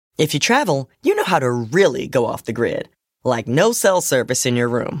If you travel, you know how to really go off the grid. Like no cell service in your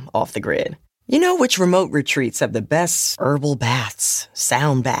room off the grid. You know which remote retreats have the best herbal baths,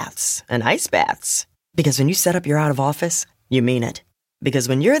 sound baths, and ice baths. Because when you set up your out of office, you mean it. Because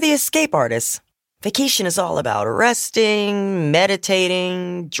when you're the escape artist, vacation is all about resting,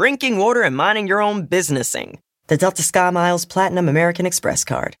 meditating, drinking water, and minding your own businessing. The Delta SkyMiles Platinum American Express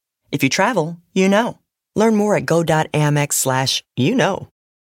card. If you travel, you know. Learn more at go.amex/you-know.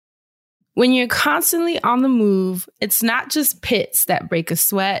 When you're constantly on the move, it's not just pits that break a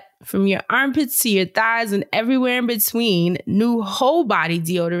sweat. From your armpits to your thighs and everywhere in between, new whole body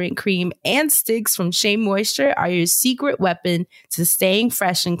deodorant cream and sticks from Shea Moisture are your secret weapon to staying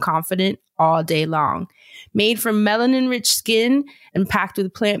fresh and confident all day long. Made from melanin-rich skin and packed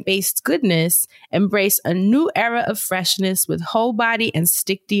with plant-based goodness, embrace a new era of freshness with whole body and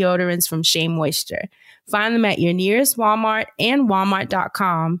stick deodorants from Shea Moisture. Find them at your nearest Walmart and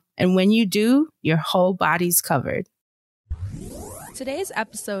walmart.com. And when you do, your whole body's covered. Today's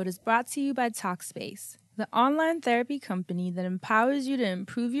episode is brought to you by Talkspace, the online therapy company that empowers you to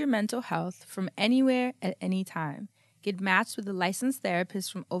improve your mental health from anywhere at any time. Get matched with a licensed therapist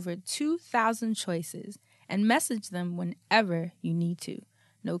from over 2,000 choices and message them whenever you need to.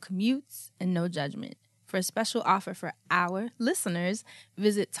 No commutes and no judgment. For a special offer for our listeners,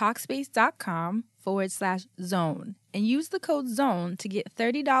 visit Talkspace.com/zone and use the code ZONE to get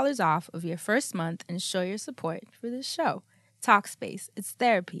 $30 off of your first month and show your support for this show. Talkspace, it's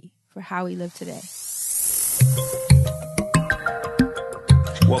therapy for how we live today.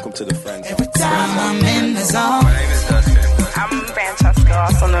 Welcome to the Friend Zone. Every time I'm in the zone. My name is Dustin. I'm Francesca,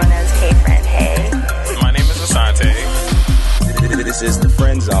 also known as K-Friend. Hey. My name is Asante. This is the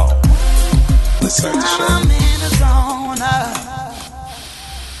Friend Zone. Let's start the show. I'm in the zone.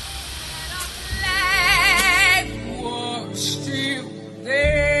 Life was still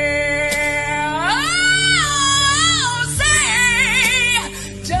there. Oh, say,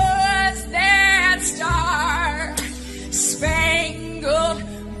 does that star spangled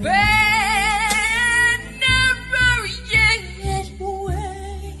banner yet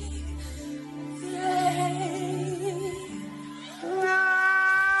wave?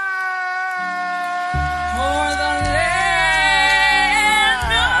 For the land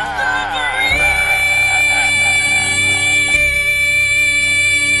of the free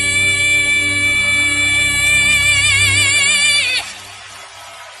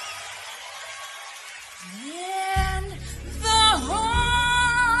and the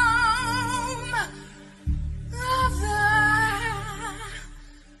home of the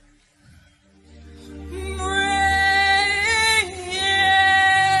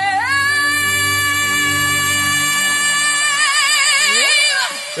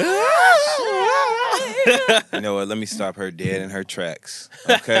You know what? Let me stop her dead in her tracks.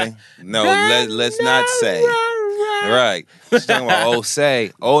 Okay? No, let's not say. Right. She's talking about, oh,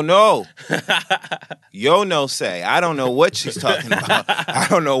 say. Oh, no. Yo, no, say. I don't know what she's talking about. I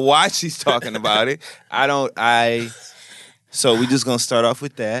don't know why she's talking about it. So we just going to start off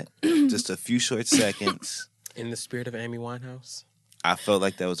with that. Just a few short seconds. In the spirit of Amy Winehouse. I felt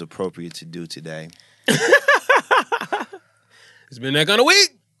like that was appropriate to do today. It's been that kind of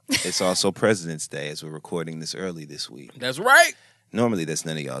week. It's also President's Day as we're recording this early this week. That's right. Normally, that's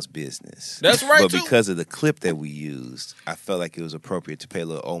none of y'all's business. That's right, But too. because of the clip that we used, I felt like it was appropriate to pay a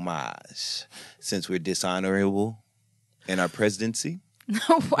little homage. Since we're dishonorable in our presidency,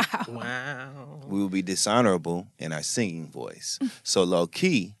 Wow. we will be dishonorable in our singing voice. So low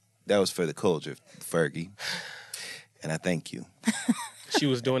key, that was for the culture, Fergie. And I thank you. She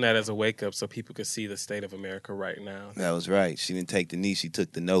was doing that as a wake-up so people could see the state of America right now. That was right. She didn't take the knee, she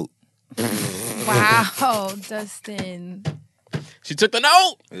took the note. Wow, Dustin. She took the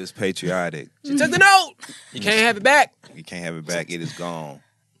note. It was patriotic. She took the note. You can't have it back. You can't have it back. It is gone.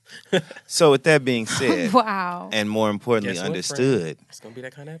 So with that being said, Wow. and more importantly Guess what, understood, friend? It's going to be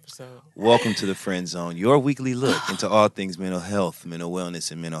that kind of episode. welcome to the Friend Zone, your weekly look into all things mental health, mental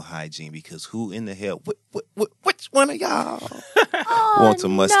wellness, and mental hygiene. Because who in the hell, which one of y'all wants a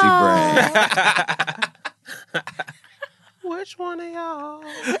musty brain? Which one of y'all?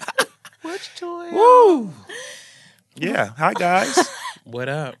 Which two of y'all? Woo! Yeah. Hi, guys. What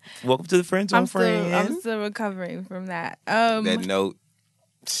up? Welcome to the Friend Zone, friend. I'm still recovering from that. That note.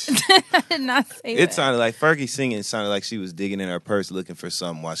 I did not say that. It sounded like Fergie singing. It sounded like she was digging in her purse looking for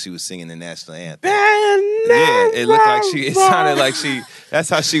something while she was singing the national anthem. Yeah, it looked like it sounded like that's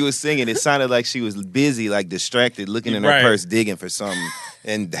how she was singing. It sounded like she was busy, like distracted, looking in her Right. purse, digging for something.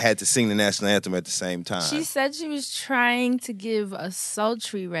 and had to sing the national anthem at the same time. She said she was trying to give a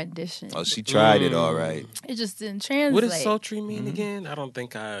sultry rendition. Oh, she tried it all right. It just didn't translate. What does sultry mean again? I don't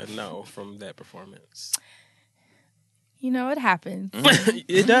think I know from that performance. You know, it happens.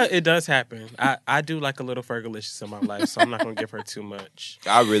 It does happen. I do like a little Fergalicious in my life, so I'm not gonna give her too much.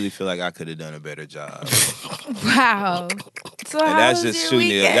 I really feel like I could have done a better job. Wow. So And how that's was just your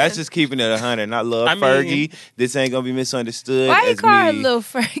shooting it. weekend? That's just keeping it 100. And I love Fergie. This ain't gonna be misunderstood. Why you as call her me, Lil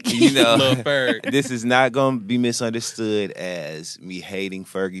Fergie? You know, Lil Ferg. this is not gonna be misunderstood as me hating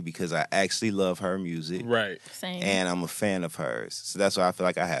Fergie because I actually love her music. Right. Same. And I'm a fan of hers. So that's why I feel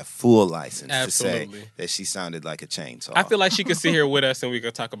like I have full license Absolutely. to say that she sounded like a chainsaw. I feel like she could sit here with us and we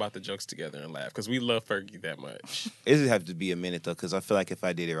could talk about the jokes together and laugh because we love Fergie that much. It would have to be a minute though, because I feel like if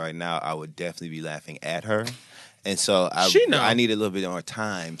I did it right now, I would definitely be laughing at her. And so I need a little bit more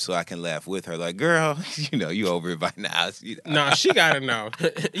time so I can laugh with her. Like, girl, you know, you over it by now. You know. No, she gotta know.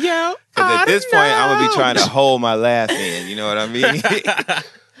 Yeah. Because at this point, I'm going to be trying to hold my laugh in. You know what I mean?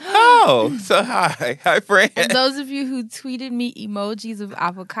 Oh, so hi. Hi, friend. And those of you who tweeted me emojis of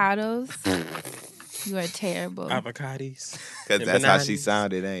avocados, you are terrible. Avocados. Because that's how she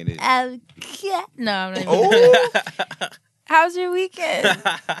sounded, ain't it? No, I'm not even. Oh. How's your weekend?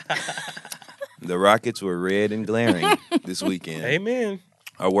 The Rockets were red and glaring this weekend. Amen.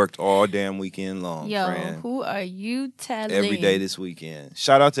 I worked all damn weekend long, Yo, friend. who are you telling? Every day this weekend.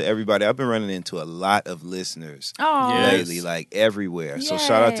 Shout out to everybody. I've been running into a lot of listeners Yes. lately, like everywhere. So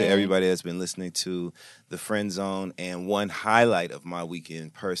shout out to Yay. everybody that's been listening to The Friend Zone. And one highlight of my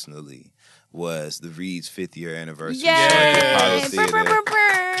weekend personally was the Reed's 5th year anniversary show at the Apollo Yay! Theater.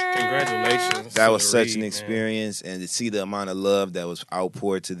 Congratulations. That to was the such Reed, an man. experience, and to see the amount of love that was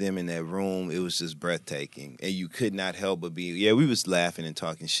outpoured to them in that room, it was just breathtaking. And you could not help but be, we was laughing and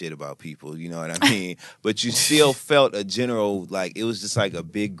talking shit about people, you know what I mean? But you still felt a general, like, it was just like a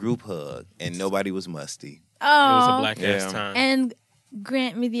big group hug, and nobody was musty. It was a Oh, black ass time. and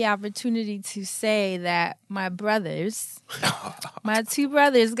grant me the opportunity to say that my brothers, my two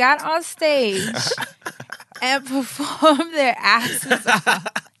brothers, got on stage and performed their asses off.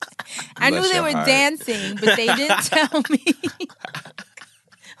 I knew Bless they your were heart. dancing, but they didn't tell me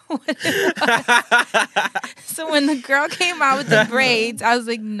what it was. So when the girl came out with the braids, I was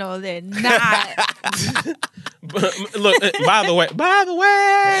like, no, they're not. Look, by the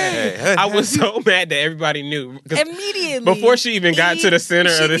way, I was so mad that everybody knew. 'Cause Immediately. Before she even got to the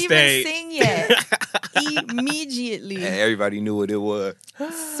center of the She stage. didn't even sing yet. Immediately. And everybody knew what it was.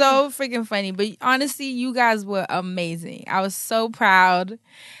 So freaking funny. But honestly, you guys were amazing. I was so proud.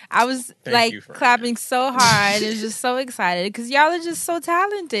 I was Thank you, friend. clapping so hard and just so excited because y'all are just so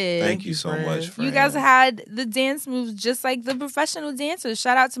talented. Thank you so friend. much, friend. You guys had the dance moves just like the professional dancers.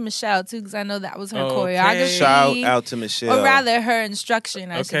 Shout out to Michelle too, because I know that was her Okay. choreography. Shout out to Michelle. Or rather, her instruction,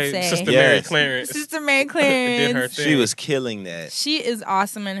 I should Okay, say. Sister Mary Yes. Clarence Sister Mary did her Clarence. thing. She was killing that. She is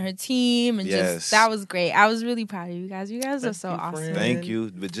awesome, and her team, and Yes. just that was great. I was really proud of you guys. You guys are Thank so you, awesome. friend. Thank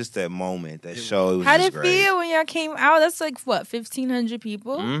you. But just that moment, that show, it was How just did it great. feel when y'all came out? That's like what, 1,500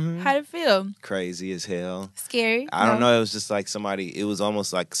 people? Mhm. How'd it feel? Crazy as hell. Scary? I don't know. It was just like it was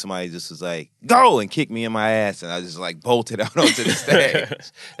almost like somebody just was like, go and kick me in my ass. And I just like bolted out onto the stage.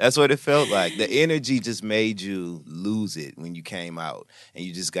 That's what it felt like. The energy just made you lose it when you came out. And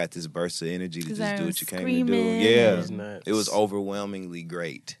you just got this burst of energy to 'Cause just do I what you was came to do. screaming. Yeah. It was nuts. It was overwhelmingly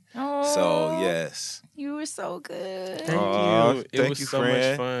great. Oh, So, yes. You were so good. Thank Aw, you. It thank was you, so friend.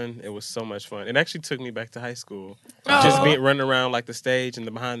 much fun. It was so much fun. It actually took me back to high school. Oh. Just running around like the stage and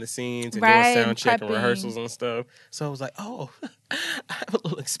the behind the scenes and Right, doing sound check and prepping. rehearsals and stuff. So I was like, oh, I have a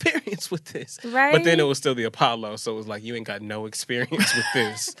little experience with this. Right? But then it was still the Apollo, so it was like, you ain't got no experience with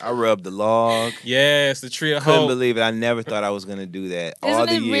this. I rubbed the log. Yes, the Tree of Couldn't Hope. believe it. I never thought I was going to do that. All Isn't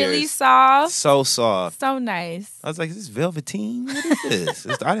the it years. really soft? So soft. So nice. I was like, is this velveteen? What is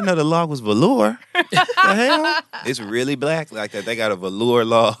this? I didn't know the log was velour. The hell? It's really black like that. They got a velour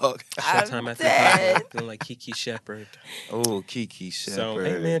log. Time at the dead. Apollo, feeling like Kiki Shepard. Oh, Kiki So, Shepard.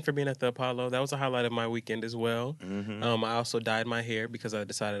 amen for being at the Apollo. That was a highlight of my weekend as well. Mhm. I also dyed my hair because I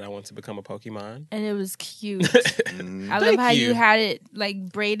decided I wanted to become a Pokemon. And it was cute. Mhm. I love Thank how you you. had it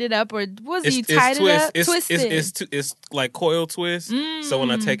like braided up, or was it you tied it up? Twisted. It's like coil twist. So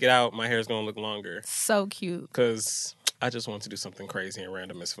when I Mm. take it out, my hair is gonna look longer So cute. because I just want to do something crazy and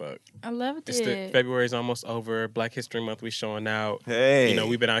random as fuck. I loved It's it. February's almost over. Black History Month we showing out. Hey. You know,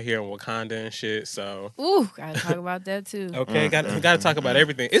 we've been out here in Wakanda and shit. So Ooh, gotta talk about that too. okay, got to talk about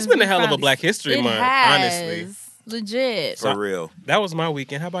everything. It's been a hell of a Black History It Month, has. honestly. Legit. For real. That was my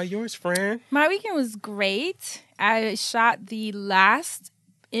weekend. How about yours, friend? My weekend was great. I shot the last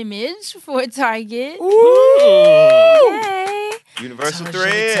image for Target. Ooh. Yay! Universal Target,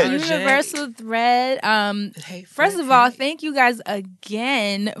 Thread. Target. Universal Thread. Hey, First Fred, of all, hey. thank you guys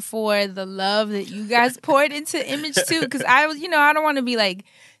again for the love that you guys poured into Image too. Because I don't want to be like,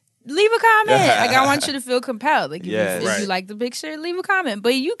 leave a comment. Like, I want you to feel compelled. Like, if, Yes. if you Right. like the picture, leave a comment.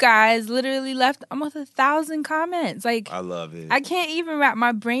 But you guys literally left almost 1,000 comments. Like, I love it. I can't even wrap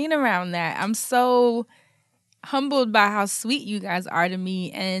my brain around that. I'm so humbled by how sweet you guys are to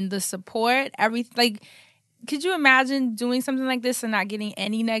me and the support. Like, could you imagine doing something like this and not getting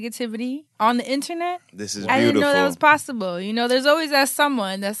any negativity on the internet? This is I didn't know that beautiful. was possible. There's always that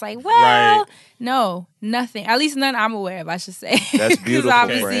someone that's like, well, Right. no, nothing. At least none I'm aware of, I should say. That's beautiful,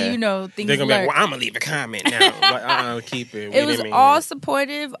 obviously, friend. things They're gonna be like, lurk. well, I'm gonna leave a comment now. Like, keep it. It was all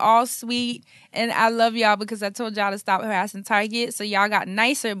supportive, all sweet, and I love y'all because I told y'all to stop harassing Target, so y'all got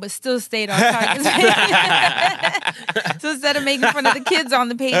nicer but still stayed on Target's page. So instead of making fun of the kids on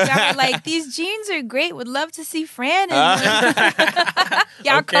the page, I was like, these jeans are great. Would love to see Fran in them.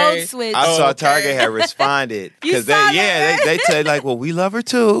 Y'all Okay. code switch. I saw Target had responded You because saw that, they right? say like, well, we love her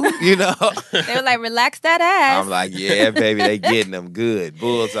too, They were like, relax that ass. I'm like, yeah, baby, they getting them good,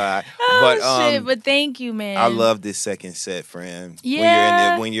 bullseye. Oh, shit, but thank you, man. I love this second set, friend.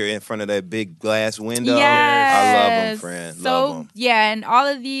 Yeah. When you're in front of that big glass window, Yes. I love them, friend. So, Love them. yeah, and all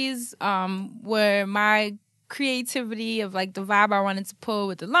of these were my creativity of like the vibe I wanted to pull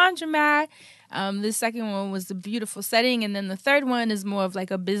with the laundromat. The second one was the beautiful setting, and then the third one is more of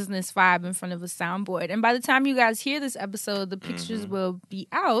like a business vibe in front of a soundboard. And by the time you guys hear this episode, the pictures will be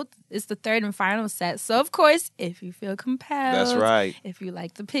out. It's the third and final set. So, of course, if you feel compelled, That's right. if you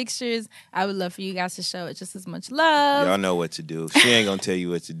like the pictures, I would love for you guys to show it just as much love. Y'all know what to do. She ain't gonna tell you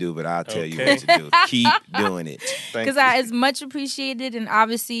what to do, but I'll tell you Okay. what to do. Keep doing it. Thank Because you. it's much appreciated, and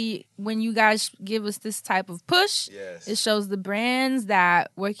obviously when you guys give us this type of push, Yes. it shows the brands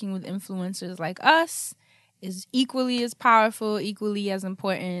that working with influencers like us is equally as powerful, equally as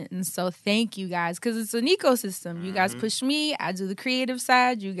important. And so thank you guys, because it's an ecosystem. You guys push me, I do the creative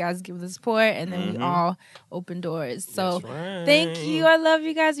side, you guys give the support, and then we all open doors. So That's right. thank you. I love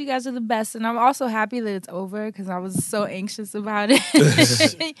you guys. You guys are the best. And I'm also happy that it's over because I was so anxious about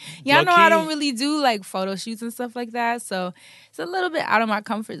it. Y'all know I Low-key. don't really do like photo shoots and stuff like that. So it's a little bit out of my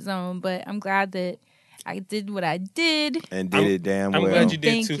comfort zone, but I'm glad that I did what I did. And did it damn I'm well. glad you did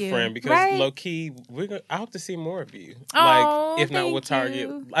Thank too, you. friend. Because Right. low key, I hope to see more of you. Oh, like, if not with thank Target,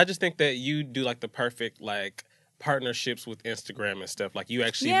 you. I just think that you do like the perfect like partnerships with Instagram and stuff. Like you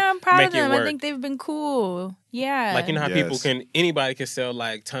actually Yeah, I'm proud make of them. it work. I think they've been cool. Yeah. Like, you know how Yes. anybody can sell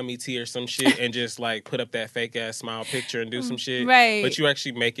like tummy tea or some shit and just like put up that fake ass smile picture and do some shit. Right. But you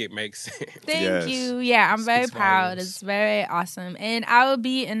actually make it make sense. Thank Yes. you. Yeah, I'm very Speaks proud. volumes. It's very awesome. And I will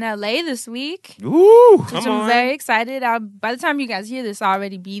be in LA this week. Woo! Which Come I'm on. very excited. By the time you guys hear this, I'll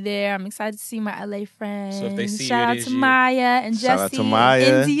already be there. I'm excited to see my LA friends. So if they see Shout you, out it is to you. Maya and Shout out Jesse to Maya.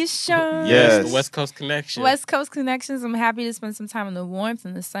 and India Sean. Yes. The West Coast connection. West Coast connections. I'm happy to spend some time in the warmth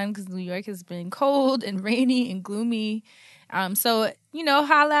and the sun because New York has been cold and rainy and gloomy. So,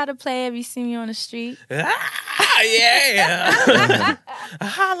 holla at a player if you see me on the street. Ah, yeah.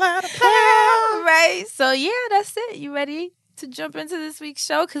 Holla at a player. Right. So, yeah, that's it. You ready to jump into this week's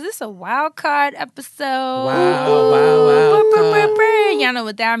show? Because it's a wild card episode. Wild card. Y'all know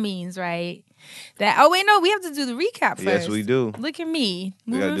what that means, right? No, we have to do the recap first. Yes, we do. Look at me.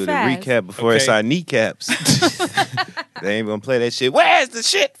 We gotta moving do fast. the recap before it's Okay. our kneecaps. They ain't gonna play that shit. Where's the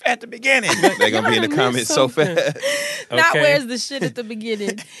shit at the beginning? They're gonna be in the Missed comments so something. fast. Not Okay. where's the shit at the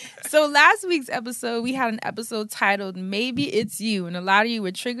beginning. So last week's episode, we had an episode titled "Maybe It's You," and a lot of you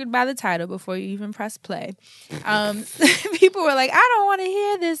were triggered by the title before you even press play. People were like, "I don't want to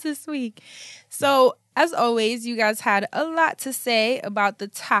hear this week." So as always, you guys had a lot to say about the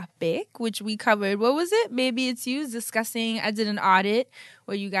topic, which we covered. What was it? Maybe It's You discussing. I did an audit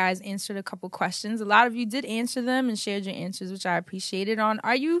where you guys answered a couple questions. A lot of you did answer them and shared your answers, which I appreciated.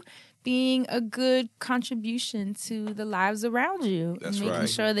 Are you being a good contribution to the lives around you? That's and making right.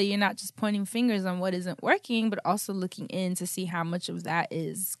 sure that you're not just pointing fingers on what isn't working, but also looking in to see how much of that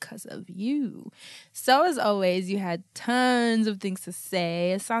is because of you. So as always, you had tons of things to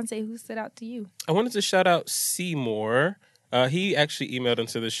say. Asante, who stood out to you? I wanted to shout out Seymour. He actually emailed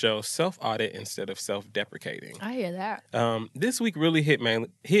into the show self-audit instead of self-deprecating. I hear that. This week really hit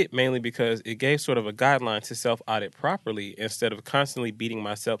mainly because it gave sort of a guideline to self-audit properly instead of constantly beating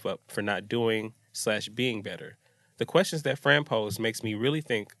myself up for not doing/being better. The questions that Fran posed makes me really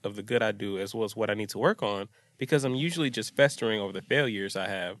think of the good I do as well as what I need to work on because I'm usually just festering over the failures I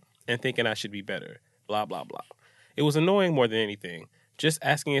have and thinking I should be better. Blah, blah, blah. It was annoying more than anything. Just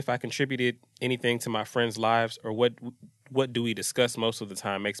asking if I contributed anything to my friends' lives or what do we discuss most of the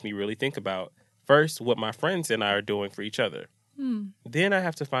time makes me really think about, first, what my friends and I are doing for each other. Then I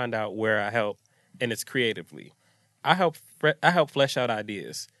have to find out where I help, and it's creatively. I help flesh out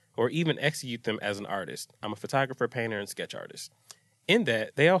ideas or even execute them as an artist. I'm a photographer, painter, and sketch artist. In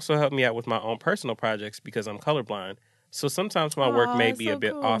that, they also help me out with my own personal projects because I'm colorblind. So sometimes my work may be a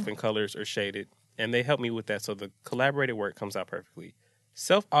bit off in colors or shaded, and they help me with that so the collaborated work comes out perfectly.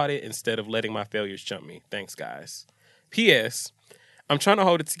 Self-audit instead of letting my failures jump me. Thanks, guys. P.S. I'm trying to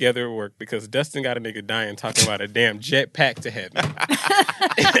hold it together at work because Dustin got a nigga dying talking about a damn jetpack to heaven.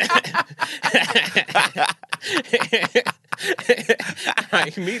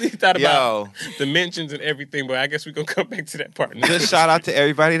 I immediately thought about dimensions and everything, but I guess we're going to come back to that part. Just shout out to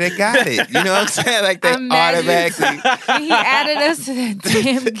everybody that got it. You know what I'm saying? Like, they automatically... He added us to that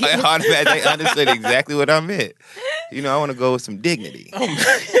damn game. Like, automatically, they understood exactly what I meant. You know, I want to go with some dignity.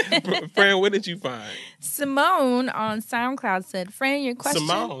 Fran, what did you find? Simone on SoundCloud said, Fran, your question...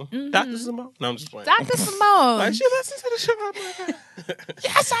 Simone? Mm-hmm. Dr. Simone? No, I'm just playing. Dr. Simone. Like, she listens to the show. I'm like,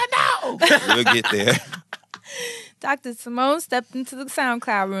 yes, I know. We'll get there. Dr. Simone stepped into the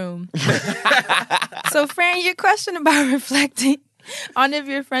SoundCloud room. So, Fran, your question about reflecting on if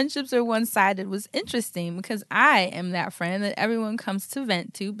your friendships are one-sided was interesting because I am that friend that everyone comes to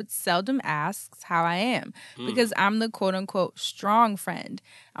vent to but seldom asks how I am because I'm the quote-unquote strong friend.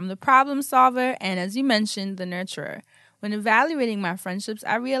 I'm the problem solver and, as you mentioned, the nurturer. When evaluating my friendships,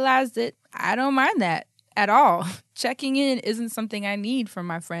 I realized that I don't mind that at all. Checking in isn't something I need from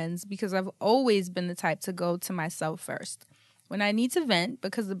my friends because I've always been the type to go to myself first. When I need to vent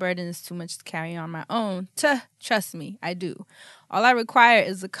because the burden is too much to carry on my own, trust me, I do. All I require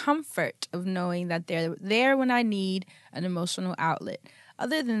is the comfort of knowing that they're there when I need an emotional outlet.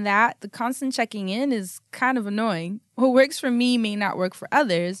 Other than that, the constant checking in is kind of annoying. What works for me may not work for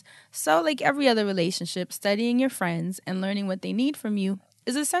others. So, like every other relationship, studying your friends and learning what they need from you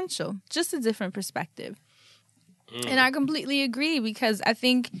is essential. Just a different perspective. And I completely agree because I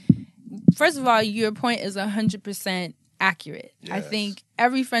think, first of all, your point is 100% accurate. Yes. I think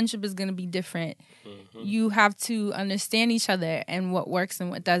every friendship is going to be different. You have to understand each other and what works and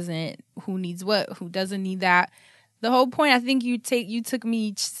what doesn't, who needs what, who doesn't need that. The whole point, I think you took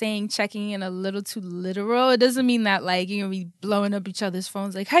me saying checking in a little too literal. It doesn't mean that like you're going to be blowing up each other's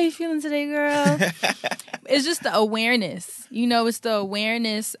phones like, how you feeling today, girl? It's just the awareness. You know, it's the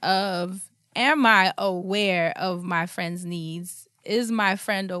awareness of, am I aware of my friend's needs? Is my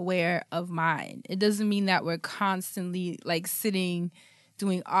friend aware of mine? It doesn't mean that we're constantly like sitting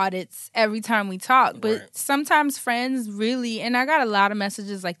doing audits every time we talk, but sometimes friends really, and I got a lot of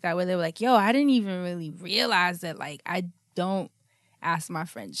messages like that where they were like, yo, I didn't even really realize that like I don't ask my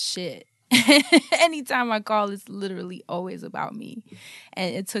friends shit. Anytime I call, it's literally always about me.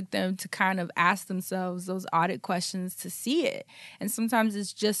 And it took them to kind of ask themselves those audit questions to see it. And sometimes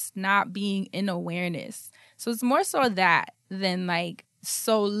it's just not being in awareness. So it's more so that than like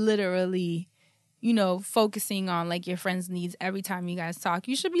so literally, you know, focusing on like your friend's needs every time you guys talk.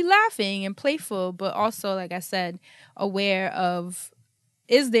 You should be laughing and playful, but also, like I said, aware of,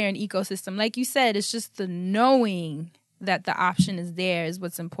 is there an ecosystem? Like you said, it's just the knowing that the option is there is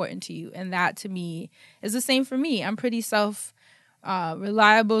what's important to you. And that to me is the same for me. I'm pretty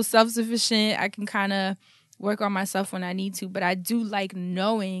reliable, self-sufficient. I can kind of work on myself when I need to, but I do like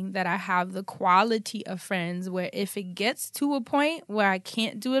knowing that I have the quality of friends where if it gets to a point where I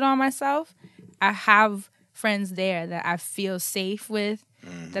can't do it on myself, I have friends there that I feel safe with,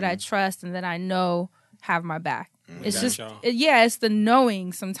 that I trust, and that I know have my back. It's just, it's the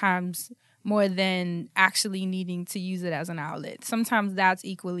knowing sometimes more than actually needing to use it as an outlet. Sometimes that's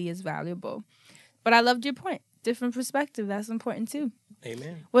equally as valuable. But I loved your point. Different perspective. That's important too.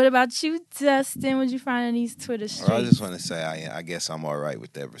 Amen. What about you, Dustin? What did you find in these Twitter streets? I just want to say I guess I'm all right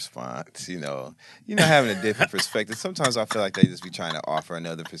with that response. You know, having a different perspective. Sometimes I feel like they just be trying to offer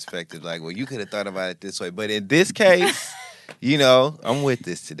another perspective. Like, well, you could have thought about it this way. But in this case, you know, I'm with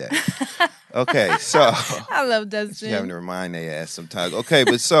this today. Okay, so. I love Dustin. Having to remind their ass sometimes. Okay,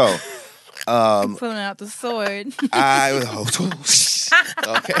 but so. Pulling out the sword.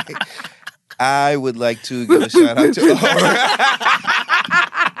 Okay. I would like to give a shout out to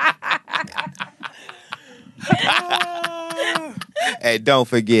Hey, don't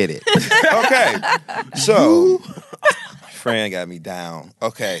forget it. Okay. So Fran got me down.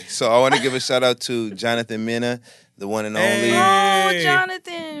 Okay. So I want to give a shout out to Jonathan Mena, the one and only. Oh,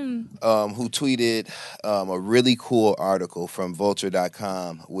 Jonathan. who tweeted a really cool article from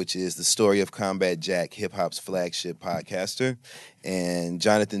Vulture.com, which is the story of Combat Jack, hip-hop's flagship podcaster. And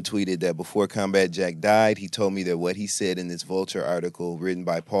Jonathan tweeted that before Combat Jack died, he told me that what he said in this Vulture article written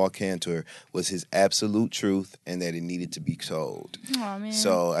by Paul Cantor was his absolute truth and that it needed to be told. Oh, man.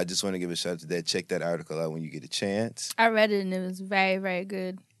 So I just want to give a shout out to that. Check that article out when you get a chance. I read it and it was very, very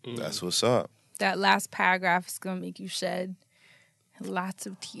good. That's what's up. That last paragraph is going to make you shed lots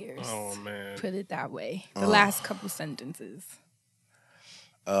of tears. Oh, man. Put it that way. The last couple sentences.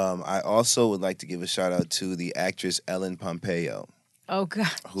 I also would like to give a shout out to the actress Ellen Pompeo, Oh, God.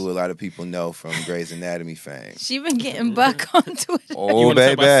 who a lot of people know from Grey's Anatomy fame. She been getting buck on Twitter. You Oh, want to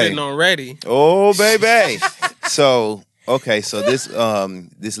talk about baby. sitting on ready? Oh, baby. So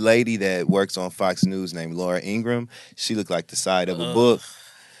this lady that works on Fox News named Laura Ingraham, she looked like the side of a book.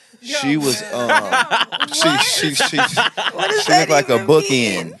 She was she looked like a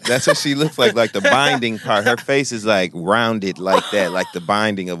bookend. That's what she looked like the binding part. Her face is like rounded like that, like the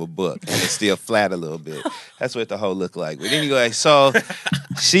binding of a book, and it's still flat a little bit. That's what the whole looked like. But anyway, so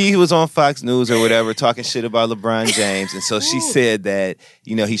she was on Fox News or whatever talking shit about LeBron James, and so she said that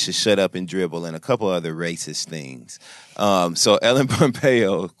he should shut up and dribble and a couple other racist things. So Ellen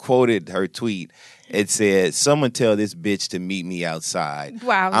Pompeo quoted her tweet. It said, "Someone tell this bitch to meet me outside.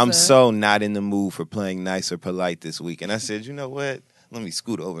 Wow. I'm so not in the mood for playing nice or polite this week." And I said, you know what? Let me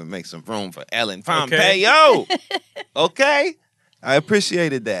scoot over and make some room for Ellen Pompeo. Okay? I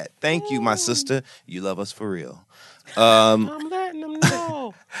appreciated that. Thank you, my sister. You love us for real. I'm letting them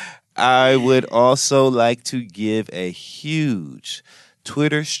know. I would also like to give a huge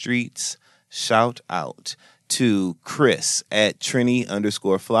Twitter Streets shout out to Chris at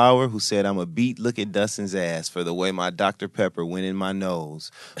Trini_Flower, who said, "I'm a beat. Look at Dustin's ass for the way my Dr. Pepper went in my nose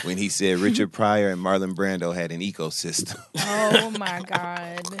when he said Richard Pryor and Marlon Brando had an ecosystem." Oh, my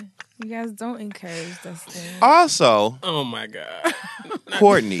God. You guys don't encourage Dustin. Also, Oh, my God.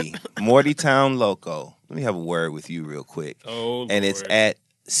 Courtney, Mortytown Loco. Let me have a word with you real quick. Oh, And it's Lord. at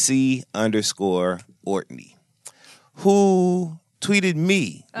C_Ortney, who tweeted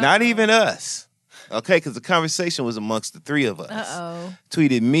me, not even us. Okay, because the conversation was amongst the three of us. Uh-oh.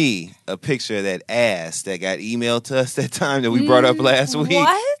 Tweeted me a picture of that ass that got emailed to us that time that we brought up last week.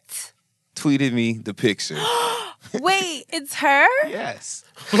 What? Tweeted me the picture. Wait, it's her? Yes.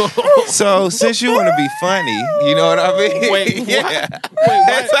 So since you want to be funny, you know what I mean? Wait, what? Yeah. Wait,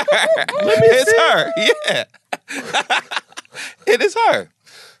 It's her. It's her. Yeah. It is her.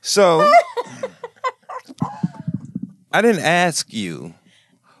 So I didn't ask you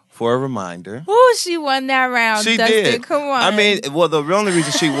for a reminder. Ooh, she won that round, She Dustin. did. Come on. I mean, well, the only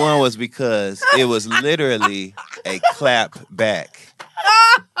reason she won was because it was literally a clap back.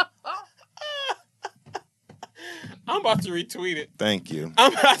 I'm about to retweet it. Thank you.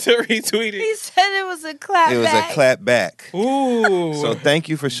 I'm about to retweet he it. said it was a clap It was back. a clap back. Ooh. So thank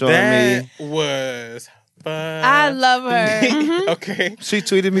you for showing that me. was fun. I love her. Okay. She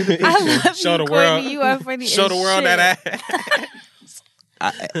tweeted me the picture. I love Show you, the world. Courtney. You are funny Show as the world shit. that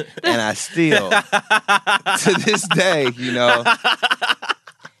ass. And I still, to this day,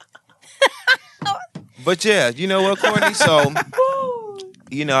 But yeah, you know what, Courtney? So,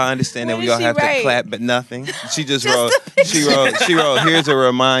 I understand that What we did don't she have write? to clap, but nothing. She just Just wrote. the She wrote. Here's a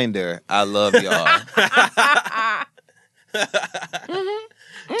reminder. I love y'all.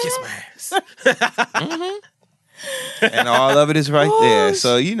 Kiss my ass. And all of it is right there.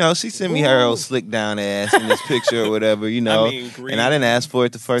 So, she sent me her old slick down ass in this picture or whatever, I mean, And I didn't ask for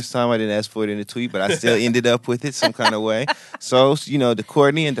it the first time. I didn't ask for it in the tweet, but I still ended up with it some kind of way. So, to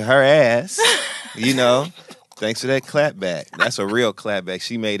Courtney and to her ass, thanks for that clap back. That's a real clap back.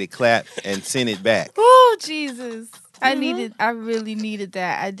 She made it clap and sent it back. Oh, Jesus. I really needed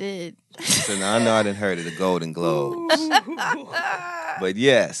that. I did. So now I know I didn't heard of the Golden Globes. But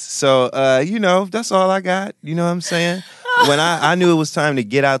yes, so, that's all I got. You know what I'm saying? When I knew it was time to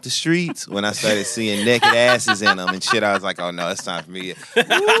get out the streets, when I started seeing naked asses in them and shit, I was like, oh no, it's time for me.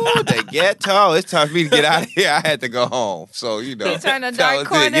 The ghetto, it's time for me to get out of here. I had to go home. So, You turned a that dark was it.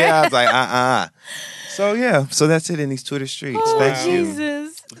 corner. Yeah, I was like, So yeah, so that's it in these Twitter streets. Oh, Thank you.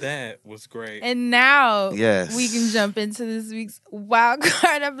 Jesus. That was great. And now Yes. we can jump into this week's wild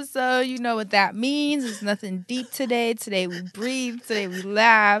card episode. You know what that means. There's nothing deep today. Today we breathe. Today we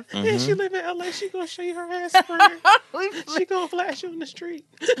laugh. Yeah, she live in LA. She gonna show you her ass friend. She gonna flash you in the street.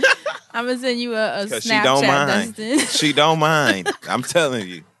 I'm going to send you a 'Cause Snapchat, she don't mind. Dustin. She don't mind. I'm telling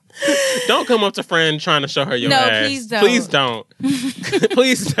you. Don't come up to friend trying to show her your No, ass. please don't. Please don't.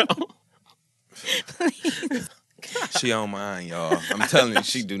 Please don't. She don't mind, y'all. I'm telling you,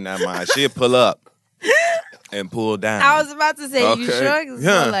 she do not mind. She'll pull up. and pull down. I was about to say, you Okay. sure? 'Cause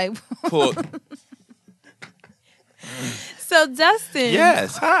Yeah. so, like, Pull. so Dustin.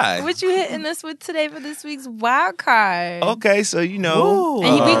 Yes. Hi. What you hitting us with today for this week's wild card? Okay, so you know, Woo.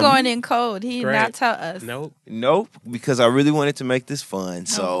 And he be um, going in cold. He did Great. not tell us. Nope. Nope, because I really wanted to make this fun.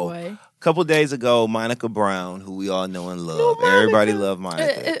 Oh, So boy. a couple days ago, Monica Brown, who we all know and love, everybody love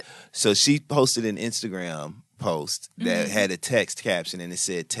Monica. So she posted an Instagram post that had a text caption, and it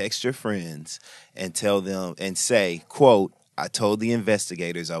said, "Text your friends and tell them and say, quote, I told the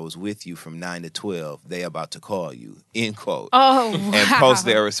investigators I was with you from 9 to 12. They about to call you," end quote. Oh, wow. And post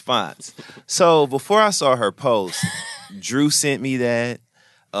their response. So before I saw her post, Drew sent me that.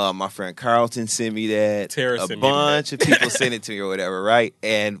 My friend Carlton sent me that. Tara a sent me bunch of people sent it to me or whatever, right?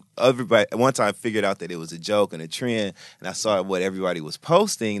 And everybody, once I figured out that it was a joke and a trend, and I saw what everybody was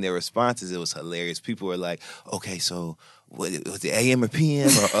posting, their responses, it was hilarious. People were like, okay, so was it AM or PM?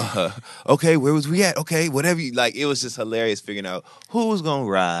 Or, okay, where was we at? Okay, whatever. Like, it was just hilarious figuring out who was going to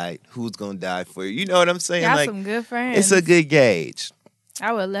ride, who's going to die for you. You know what I'm saying? Y'all Like, some good friends. it's a good gauge.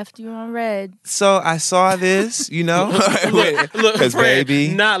 I would have left you on red. So I saw this, you know, Look, because friend,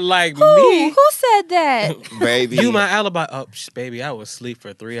 baby, not like Who? me. Who said that? baby, You my alibi. Oh, baby, I was asleep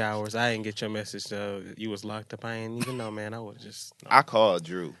for 3 hours. I didn't get your message. You was locked up. I didn't even know, man. I was just. No. I called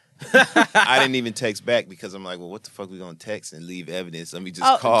Drew. I didn't even text back because I'm like, well, what the fuck we gonna text and leave evidence? Let me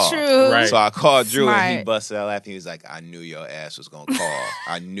just call. True. Right. So I called Drew and he Smart. busted out laughing. He was like, I knew your ass was gonna call.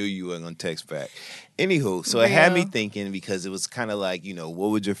 I knew you were gonna text back. Anywho, so it had me Real. thinking because it was kind of like, you know, what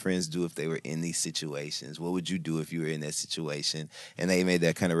would your friends do if they were in these situations? What would you do if you were in that situation? And they made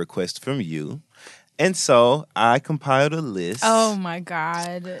that kind of request from you. And so I compiled a list Oh, my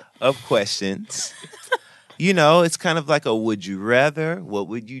God. of questions. You know, it's kind of like a would you rather, what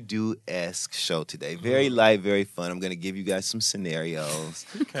would you do-esque show today. Very light, very fun. I'm going to give you guys some scenarios,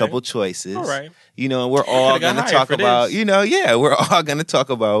 couple choices. All right. You know, and we're all Could've got going to hired talk for about, this. you know, yeah, we're all going to talk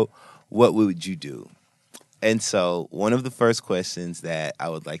about what would you do. And so one of the first questions that I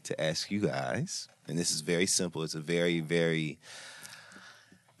would like to ask you guys, and this is very simple. It's a very, very,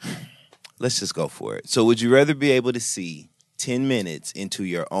 let's just go for it. So would you rather be able to see 10 minutes into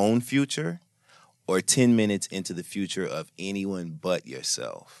your own future or 10 minutes into the future of anyone but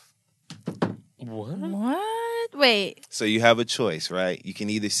yourself? What? What? Wait. So you have a choice, right? You can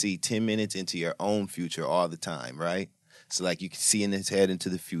either see 10 minutes into your own future all the time, right? So like you can see in his head into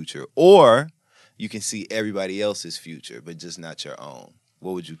the future, or you can see everybody else's future, but just not your own.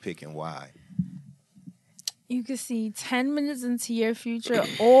 What would you pick and why? You could see 10 minutes into your future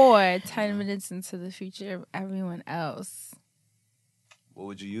or 10 minutes into the future of everyone else. What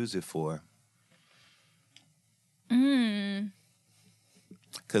would you use it for?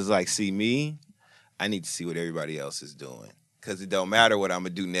 Because, like, see me, I need to see what everybody else is doing. Because it don't matter what I'm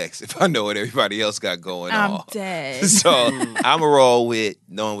going to do next if I know what everybody else got going I'm on. dead. So I'm going to roll with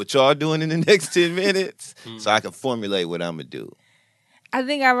knowing what y'all doing in the next 10 minutes so I can formulate what I'm going to do. I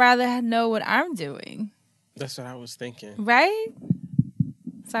think I'd rather know what I'm doing, That's what I was thinking. right?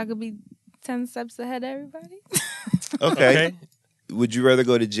 So I could be 10 steps ahead of everybody. Okay. Would you rather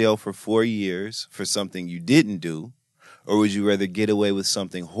go to jail for 4 years for something you didn't do, or would you rather get away with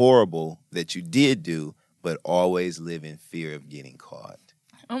something horrible that you did do, but always live in fear of getting caught?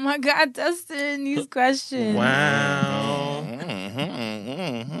 Oh my God, Dustin, these questions. Wow.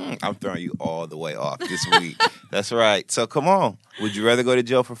 I'm throwing you all the way off this week. That's right. So come on. Would you rather go to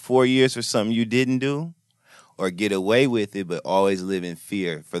jail for 4 years for something you didn't do, or get away with it, but always live in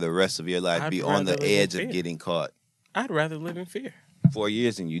fear for the rest of your life, I'd be on the rather live in edge of fear. getting caught? I'd rather live in fear. 4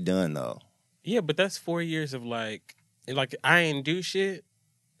 years and you done, though. Yeah, but that's 4 years of like I ain't do shit,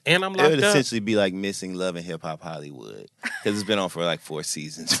 and I'm It locked would up. essentially be like missing Love and Hip Hop Hollywood, because it's been on for like 4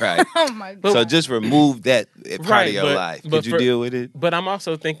 seasons, right? Oh my God. So just remove that part of Right, your but- life. but Could you for- deal with it? But I'm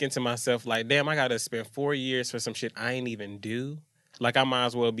also thinking to myself, like, damn, I gotta spend 4 years for some shit I ain't even do. Like, I might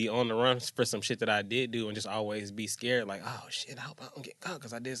as well be on the run for some shit that I did do and just always be scared, like, oh shit, I hope I don't get caught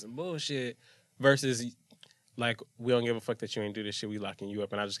because I did some bullshit. Versus, like, we don't give a fuck that you ain't do this shit, we locking you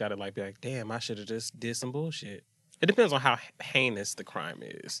up, and I just gotta like be like, damn, I should have just did some bullshit. It depends on how heinous the crime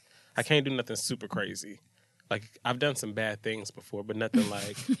is. I can't do nothing super crazy. Like, I've done some bad things before, but nothing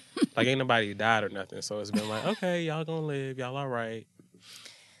like ain't nobody died or nothing. So it's been like, okay, y'all gonna live, y'all all right.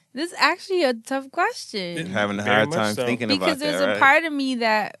 This is actually a tough question. Having a Very hard much time so. thinking Because about that, there's right? a part of me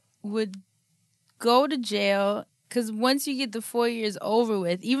that would go to jail because once you get the 4 years over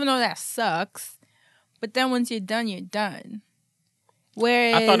with, even though that sucks, but then once you're done, you're done.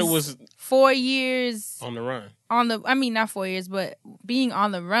 Whereas I thought it was 4 years on the run. not 4 years, but being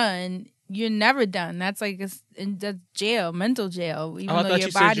on the run, you're never done. That's like that's jail, mental jail. Even I though thought your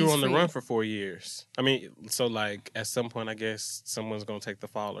you said body's you were on the free. run for 4 years. I mean, so like at some point, I guess someone's gonna take the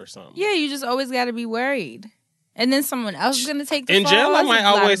fall or something. Yeah, you just always got to be worried. And then someone else is going to take the In fall. jail, I That's might a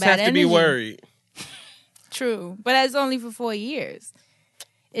lot of always bad have to be energy. worried. True, but that's only for 4 years.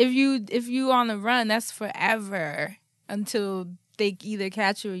 If you on the run, that's forever until they either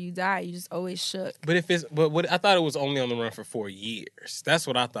catch you or you die. You just always shook. But I thought it was only on the run for 4 years. That's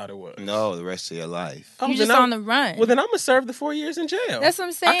what I thought it was. No, the rest of your life. Oh, You then just on the run. Well, then I'm gonna serve the 4 years in jail. That's what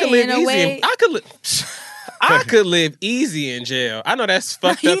I'm saying. I could live in a easy. way, I could live easy in jail. I know that's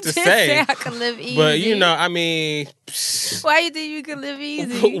fucked you up to did say, I could live easy. but you know, I mean, why you think you could live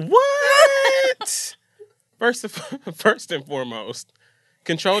easy? what? First and foremost,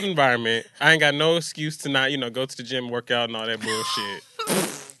 controlled environment. I ain't got no excuse to not, go to the gym, work out, and all that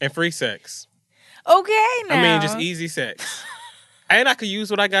bullshit. And free sex. Okay, now. I mean, just easy sex. And I could use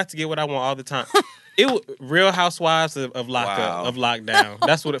what I got to get what I want all the time. Real Housewives of lockup, Wow. of lockdown.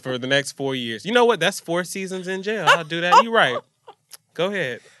 That's what for the next 4 years. You know what? That's 4 seasons in jail. I'll do that. You right. Go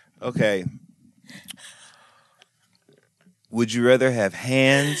ahead. Okay. Would you rather have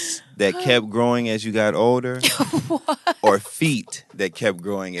hands that kept growing as you got older, or feet that kept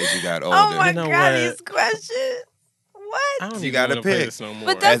growing as you got older? Oh my You know God, what? these questions. What? I don't You even gotta want to play pick. this no more.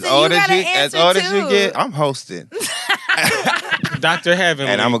 But that's- As old you as gotta you, as answer old as you too. get, I'm hosting, Dr. Heavenly.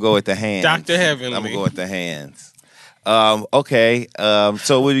 and I'm gonna go with the hands. Dr. Heavenly. I'm gonna go with the hands. Okay.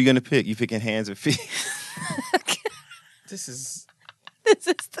 So what are you gonna pick? You picking hands or feet? This is... This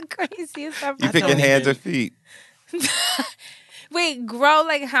is the craziest I've You ever picking don't hands or even- feet? Wait, grow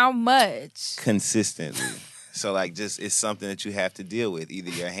like how much? Consistently. So like just it's something that you have to deal with. Either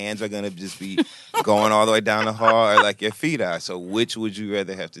your hands are gonna just be going all the way down the hall, or like your feet are. So which would you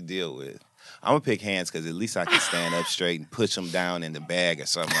rather have to deal with? I'm gonna pick hands because at least I can stand up straight and push them down in the bag or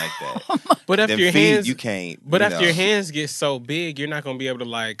something like that. But if Them your feet, hands... you can't. But you if know. your hands get so big, you're not going to be able to,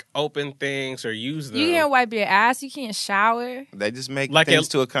 like, open things or use them. You can't wipe your ass. You can't shower. They just make Like things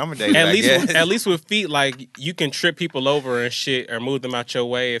at- to accommodate. At I least, guess. at least with feet, like, you can trip people over and shit or move them out your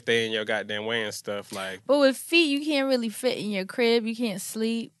way if they in your goddamn way and stuff. Like, But with feet, you can't really fit in your crib. You can't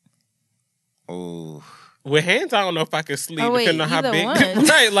sleep. Ooh. with hands, I don't know if I could sleep Oh, wait, depending on how either big. one.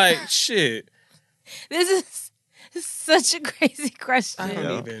 Right, like, shit. This is such a crazy question. I don't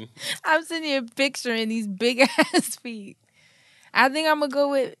Yeah. even. I'm sitting here picturing these big ass feet. I think I'm gonna go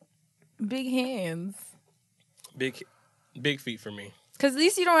with big hands. Big feet for me. Cause at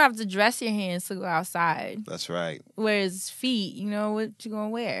least you don't have to dress your hands to go outside. That's right. Whereas feet, you know what you gonna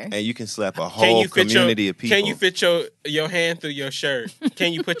wear. And you can slap a Can whole you fit community of people. Can you fit your hand through your shirt?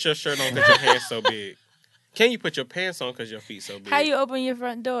 Can you put your shirt on because your hand's so big? Can you put your pants on because your feet so big? How you open your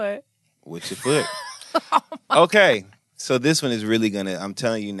front door? with your foot? Okay. So this one is really gonna. I'm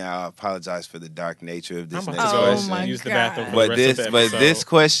telling you now. I apologize for the dark nature of this I'm next about to Oh go question. my use the God. bathroom for the But rest this, of the but episode. this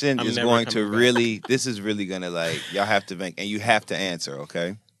question I'm is never going to coming back. really. This is really gonna like y'all have to make, and you have to answer.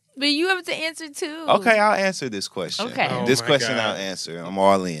 Okay. But you have to answer too. Okay, I'll answer this question. Okay. Oh This my question God. I'll answer. I'm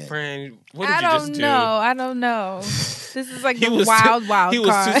all in. Fran, what did I you don't just do? know. I don't know. This is like He the was wild he was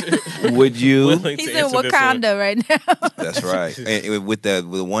card. too Would you? willing He's to in answer this one. Wakanda right now. That's right. And with the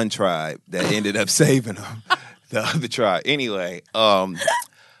one tribe that ended up saving them, the other tribe. Anyway,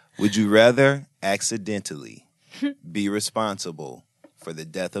 would you rather accidentally be responsible for the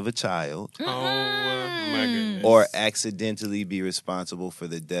death of a child, Oh my goodness. or accidentally be responsible for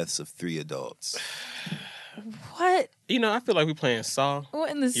the deaths of 3 adults? What? You know, I feel like we playing Saw.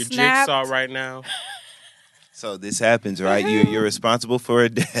 What in the Your snap? jigsaw right now. So this happens, right? You're responsible for a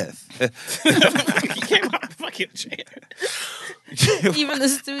death. He came out the fucking chair. Even the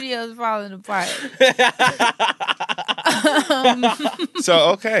studio's falling apart.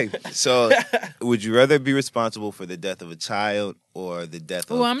 So okay. So would you rather be responsible for the death of a child or the death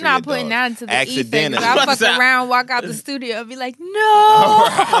of Well, I'm 3 not putting that adults? into the ether. 'Cause Accidentally. I'll fuck around, walk out the studio, and be like, no.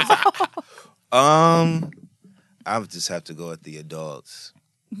 I would just have to go with the adults.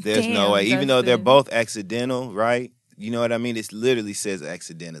 There's no Damn, way, even though they're Dustin. both accidental, right? You know what I mean? It literally says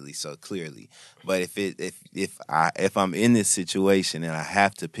accidentally, so clearly. But if I'm in this situation and I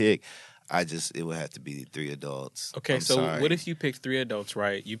have to pick, it would have to be 3 adults. Okay, I'm so sorry. what if you picked 3 adults,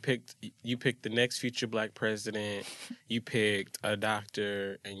 right? You picked the next future black president, you picked a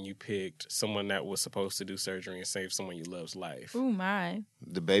doctor, and you picked someone that was supposed to do surgery and save someone you love's life. Oh, my.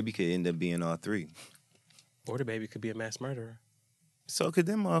 the baby could end up being all 3? Or the baby could be a mass murderer. So could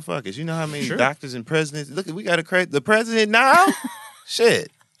them motherfuckers. You know how many Sure. doctors and presidents? Look, we got the president now.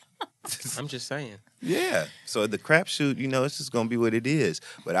 Shit. I'm just saying. Yeah. So the crapshoot, it's just gonna be what it is.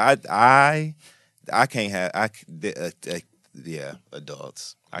 But I can't have Yeah,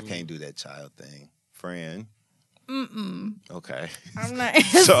 adults. I can't do that child thing. Friend. Okay. I'm not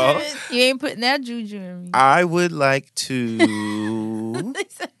So- answering. You ain't putting that juju in me. I would like to.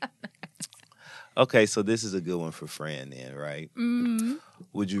 Okay, so this is a good one for Fran then, right?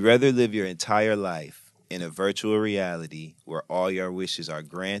 Would you rather live your entire life in a virtual reality where all your wishes are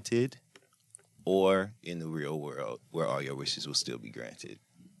granted, or in the real world where all your wishes will still be granted?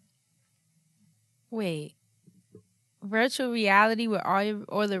 Wait. Virtual reality with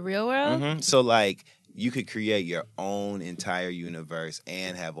or the real world? So, like, you could create your own entire universe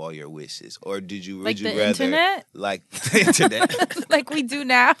and have all your wishes, or would you Like the rather internet? like the internet, Like we do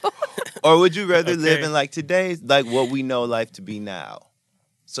now? or would you rather live Okay. in like today's, like what we know life to be now?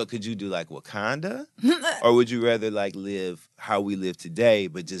 So, could you do like Wakanda, or would you rather like live how we live today,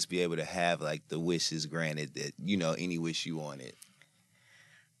 but just be able to have like the wishes granted that any wish you wanted?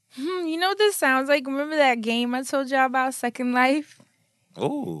 You know what this sounds like? Remember that game I told y'all about, Second Life?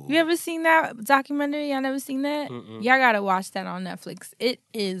 Oh, You ever seen that documentary? Y'all never seen that? Mm-mm. Y'all gotta watch that on Netflix. It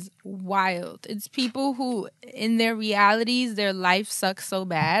is wild. It's people who, in their realities, their life sucks so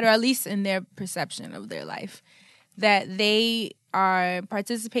bad, or at least in their perception of their life, that they are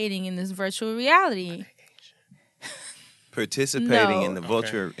participating in this virtual reality. participating No. in the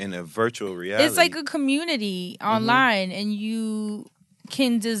virtual reality. It's like a community online, and you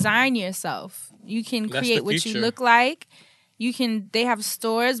can design yourself. You can That's create the what you future. look like. They have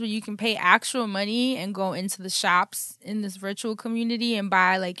stores where you can pay actual money and go into the shops in this virtual community and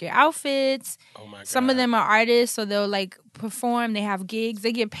buy like your outfits. Oh my god. Some of them are artists, so they'll like perform. They have gigs.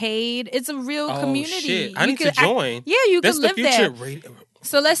 They get paid. It's a real Oh community. shit! I You need to could- join. Yeah, you That's could the live future. there.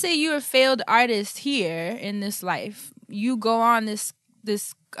 So let's say you're a failed artist here in this life. You go on this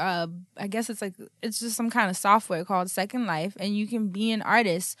I guess it's just some kind of software called Second Life, and you can be an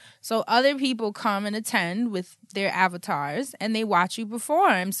artist. So other people come and attend with their avatars and they watch you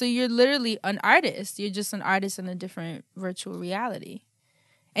perform. So you're literally an artist. You're just an artist in a different virtual reality.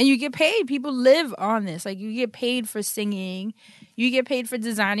 And you get paid. People live on this. Like, you get paid for singing. You get paid for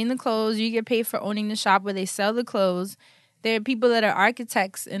designing the clothes. You get paid for owning the shop where they sell the clothes. There are people that are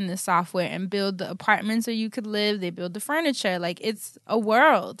architects in this software and build the apartments where you could live. They build the furniture. Like, it's a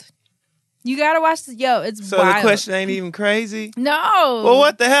world. You gotta watch this. Yo, it's So wild. the question ain't even crazy? No. Well,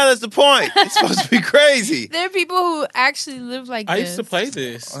 what the hell is the point? It's supposed to be crazy. There are people who actually live like I this. used to play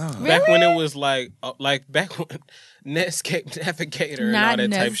this Oh. back when it was like back when Netscape Navigator and all Not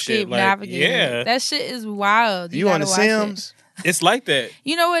that type Netscape shit. Like, Navigator. yeah, That shit is wild. You on gotta The watch it. Sims? it's like that.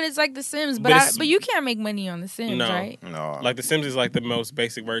 You know what? It's like The Sims, But it's- but you can't make money on The Sims, No. right? No. Like The Sims is like the most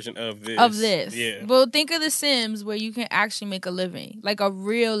basic version of this. Of this. yeah. Well, think of The Sims where you can actually make a living, like a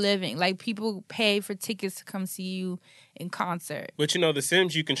real living. Like, people pay for tickets to come see you in concert. But The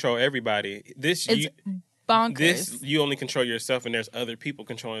Sims, you control everybody. It's bonkers. You only control yourself, and there's other people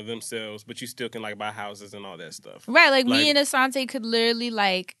controlling themselves, but you still can like buy houses and all that stuff. Right, like Like- me and Asante could literally,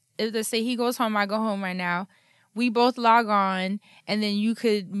 like, if they say he goes home, I go home right now. We both log on, and then you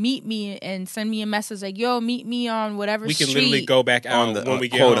could meet me and send me a message like, "Yo, meet me on whatever We can street." literally go back out on the when we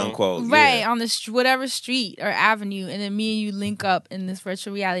get quote home. unquote. Right, Yeah. on the whatever street or avenue, and then me and you link up in this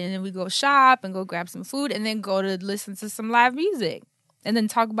virtual reality, and then we go shop and go grab some food, and then go to listen to some live music, and then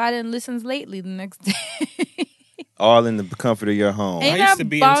talk about it and listens lately the next day. All in the comfort of your home. Ain't I used that to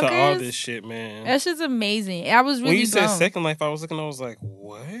be into all bonkers? this shit, man. That shit's amazing. I was really When you said blown. Second Life, I was like,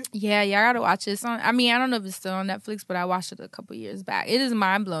 what? Yeah, y'all gotta watch it. I don't know if it's still on Netflix, but I watched it a couple years back. It is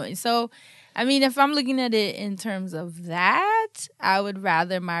mind blowing. So, I mean, if I'm looking at it in terms of that, I would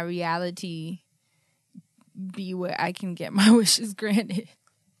rather my reality be where I can get my wishes granted,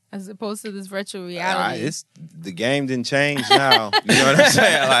 as opposed to this virtual reality. The game didn't change now. You know what I'm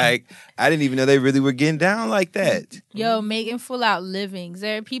saying? Like, I didn't even know they really were getting down like that. Yo, making full out livings.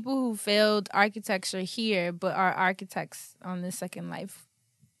 There are people who failed architecture here, but are architects on the Second Life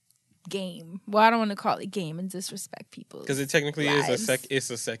game. Well, I don't want to call it game and disrespect people. Because it technically lives. is it's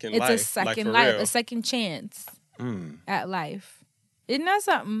a second It's life. a like, second for life, real. a second chance Mm. at life. Isn't that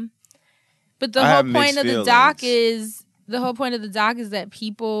something? But the I whole have point mixed of the doc feelings. that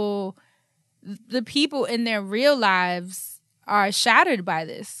the people in their real lives are shattered by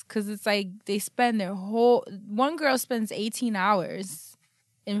this, because it's like they spend one girl spends 18 hours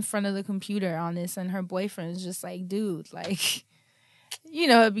in front of the computer on this, and her boyfriend is just like, dude, like,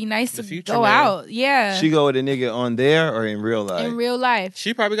 it'd be nice The to future, go man. out. Yeah. She go with a nigga on there or in real life? in real life.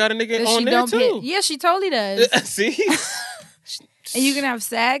 She probably got a nigga That on she there don't too. Yeah, she totally does. See? And you can have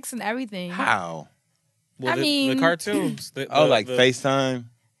sex and everything. How? Well, I the mean- cartoons. Oh, like FaceTime?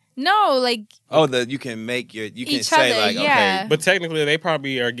 No, like Oh, you can make you can Each say other, like, yeah. okay, But technically, they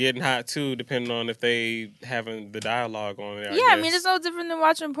probably are getting hot too, depending on if they having the dialogue on there. yeah, I guess. mean it's no different than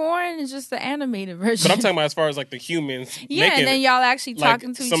watching porn. It's just the animated version. But I'm talking about as far as like the humans. yeah, making and then y'all actually like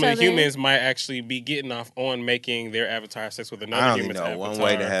talking to each some other. of the humans might actually be getting off on making their avatar have sex with another I only human's know avatar. one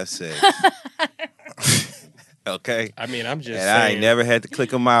way to have sex. Okay, I mean, I'm just and I saying. ain't never had to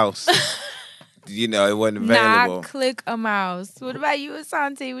click a mouse. You know, it wasn't available. Not click a mouse. What about you,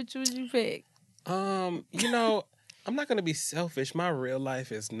 Asante? Which would you pick? You know, I'm not gonna be selfish. My real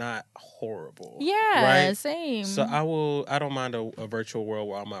life is not horrible. Yeah, right? same. So I don't mind a virtual world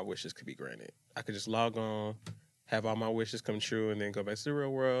where all my wishes could be granted. I could just log on, have all my wishes come true, and then go back to the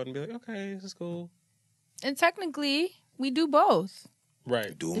real world and be like, okay, this is cool. And technically, we do both.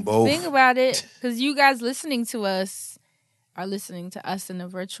 Right. Do them If both. you think about it, because you guys listening to us are listening to us in a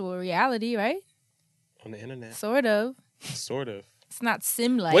virtual reality, right? On the internet. Sort of. Sort of. It's not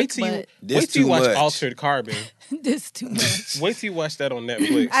sim-like, Wait till but you Too watch much. Altered Carbon. this too much. Wait till you watch that on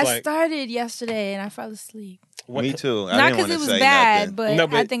Netflix. I like, started yesterday and I fell asleep. what- Me too. I Not didn't because want it to was say bad, nothing. but, No, I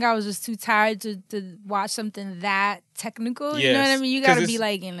but- think I was just too tired to watch something that technical. You know Yes, what I mean? You 'cause got to be it's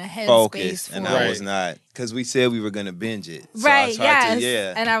like in a headspace Focused, for and it. I Right. was not, because we said we were gonna binge it. So Right, I tried yes. to,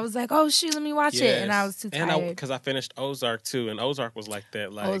 yeah. And I was like, oh, shoot, let me watch it. And I was too tired. Because I finished Ozark too, and Ozark was like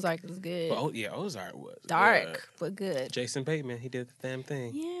that. Like, Ozark is good. But, Ozark was Dark, but good. Jason Bateman, he did the damn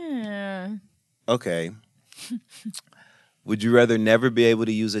thing. Yeah. Okay. Would you rather never be able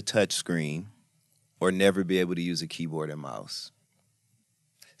to use a touch screen or never be able to use a keyboard and mouse?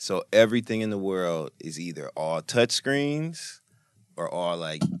 So everything in the world is either all touch screens or all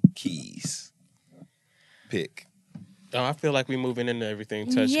like keys. Pick. Oh, I feel like we moving into everything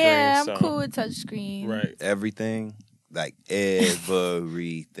touchscreen. Yeah, so. I'm cool with touchscreen. Right. Everything. Like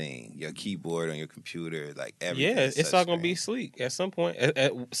everything. Your keyboard on your computer, like everything. Yeah, is it's all gonna be touchscreen. sleek at some point.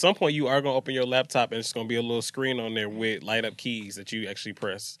 At some point, you are gonna open your laptop and it's gonna be a little screen on there with light up keys that you actually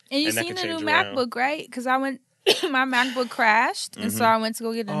press. And you that seen can the new change around. MacBook, right? Because I went, my MacBook crashed, and so I went to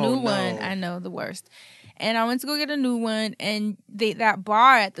go get a Oh, new no. one. I know, the worst. And I went to go get a new one, and that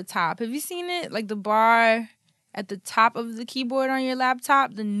bar at the top. Have you seen it? Like the bar at the top of the keyboard on your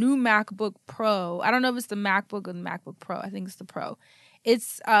laptop, the new MacBook Pro. I don't know if it's the MacBook or the MacBook Pro. I think it's the Pro.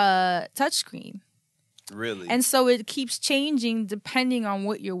 It's touchscreen. Really? And so it keeps changing depending on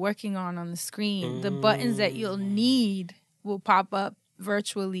what you're working on the screen. The buttons that you'll need will pop up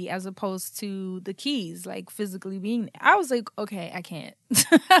virtually as opposed to the keys, like physically being there. I was like, okay, I can't.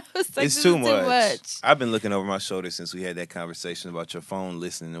 I was like, It's this too is much. I've been looking over my shoulder since we had that conversation about your phone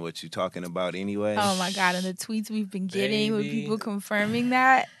listening to what you're talking about anyway. Oh my God. And the tweets we've been getting with Baby. people confirming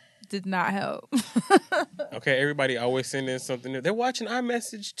that did not help. Okay, everybody always sending something new. They're watching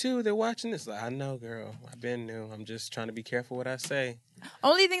iMessage too. They're watching this. Like, I know, girl. I've been new. I'm just trying to be careful what I say.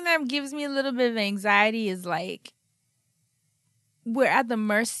 Only thing that gives me a little bit of anxiety is like, we're at the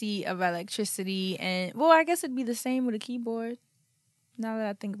mercy of electricity, and well, I guess it'd be the same with a keyboard. Now that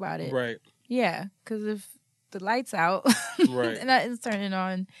I think about it, Right. yeah, because if the light's out, Right. and it's turning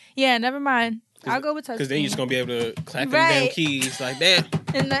on, yeah, never mind. I'll go with touchscreen Because then you're just gonna be able to clap them Right. damn keys like that.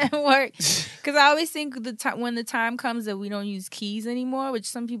 and that work. Because I always think when the time comes that we don't use keys anymore, which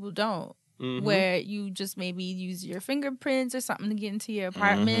some people don't. Mhm. Where you just maybe use your fingerprints or something to get into your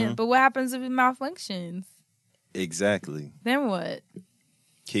apartment. But what happens if it malfunctions? Exactly. Then what?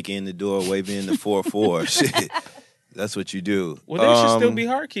 Kick in the door, wave in the 4-4. Shit. That's what you do. Well, there should still be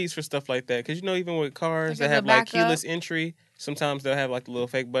hard keys for stuff like that. Because you know, even with cars Like that as a have like backup? keyless entry, sometimes they'll have like the little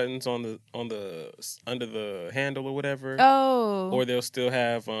fake buttons on the under the handle or whatever. Oh. Or they'll still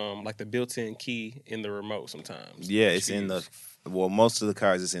have like the built-in key in the remote sometimes. Yeah, that it's you in the. use. Well, most of the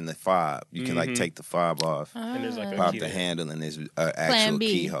cars it's in the fob. You can like take the fob off, And there's like a pop key the there. handle, and there's an actual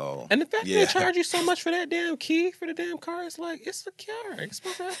B. And the fact Yeah. that they charge you so much for that damn key for the damn car, it's like, it's a car. It's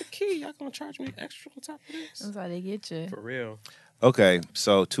supposed to have a key. Y'all gonna charge me extra on top of this? That's how they get you. For real. Okay,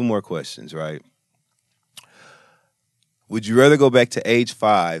 so 2 more questions, right? Would you rather go back to age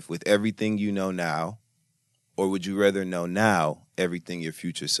 5 with everything you know now, or would you rather know now everything your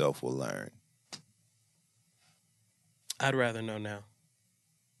future self will learn? I'd rather know now.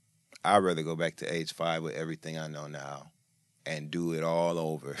 I'd rather go back to age 5 with everything I know now and do it all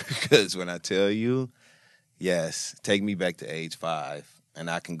over. Because when I tell you, yes, take me back to age 5 and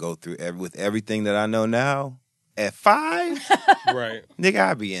I can go through with everything that I know now. At 5, Right. nigga,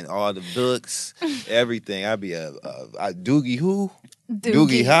 I'd be in all the books, everything. I'd be a Doogie who?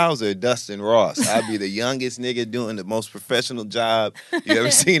 Doogie Howser, Dustin Ross. I'd be the youngest nigga doing the most professional job you ever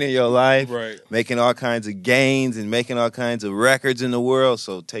seen in your life. Right. Making all kinds of gains and making all kinds of records in the world.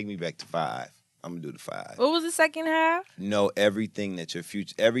 So take me back to 5. I'm gonna do the 5. What was the second half? Know everything that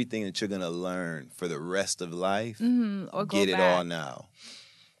everything that you're gonna learn for the rest of life. Or go Get it back. all now.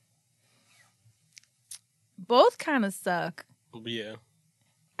 Both kind of suck. Yeah.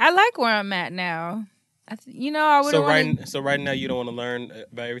 I like where I'm at now. I would. So right now you don't want to learn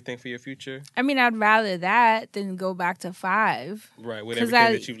about everything for your future, I mean, I'd rather that than go back to 5. right? With 'Cause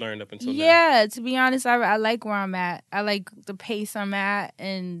everything that you've learned up until now. Yeah, to be honest, I like where I'm at. I like the pace I'm at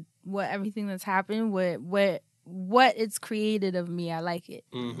and what everything that's happened. What it's created of me. I like it.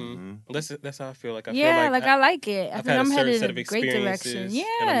 Mm-hmm. That's how I feel. Like I Yeah, feel like I like it. I I've think had I'm a certain headed set in of a great experiences, direction. Yeah,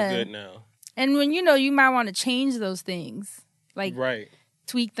 and I'm good now. And when you might want to change those things, like Right.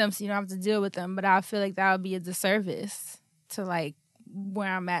 tweak them so you don't have to deal with them. But I feel like that would be a disservice to like where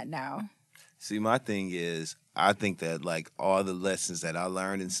I'm at now. See, my thing is, I think that like all the lessons that I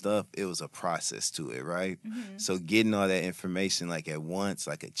learned and stuff, it was a process to it, right? Mm-hmm. So getting all that information like at once,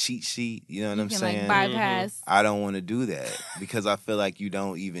 like a cheat sheet, you know what You I'm can saying? like bypass. I don't want to do that because I feel like you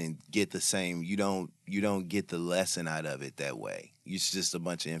don't even get the same. You don't get the lesson out of it that way. It's just a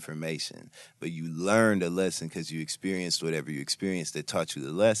bunch of information, but you learned a lesson because you experienced whatever you experienced that taught you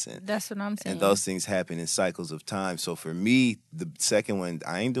the lesson. That's what I'm saying. And those things happen in cycles of time. So for me, the second one,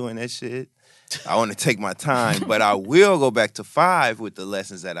 I ain't doing that shit. I want to take my time, but I will go back to 5 with the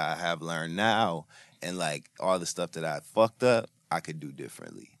lessons that I have learned now, and like all the stuff that I fucked up, I could do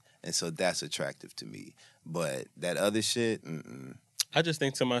differently, and so that's attractive to me. But that other shit, I just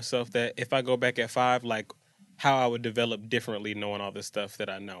think to myself that if I go back at 5, like how I would develop differently knowing all the stuff that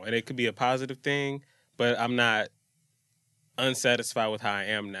I know. And it could be a positive thing, but I'm not unsatisfied with how I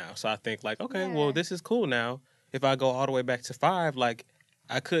am now. So I think like, okay, well, this is cool now. If I go all the way back to 5, like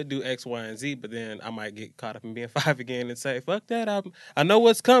I could do X, Y, and Z, but then I might get caught up in being 5 again and say, fuck that. I know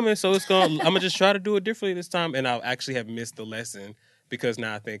what's coming, so I'm going to just try to do it differently this time. And I'll actually have missed the lesson because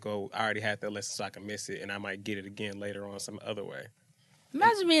now I think, I already had that lesson so I can miss it, and I might get it again later on some other way.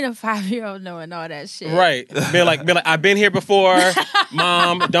 Imagine being a 5-year-old knowing all that shit. Right. Be like, I've been here before.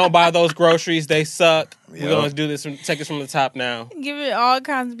 Mom, don't buy those groceries. They suck. Yep. We're going to do this. Take this from the top now. Giving all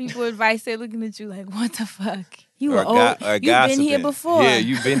kinds of people advice. They're looking at you like, what the fuck? You or were old. You've been here gossiping. before. Yeah,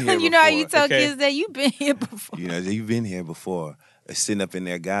 you've been here You know how you before. tell kids that you've been here before. You know, you've been here before. Sitting up in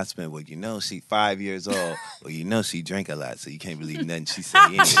there gossiping, well, she 5 years old. Well, she drank a lot, so you can't believe nothing she say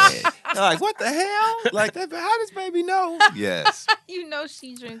anyway. They're like, what the hell? Like, how does baby know? Yes. You know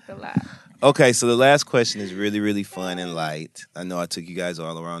she drinks a lot. Okay, so the last question is really, really fun and light. I know I took you guys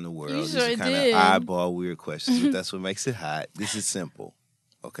all around the world. You These sure are kind did. of eyeball weird questions, but that's what makes it hot. This is simple,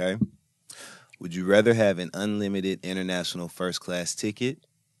 okay? Would you rather have an unlimited international first class ticket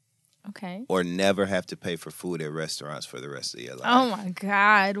Okay. or never have to pay for food at restaurants for the rest of your life? Oh my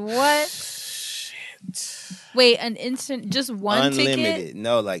God. What? Shit. Wait, an instant, just one unlimited. ticket?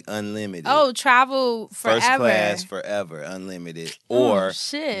 No, like unlimited. Oh, travel forever. First class forever, unlimited. Oh, Or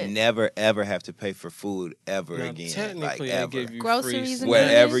shit. never ever have to pay for food ever Now, again. Like technically, I ever. give you Groceries free and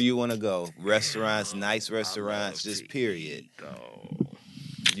Wherever goodies? you want to go. Restaurants, nice restaurants, just period.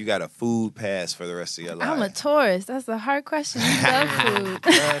 You got a food pass for the rest of your life. I'm a tourist. That's a hard question. You love food.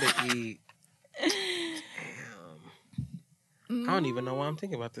 Gotta eat. Damn. I don't even know why I'm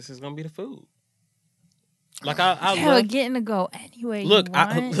thinking about this. It's gonna be the food. Like I Hell, love. getting to go anywhere Look, you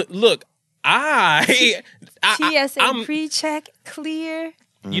want. look. I TSA I'm- pre-check clear.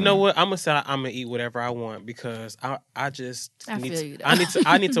 You know what? I'm gonna say I'm gonna eat whatever I want because I just I need feel to, you, though.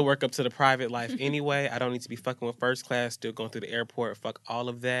 I need to work up to the private life anyway. I don't need to be fucking with first class, still going through the airport, fuck all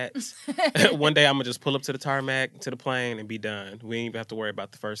of that. One day I'm gonna just pull up to the tarmac, to the plane, and be done. We ain't even have to worry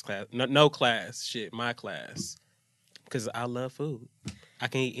about the first class. No class. Shit, my class. Because I love food. I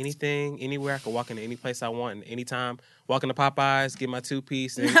can eat anything, anywhere. I can walk into any place I want and anytime. Walk into Popeyes, get my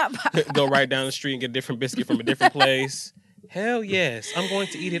 2-piece, and go right down the street and get a different biscuit from a different place. Hell yes. I'm going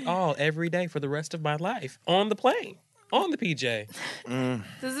to eat it all every day for the rest of my life. On the plane. On the PJ.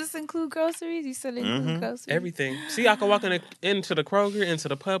 Does this include groceries? You said it includes groceries. Everything. See, I can walk into the Kroger, into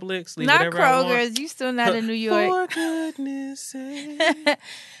the Publix, leave Not whatever I want. Kroger's. You still not in New York. For goodness sake.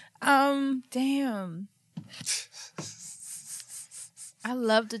 Damn. I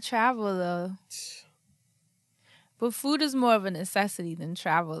love to travel though. But food is more of a necessity than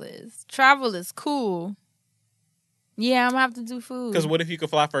travel is. Travel is cool. Yeah, I'm gonna have to do food. Because what if you could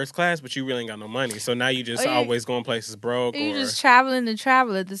fly first class, but you really ain't got no money? So now you just Or you- always going places broke. You're or just traveling to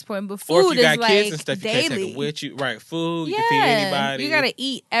travel at this point. But food or if you is got like kids and stuff, you can't take daily. it with you. Right, food, you can feed anybody. You gotta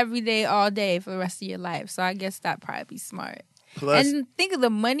eat every day, all day for the rest of your life. So I guess that'd probably be smart. Plus, And think of the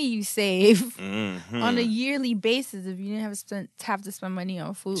money you save mhm. on a yearly basis if you didn't have to spend money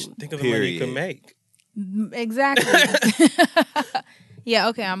on food. Think of the money you can Period. make. Exactly. Yeah,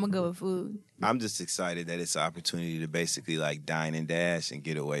 okay, I'm gonna go with food. I'm just excited that it's an opportunity to basically like dine and dash and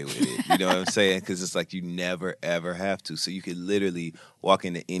get away with it. You know what I'm saying? Because it's like you never, ever have to. So you could literally walk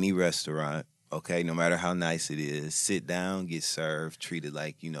into any restaurant, okay, no matter how nice it is, sit down, get served, treated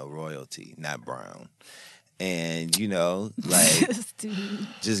like, royalty, not brown. And, like,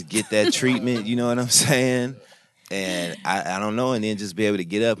 just get that treatment, you know what I'm saying? And I don't know, and then just be able to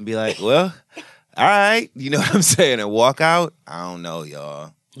get up and be like, well, all right, you know what I'm saying, and walk out. I don't know,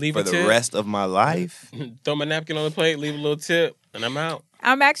 y'all. Leave for a the tip. rest of my life. Throw my napkin on the plate, leave a little tip, and I'm out.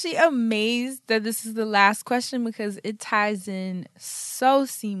 I'm actually amazed that this is the last question because it ties in so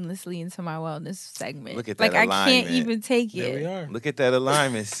seamlessly into my wellness segment. Look at that I alignment. can't even take There we it. are. Look at that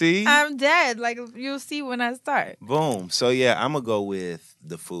alignment. See? I'm dead. Like, you'll see when I start. Boom. So, yeah, I'm going to go with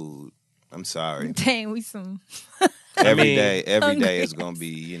the food. I'm sorry. Dang, we some... Every day hungry is going to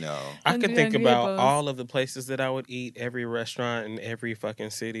be, I could Hungry, think hungry about hippos. all of the places that I would eat, every restaurant in every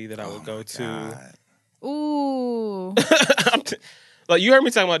fucking city that I would go to. God. Ooh. Like, you heard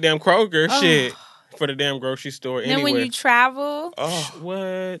me talking about damn Kroger shit for the damn grocery store Then anywhere. when you travel... Oh,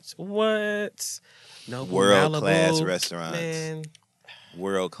 what? No World-class Malibu, restaurants. Man.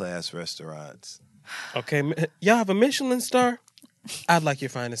 World-class restaurants. Okay, y'all have a Michelin star? I'd like your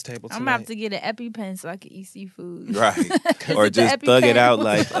finest table tonight. I'm about to get an EpiPen so I can eat seafood. Right. Or it the just thug it EpiPen? out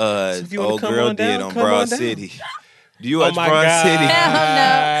like if you wanna old come girl on down, did on come on Broad down. City. Do you watch Oh my Broad God. City? Hell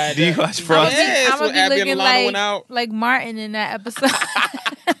no. Do you watch I'm Broad gonna Yes, when be Abby and looking Alana went out. like Martin in that episode.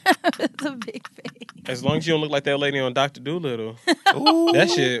 With a big face. As long as you don't look like that lady on Dr. Doolittle. Ooh. That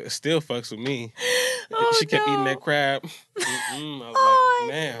shit still fucks with me. Oh, She kept no. eating that crab. I was Oh,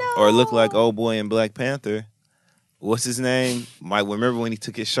 like, man. no. Or look like old boy in Black Panther. What's his name? Mike. Remember when he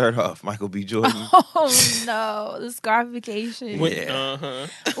took his shirt off? Michael B. Jordan. Oh no, the scarification. Yeah.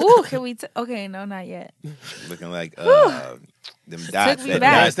 Uh-huh. Ooh, can we? Okay, no, not yet. Looking like them dots. me that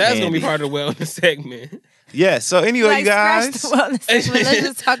back. Guys, that's going to be candy. part of the wellness segment. Yeah. So anyway, Like, you guys, scratch the wellness segment. Let's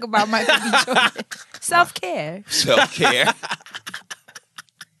just talk about Michael B. Jordan. Self-care, self-care.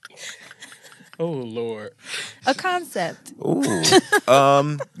 Oh, Lord. a concept. Ooh.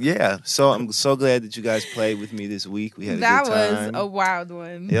 Yeah. So I'm so glad that you guys played with me this week. We had a That good was time. a wild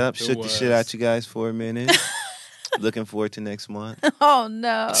one. Yep. It Shook the was. shit out you guys for a minute. Looking forward to next month. Oh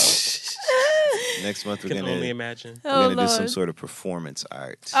no. Next month we're Can gonna only imagine. Oh, do some Lord. sort of performance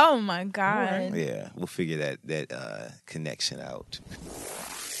art. Oh my God. Yeah, we'll figure that connection out.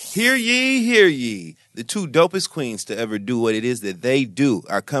 Hear ye, hear ye. The two dopest queens to ever do what it is that they do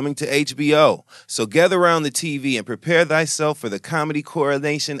are coming to HBO. So gather around the TV and prepare thyself for the comedy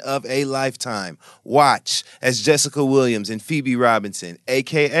coronation of a lifetime. Watch as Jessica Williams and Phoebe Robinson,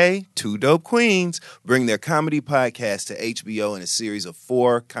 a.k.a. Two Dope Queens, bring their comedy podcast to HBO in a series of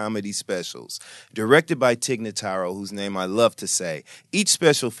 4 comedy specials. Directed by Tig Notaro, whose name I love to say, each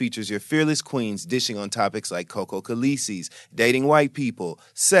special features your fearless queens dishing on topics like Coco Khaleesi's, dating white people,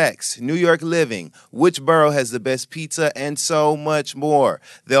 sex, New York living, which borough has the best pizza, and so much more.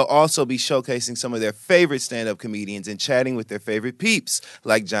 They'll also be showcasing some of their favorite stand-up comedians and chatting with their favorite peeps,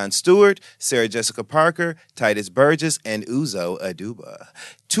 like Jon Stewart, Sarah Jessica Parker, Titus Burgess, and Uzo Aduba.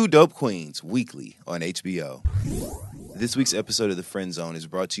 Two Dope Queens, weekly on HBO. This week's episode of The Friend Zone is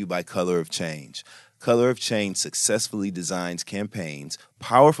brought to you by Color of Change. Color of Change successfully designs campaigns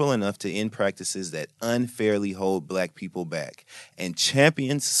powerful enough to end practices that unfairly hold Black people back and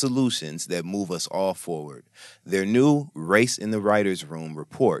champions solutions that move us all forward. Their new Race in the Writers' Room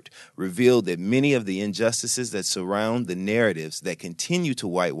report revealed that many of the injustices that surround the narratives that continue to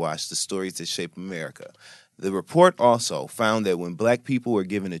whitewash the stories that shape America. The report also found that when Black people were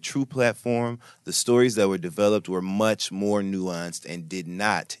given a true platform, the stories that were developed were much more nuanced and did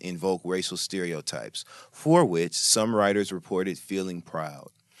not invoke racial stereotypes, for which some writers reported feeling proud.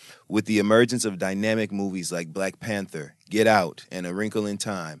 With the emergence of dynamic movies like Black Panther, Get Out, and A Wrinkle in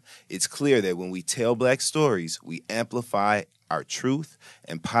Time, it's clear that when we tell Black stories, we amplify our truth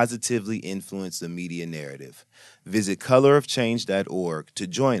and positively influence the media narrative. Visit colorofchange.org to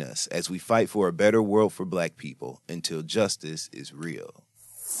join us as we fight for a better world for Black people until justice is real.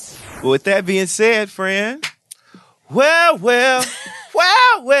 Well, with that being said, friend, well,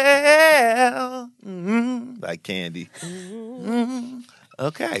 like Candy.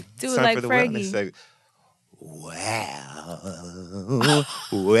 Okay. Do it's it time like for the Fergie. wellness segment.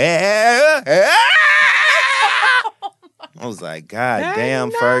 I was like, God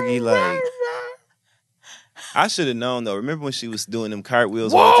damn, Fergie, like. I should have known though. Remember when she was doing them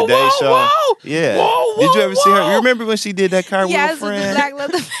cartwheels on the Today Show? whoa. Yeah. Whoa, Did you whoa, ever see her? whoa. You remember when she did that cartwheel, Yes, with the friend? black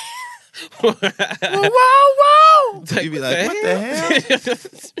leather. Whoa, whoa, You be like, what the hell?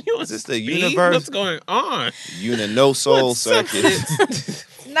 You on Is this the speed? universe? What's going on? No soul What's up? circuit.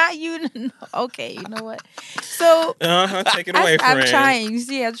 Not you. Okay, you know what? So Take it away, I'm friend. trying. You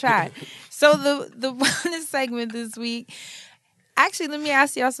see, I tried. So the bonus segment this week. Actually, let me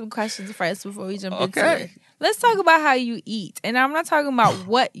ask y'all some questions first before we jump into it. Let's talk about how you eat, and I'm not talking about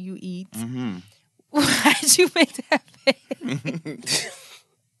what you eat. Why did you make that face?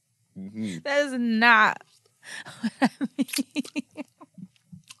 That is not what I mean.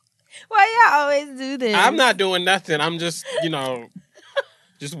 Why y'all always do this? I'm not doing nothing. I'm just,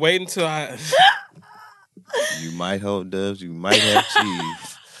 just waiting till I. You might hold dubs. You might have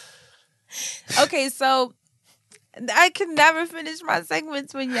cheese. Okay, so I can never finish my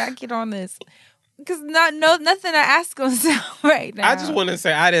segments when y'all get on this. Because nothing I ask gonna sound right now. I just want to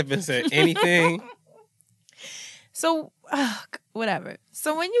say I haven't said anything. So, whatever.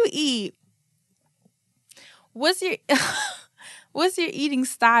 So when you eat, what's your eating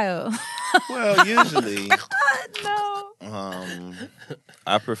style? Well, usually, No.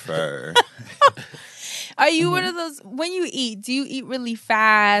 I prefer. Are you one of those, when you eat, do you eat really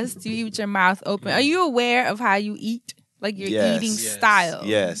fast? Do you eat with your mouth open? Are you aware of how you eat? Like your eating style?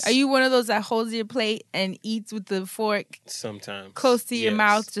 Yes. Are you one of those that holds your plate and eats with the fork Sometimes. close to your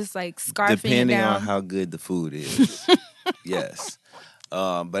mouth, just like scarfing Depending it down? on how good the food is. Yes.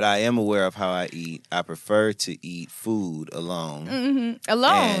 But I am aware of how I eat. I prefer to eat food alone. Mm-hmm.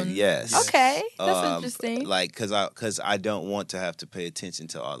 Alone? And yes. Okay. That's interesting. Like, because I don't want to have to pay attention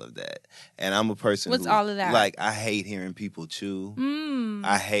to all of that. And I'm a person What's who, all of that? like, I hate hearing people chew. Mm.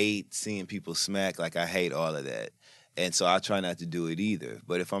 I hate seeing people smack. Like, I hate all of that. And so I try not to do it either.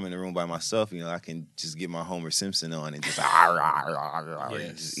 But if I'm in the room by myself, I can just get my Homer Simpson on and just,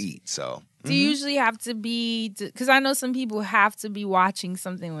 and just eat. So. Do you usually have to be, because I know some people have to be watching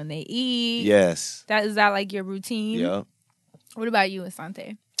something when they eat. Yes. Is that like your routine? Yep. What about you,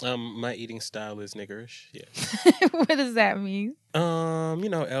 Asante? My eating style is niggerish. Yes. What does that mean?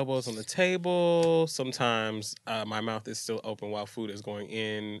 Elbows on the table. Sometimes my mouth is still open while food is going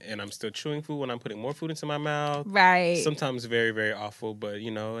in, and I'm still chewing food when I'm putting more food into my mouth. Right. Sometimes very, very awful, but a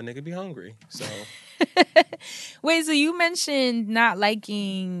nigga be hungry. So. Wait, so you mentioned not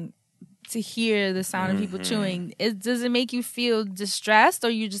liking to hear the sound of people chewing. Does it make you feel distressed, or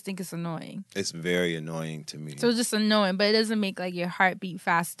you just think it's annoying? It's very annoying to me. So it's just annoying, but it doesn't make like your heart beat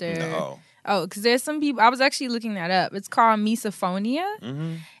faster. No. Oh, because there's some people, I was actually looking that up. It's called misophonia,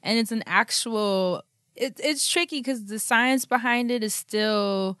 and it's an actual, it's tricky because the science behind it is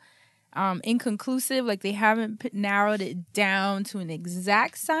still inconclusive. Like they haven't narrowed it down to an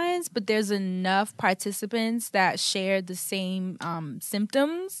exact science, but there's enough participants that share the same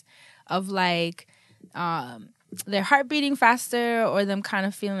symptoms of like their heart beating faster, or them kind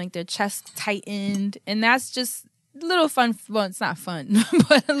of feeling like their chest tightened. And that's just a little fun. Well, it's not fun,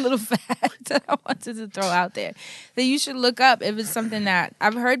 but a little fact that I wanted to throw out there that you should look up if it's something that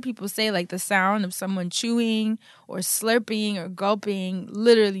I've heard people say, like the sound of someone chewing or slurping or gulping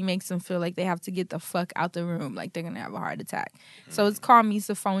literally makes them feel like they have to get the fuck out the room, like they're gonna have a heart attack. So it's called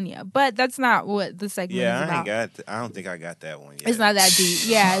misophonia, but that's not what the segment is about. I don't think I got that one yet. It's not that deep.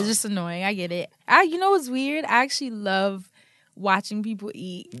 Yeah, it's just annoying. I get it. You know what's weird? I actually love watching people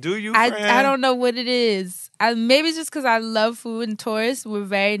eat. Do you, I friend? don't know what it is. Maybe it's just because I love food, and tourists, we're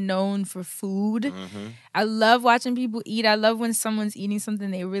very known for food. I love watching people eat. I love when someone's eating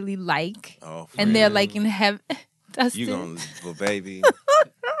something they really like, and they're like in heaven. Dustin. You gonna, well, baby.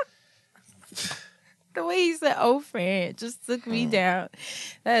 The way he said, "Oh, friend," just took me down.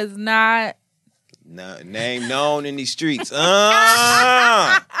 That is not name known in these streets.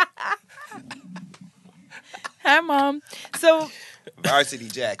 Hi, Mom. So varsity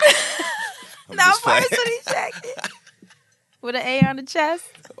jacket. not varsity jacket with an A on the chest.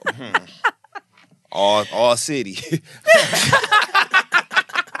 All city.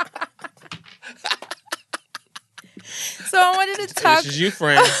 So I wanted to talk. This is you,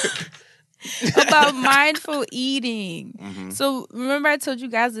 friend. About mindful eating. So remember I told you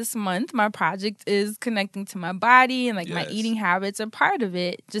guys this month my project is connecting to my body, and like my eating habits are part of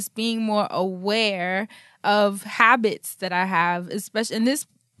it. Just being more aware of habits that I have, especially in this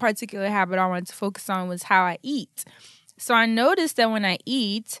particular habit I wanted to focus on was how I eat. So I noticed that when I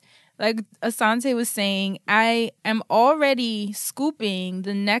eat, like Asante was saying, I am already scooping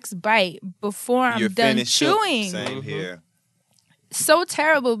the next bite before I'm done chewing. Same here. So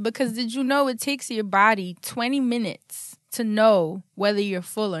terrible, because did you know it takes your body 20 minutes to know whether you're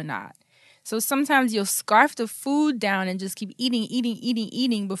full or not? So sometimes you'll scarf the food down and just keep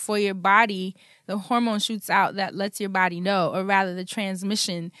eating before your body, the hormone shoots out that lets your body know, or rather the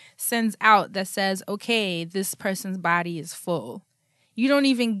transmission sends out that says, okay, this person's body is full. You don't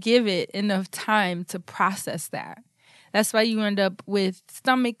even give it enough time to process that. That's why you end up with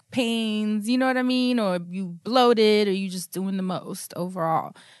stomach pains, you know what I mean? Or you bloated, or you just doing the most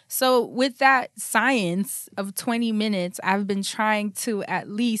overall. So with that science of 20 minutes, I've been trying to at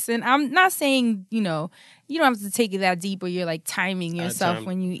least, and I'm not saying, you don't have to take it that deep where you're like timing yourself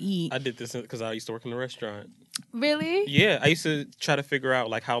when you eat. I did this because I used to work in a restaurant. Really? Yeah, I used to try to figure out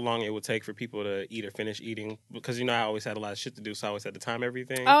like how long it would take for people to eat or finish eating because I always had a lot of shit to do, so I always had to time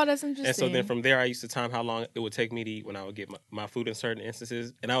everything. Oh, that's interesting. And so then from there, I used to time how long it would take me to eat when I would get my food in certain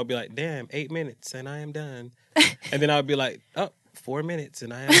instances, and I would be like, "Damn, 8 minutes and I am done," and then I would be like, "Oh, 4 minutes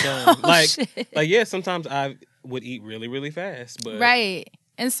and I am done." Shit. Sometimes I would eat really, really fast, but right.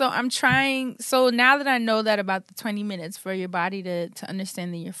 And so I'm trying. So now that I know that about the 20 minutes for your body to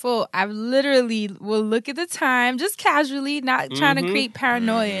understand that you're full, I literally will look at the time just casually, not trying to create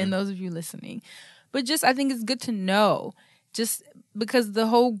paranoia in those of you listening. But just I think it's good to know, just because the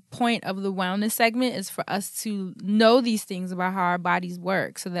whole point of the wellness segment is for us to know these things about how our bodies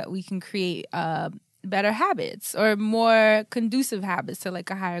work so that we can create better habits or more conducive habits to like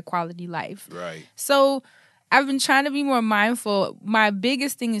a higher quality life. Right. So I've been trying to be more mindful. My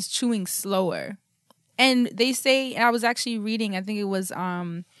biggest thing is chewing slower. And they say, I was actually reading, I think it was,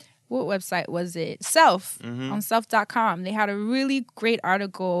 what website was it? Self, on self.com. They had a really great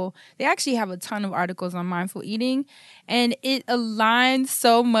article. They actually have a ton of articles on mindful eating. And it aligned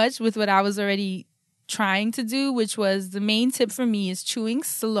so much with what I was already trying to do, which was the main tip for me is chewing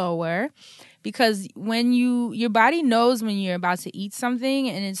slower. Because when your body knows when you're about to eat something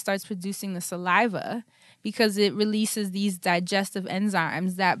and it starts producing the saliva, because it releases these digestive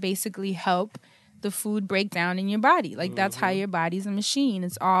enzymes that basically help the food break down in your body. Like that's how your body's a machine.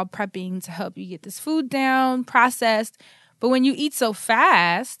 It's all prepping to help you get this food down, processed. But when you eat so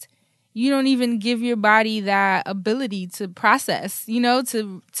fast, you don't even give your body that ability to process,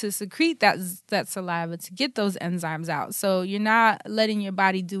 to secrete that saliva, to get those enzymes out. So you're not letting your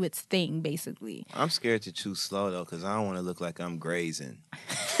body do its thing, basically. I'm scared to chew slow, though, because I don't want to look like I'm grazing.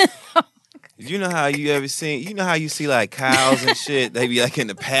 You know how you see like cows and shit? They be like in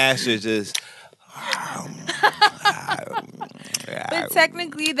the pasture just... But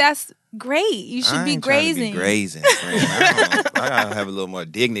technically, that's great. You should be grazing. Grazing, friend. I gotta have a little more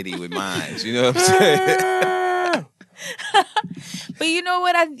dignity with mine. You know what I'm saying? But you know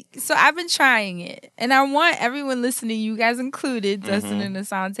what? So I've been trying it, and I want everyone listening, you guys included, Dustin and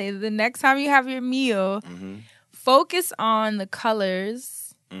Asante, the next time you have your meal, focus on the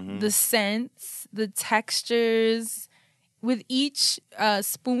colors, the scents, the textures. With each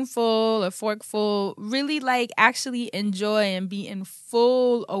spoonful or forkful, really like actually enjoy and be in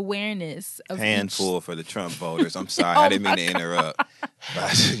full awareness of handful for the Trump voters. I'm sorry, I didn't mean to interrupt.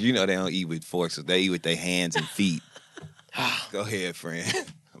 But, they don't eat with forks; they eat with their hands and feet. Go ahead, friend.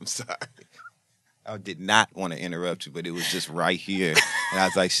 I'm sorry. I did not want to interrupt you, but it was just right here, and I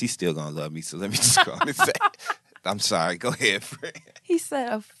was like, "She's still gonna love me." So let me just go on and say, "I'm sorry." Go ahead, friend. He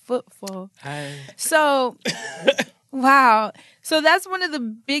said a footful. Hi. So. Wow. So that's one of the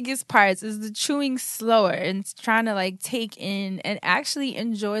biggest parts is the chewing slower and trying to like take in and actually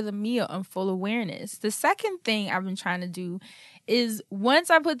enjoy the meal in full awareness. The second thing I've been trying to do is once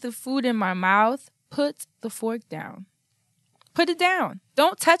I put the food in my mouth, put the fork down. Put it down.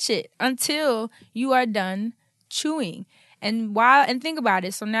 Don't touch it until you are done chewing. And think about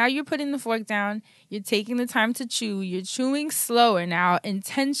it. So now you're putting the fork down, you're taking the time to chew, you're chewing slower now,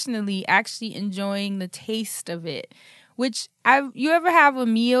 intentionally actually enjoying the taste of it. You ever have a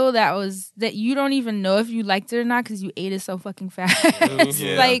meal that you don't even know if you liked it or not because you ate it so fucking fast?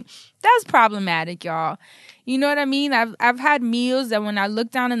 Yeah. Like, that's problematic, y'all. You know what I mean? I've had meals that when I look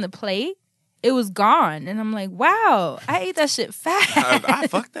down in the plate, it was gone. And I'm like, wow, I ate that shit fast. I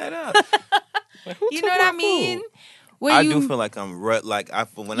fucked that up. You know what I mean? I do feel like I'm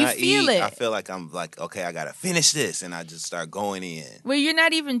when I eat, it. I feel like I'm like, okay, I gotta finish this, and I just start going in. Where you're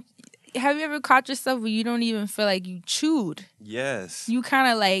not even. Have you ever caught yourself where you don't even feel like you chewed? Yes. You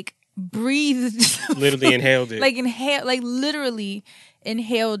kind of like breathed. Literally inhaled it. Like literally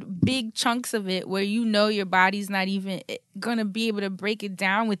inhaled big chunks of it, where your body's not even gonna be able to break it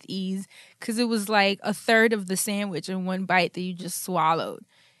down with ease because it was like a third of the sandwich in one bite that you just swallowed.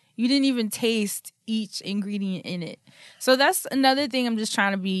 You didn't even taste each ingredient in it. So that's another thing I'm just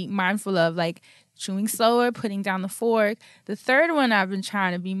trying to be mindful of, like chewing slower, putting down the fork. The third one I've been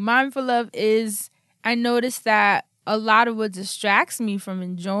trying to be mindful of is I noticed that a lot of what distracts me from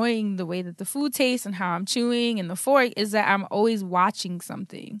enjoying the way that the food tastes and how I'm chewing and the fork is that I'm always watching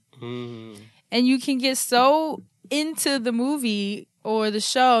something. And you can get so into the movie or the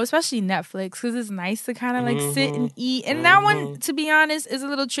show, especially Netflix, because it's nice to kind of like sit and eat. And that one, to be honest, is a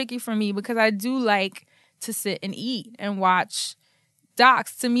little tricky for me because I do like to sit and eat and watch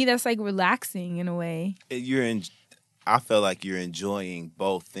docs. To me, that's like relaxing in a way. I feel like you're enjoying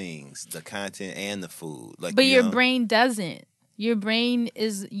both things, the content and the food. Like, but your brain doesn't. Your brain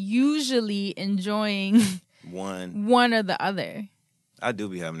is usually enjoying one or the other. I do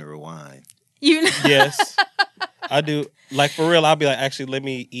be having to rewind. You know? Yes. I do. Like, for real, I'll be like, actually, let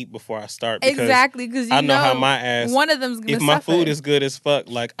me eat before I start. Because exactly, because I know how my ass... One of them's going to suffer. If my food is good as fuck,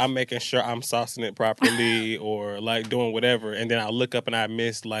 like, I'm making sure I'm saucing it properly or, like, doing whatever. And then I'll look up and I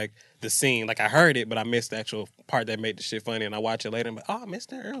miss, like, the scene. Like, I heard it, but I missed the actual part that made the shit funny. And I watch it later and I'm like, oh, I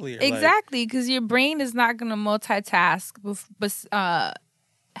missed that earlier. Exactly, because your brain is not going to multitask. But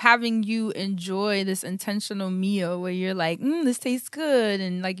having you enjoy this intentional meal where you're like, this tastes good.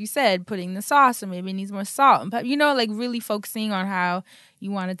 And like you said, putting the sauce or maybe it needs more salt. And like really focusing on how you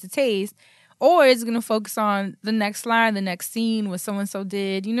want it to taste. Or it's going to focus on the next line, the next scene, what so-and-so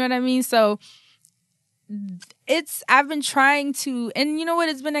did. You know what I mean? So I've been trying to, and you know what?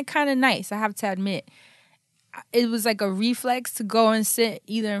 It's been kind of nice, I have to admit. It was like a reflex to go and sit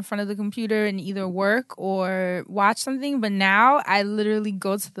either in front of the computer and either work or watch something. But now I literally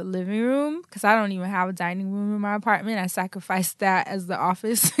go to the living room because I don't even have a dining room in my apartment. I sacrificed that as the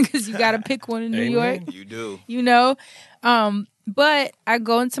office because you got to pick one in New York. You do. You know? But I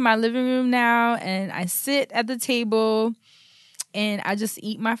go into my living room now and I sit at the table and I just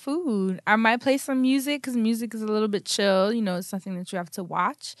eat my food. I might play some music because music is a little bit chill. You know, it's something that you have to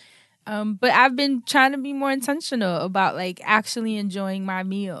watch. But I've been trying to be more intentional about like actually enjoying my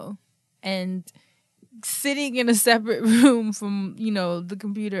meal and sitting in a separate room from, you know, the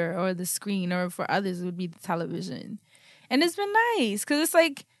computer or the screen, or for others it would be the television. And it's been nice because it's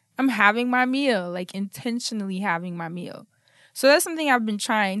like I'm having my meal, like intentionally having my meal. So that's something I've been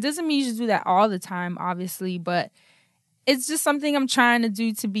trying. Doesn't mean you should do that all the time, obviously, but it's just something I'm trying to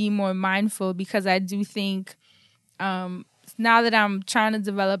do to be more mindful because I do think now that I'm trying to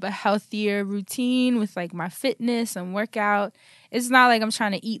develop a healthier routine with like my fitness and workout, it's not like I'm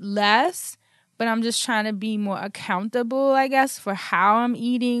trying to eat less, but I'm just trying to be more accountable, I guess, for how I'm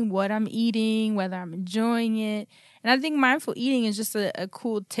eating, what I'm eating, whether I'm enjoying it. And I think mindful eating is just a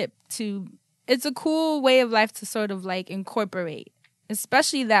cool tip it's a cool way of life to sort of like incorporate,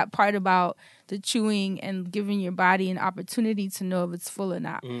 especially that part about the chewing and giving your body an opportunity to know if it's full or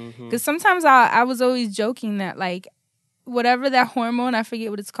not. Because sometimes I was always joking that like, whatever that hormone, I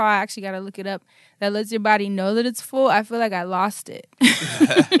forget what it's called, I actually got to look it up, that lets your body know that it's full, I feel like I lost it.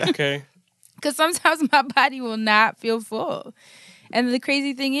 Okay. Because sometimes my body will not feel full. And the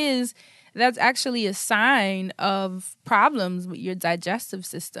crazy thing is, that's actually a sign of problems with your digestive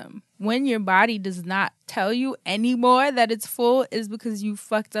system. When your body does not tell you anymore that it's full is because you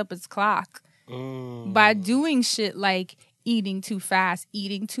fucked up its clock. By doing shit like eating too fast,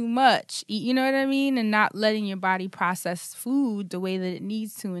 eating too much, you know what I mean? And not letting your body process food the way that it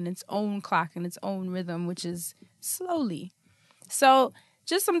needs to in its own clock and its own rhythm, which is slowly. So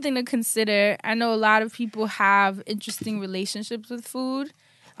just something to consider. I know a lot of people have interesting relationships with food.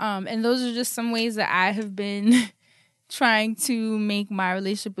 And those are just some ways that I have been trying to make my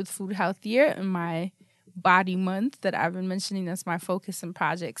relationship with food healthier in my body month that I've been mentioning. That's my focus and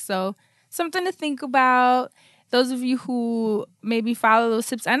project. So something to think about. Those of you who maybe follow those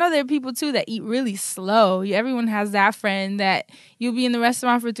tips, I know there are people too that eat really slow. Everyone has that friend that you'll be in the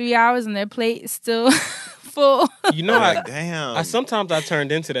restaurant for 3 hours and their plate is still full. You know, damn. Sometimes I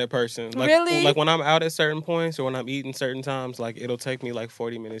turned into that person. Like, really? Like when I'm out at certain points or when I'm eating certain times, like it'll take me like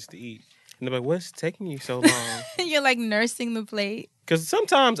 40 minutes to eat. And they're like, what's taking you so long? You're like nursing the plate. Because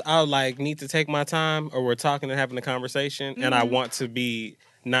sometimes I'll like need to take my time or we're talking and having a conversation and I want to be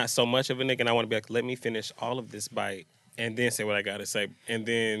not so much of a nigga and I want to be like, let me finish all of this bite and then say what I got to say. And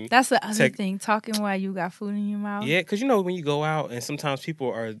then that's the other thing, talking while you got food in your mouth. Yeah, because you know when you go out and sometimes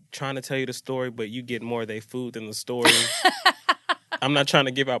people are trying to tell you the story, but you get more of their food than the story. I'm not trying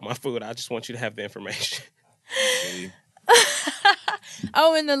to give out my food. I just want you to have the information.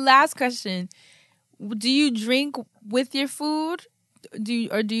 Oh, and the last question. Do you drink with your food? Do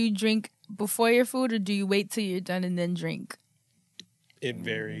you drink before your food or do you wait till you're done and then drink? It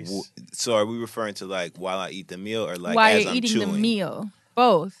varies. So are we referring to like while I eat the meal or like while as you're I'm eating chewing? the meal?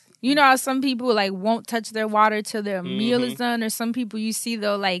 Both. You know how some people like won't touch their water till their meal is done, or some people you see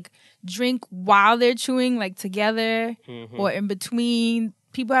they'll like drink while they're chewing, like together or in between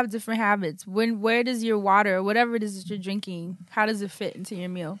people have different habits. Where does your water, or whatever it is that you're drinking, how does it fit into your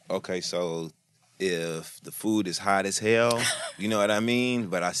meal? Okay, so if the food is hot as hell, you know what I mean?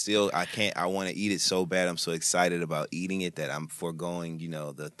 But I can't, I want to eat it so bad. I'm so excited about eating it that I'm foregoing,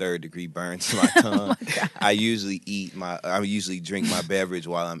 the 3rd-degree burn to my tongue. I usually drink my beverage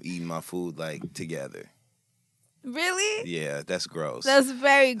while I'm eating my food, like, together. Really? Yeah, that's gross. That's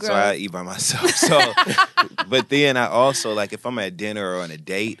very gross. So I eat by myself. So, but then I also, like, if I'm at dinner or on a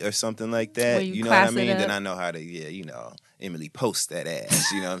date or something like that, you know what I mean? Then I know how to, Emily, post that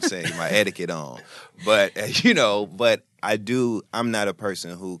ass. You know what I'm saying? My etiquette on. But, but I'm not a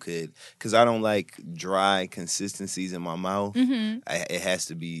person who could, because I don't like dry consistencies in my mouth. Mm-hmm. It has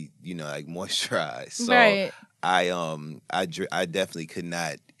to be, like moisturized. So right. I definitely could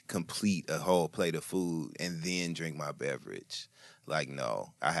not complete a whole plate of food and then drink my beverage. Like,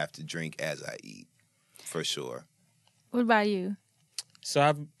 no, I have to drink as I eat, for sure. What about you? So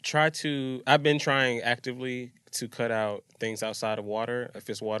I've been trying actively to cut out things outside of water. If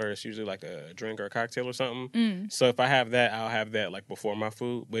it's water, it's usually like a drink or a cocktail or something. So if I have that, I'll have that like before my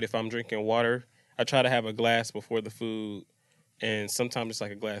food. But if I'm drinking water, I try to have a glass before the food, and sometimes it's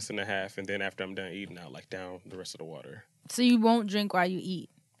like a glass and a half, and then after I'm done eating, I'll like down the rest of the water. So you won't drink while you eat?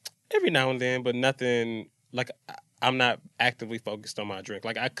 Every now and then, but nothing, like, I'm not actively focused on my drink.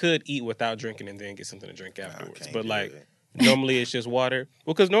 Like, I could eat without drinking and then get something to drink afterwards. But, like, normally it's just water.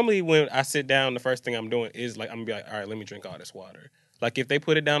 Well, because normally when I sit down, the first thing I'm doing is, like, I'm going to be like, all right, let me drink all this water. Like, if they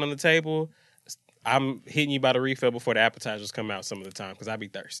put it down on the table, I'm hitting you by the refill before the appetizers come out some of the time because I be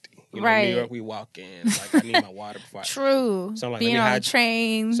thirsty. Right. New York, we walk in. Like, I need my water before True. So I'm like, being on the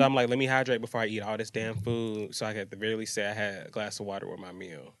train. So I'm like, let me hydrate before I eat all this damn food. So I can at the very least say I had a glass of water with my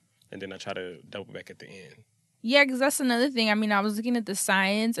meal. And then I try to double back at the end. Yeah, because that's another thing. I mean, I was looking at the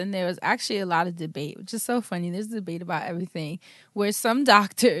science, and there was actually a lot of debate, which is so funny. There's debate about everything, where some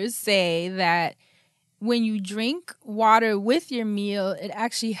doctors say that when you drink water with your meal, it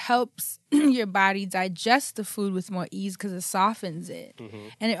actually helps your body digest the food with more ease because it softens it. Mm-hmm.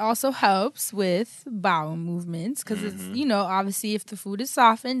 And it also helps with bowel movements because it's, obviously if the food is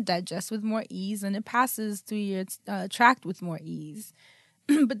softened, digests with more ease, and it passes through your tract with more ease.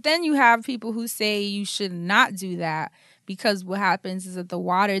 But then you have people who say you should not do that because what happens is that the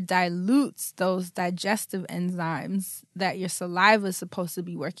water dilutes those digestive enzymes that your saliva is supposed to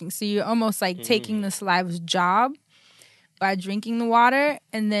be working. So you're almost like taking the saliva's job by drinking the water.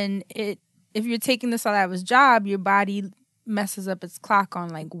 And then if you're taking the saliva's job, your body messes up its clock on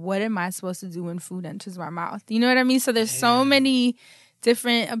like, what am I supposed to do when food enters my mouth? You know what I mean? So there's so many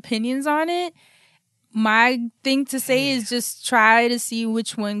different opinions on it. My thing to say is just try to see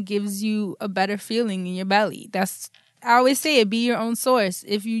which one gives you a better feeling in your belly. I always say it, be your own source.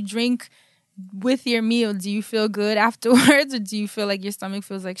 If you drink with your meal, do you feel good afterwards or do you feel like your stomach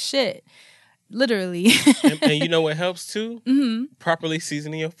feels like shit? Literally. and you know what helps too? Mm-hmm. Properly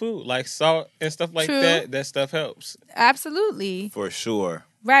seasoning your food. Like salt and stuff like that stuff helps. Absolutely. For sure.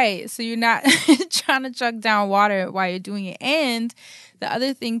 Right. So you're not trying to chug down water while you're doing it. And the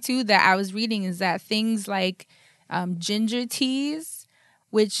other thing, too, that I was reading is that things like ginger teas,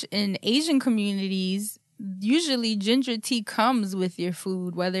 which in Asian communities, usually ginger tea comes with your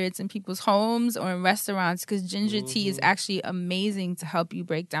food, whether it's in people's homes or in restaurants, because ginger tea is actually amazing to help you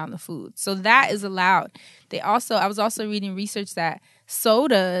break down the food. So that is allowed. I was also reading research that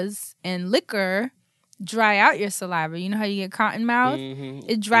sodas and liquor dry out your saliva. You know how you get cotton mouth? Mm-hmm.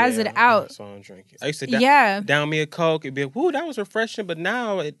 It dries it out. That's what I'm drinking. I used to down me a Coke. It'd be like, woo, that was refreshing, but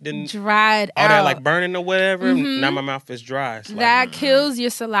now it didn't. Dried out. All that like burning or whatever. Mm-hmm. Now my mouth is dry. It's that kills your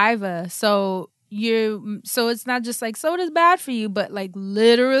saliva. So it's not just like soda's bad for you, but like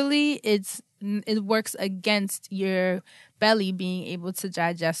literally it works against your belly being able to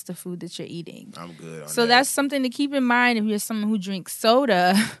digest the food that you're eating. I'm good on so that's something to keep in mind if you're someone who drinks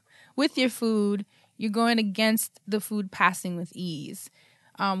soda with your food. You're going against the food passing with ease.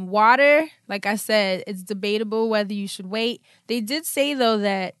 Water, like I said, it's debatable whether you should wait. They did say, though,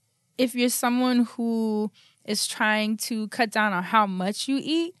 that if you're someone who is trying to cut down on how much you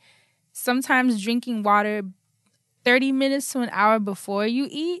eat, sometimes drinking water 30 minutes to an hour before you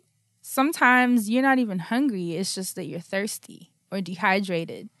eat, sometimes you're not even hungry. It's just that you're thirsty or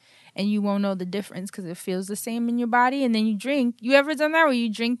dehydrated. And you won't know the difference because it feels the same in your body. And then you drink. You ever done that where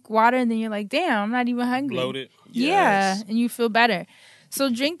you drink water and then you're like, damn, I'm not even hungry. Bloated. Yeah, and you feel better. So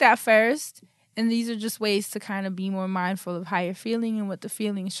drink that first. And these are just ways to kind of be more mindful of how you're feeling and what the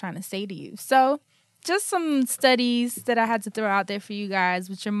feeling is trying to say to you. So just some studies that I had to throw out there for you guys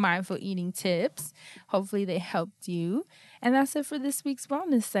with your mindful eating tips. Hopefully they helped you. And that's it for this week's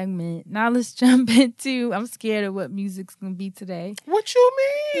wellness segment. Now let's jump into, I'm scared of what music's going to be today. What you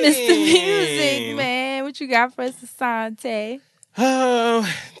mean? Mr. Music, man. What you got for us, Asante?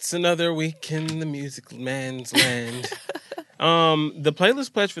 Oh, it's another week in the music man's land. The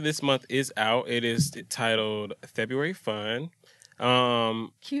playlist pledge for this month is out. It is titled February Fun.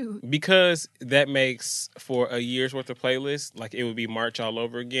 Cute. Because that makes for a year's worth of playlist, like it would be March all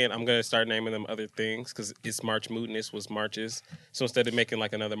over again. I'm going to start naming them other things because it's March Moodness was Marches. So instead of making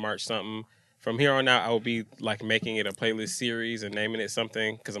like another March something, from here on out, I will be like making it a playlist series and naming it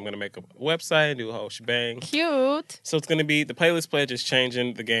something because I'm going to make a website and do a whole shebang. Cute. So it's going to be, the playlist pledge is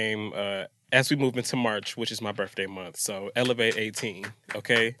changing the game as we move into March, which is my birthday month. So elevate 18,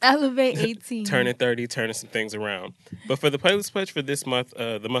 okay? Elevate 18. Turning 30, turning some things around. But for the playlist pledge for this month,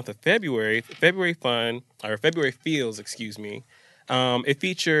 the month of February, February Feels, excuse me. It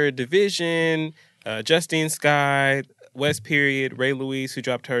featured Division, Justine Skye, West Period, Ray Louise, who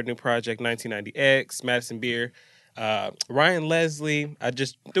dropped her new project 1990X, Madison Beer, Ryan Leslie. I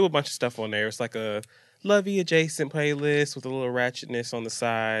just threw a bunch of stuff on there. It's like a lovey adjacent playlist with a little ratchetness on the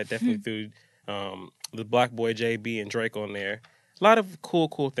side. Definitely threw the Black Boy JB and Drake on there. A lot of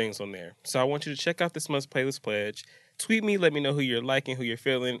cool things on there. So I want you to check out this month's playlist pledge. Tweet me, let me know who you're liking, who you're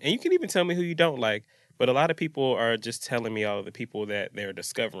feeling, and you can even tell me who you don't like. But a lot of people are just telling me all of the people that they're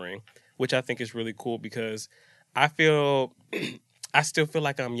discovering, which I think is really cool because I still feel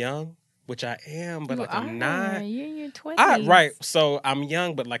like I'm young, which I am, but I'm not. You're in your 20s. Right. So I'm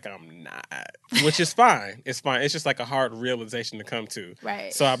young, but like I'm not, which is fine. It's fine. It's just like a hard realization to come to.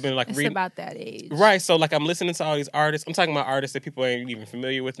 Right. So I've been like reading. It's about that age. Right. So like I'm listening to all these artists. I'm talking about artists that people ain't even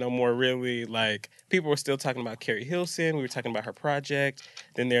familiar with no more, really. Like people were still talking about Carrie Hilson. We were talking about her project.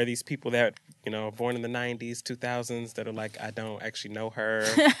 Then there are these people that, born in the 90s, 2000s that are like, I don't actually know her.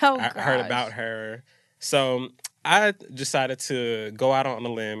 I heard about her. So I decided to go out on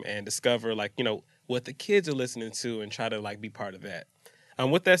a limb and discover, what the kids are listening to and try to, be part of that.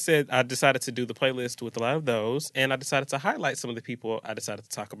 With that said, I decided to do the playlist with a lot of those, and I decided to highlight some of the people I decided to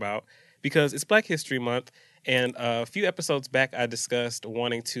talk about because it's Black History Month, and a few episodes back I discussed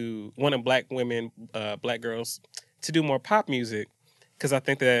wanting Black women, Black girls, to do more pop music because I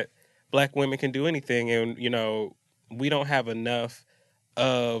think that Black women can do anything, and, we don't have enough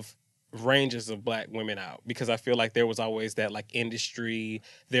of ranges of Black women out because I feel like there was always that industry,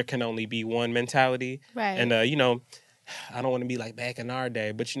 there can only be one mentality. Right. And, I don't want to be like back in our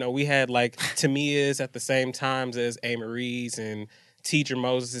day, but, we had Tamia's at the same times as A. Marie's and Teacher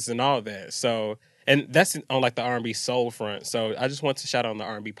Moses and all that. So, and that's on the R&B soul front. So I just want to shout out on the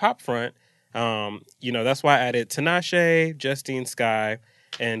R&B pop front. That's why I added Tinashe, Justine Skye,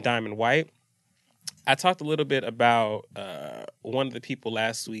 and Diamond White. I talked a little bit about one of the people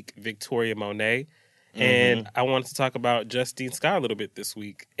last week, Victoria Monet, and I wanted to talk about Justine Skye a little bit this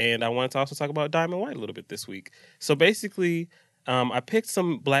week, and I wanted to also talk about Diamond White a little bit this week. So basically, I picked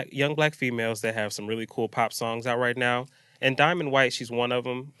some young black females that have some really cool pop songs out right now, and Diamond White, she's one of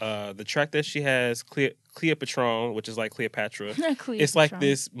them. The track that she has, Cleopatron, which is like Cleopatra, it's like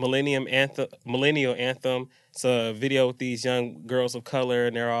this millennial anthem. It's a video with these young girls of color,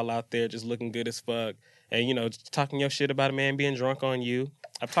 and they're all out there just looking good as fuck. And, just talking your shit about a man being drunk on you.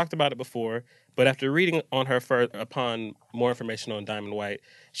 I've talked about it before, but after reading on her upon more information on Diamond White,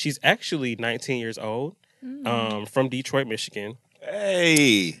 she's actually 19 years old, from Detroit, Michigan.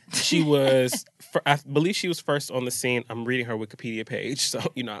 Hey! She was, I believe she was first on the scene. I'm reading her Wikipedia page, so,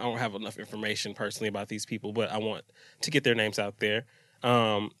 I don't have enough information personally about these people, but I want to get their names out there.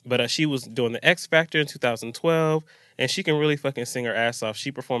 But she was doing the X Factor in 2012, and she can really fucking sing her ass off.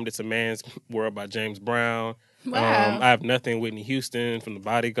 She performed It's a Man's World by James Brown. Wow. I Have Nothing, Whitney Houston from The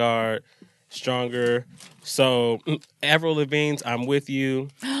Bodyguard, Stronger. So Avril Lavigne's I'm With You.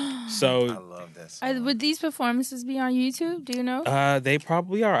 So I love that song. Would these performances be on YouTube? Do you know? They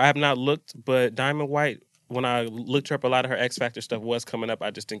probably are. I have not looked, but Diamond White, when I looked her up, a lot of her X Factor stuff was coming up. I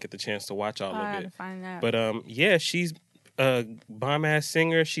just didn't get the chance to watch all of it. To find that. But yeah, she's a bomb-ass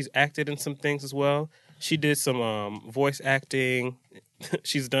singer. She's acted in some things as well. She did some voice acting.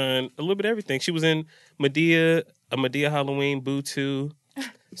 She's done a little bit of everything. She was in a Medea Halloween, Boo 2.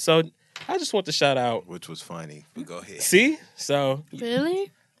 So I just want to shout out. Which was funny, but go ahead. See? So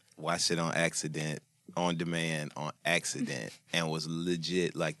Really? Watched it on demand, on accident, and was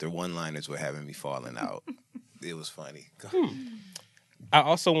legit, the one-liners were having me falling out. It was funny. I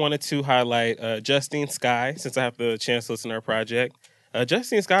also wanted to highlight Justine Skye, since I have the chance to listen to her project.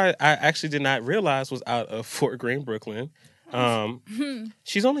 Justine Skye, I actually did not realize was out of Fort Greene, Brooklyn.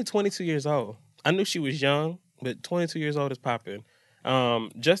 She's only 22 years old. I knew she was young, but 22 years old is popping.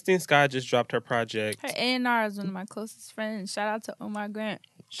 Justine Scott just dropped her project. Her A&R is one of my closest friends. Shout out to Omar Grant.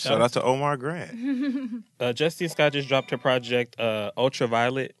 Shout out to Omar Grant. Justine Scott just dropped her project,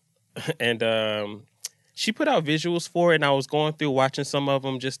 Ultraviolet, and she put out visuals for it, and I was going through watching some of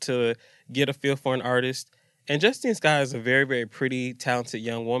them just to get a feel for an artist. And Justine Scott is a very, very pretty, talented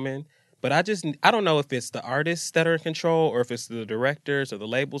young woman, but I don't know if it's the artists that are in control or if it's the directors or the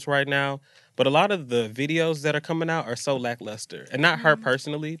labels right now, but a lot of the videos that are coming out are so lackluster. And not her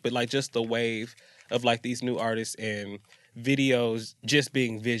personally, but like just the wave of like these new artists and videos just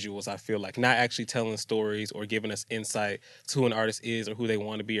being visuals, I feel like, not actually telling stories or giving us insight to who an artist is or who they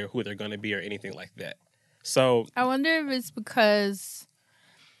want to be or who they're going to be or anything like that. So I wonder if it's because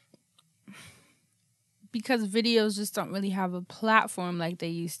videos just don't really have a platform like they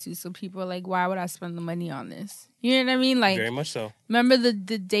used to. So people are like, why would I spend the money on this? You know what I mean? Like, very much so. Remember the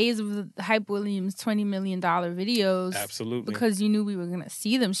days of the Hype Williams $20 million videos? Absolutely. Because you knew we were going to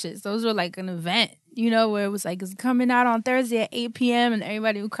see them shits. Those were like an event, you know, where it was like, it's coming out on Thursday at 8 p.m. and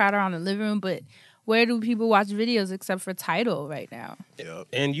everybody would crowd around the living room. But where do people watch videos except for Tidal right now? Yep.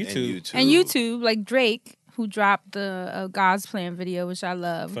 And YouTube. And YouTube, like Drake, who dropped the God's Plan video, which I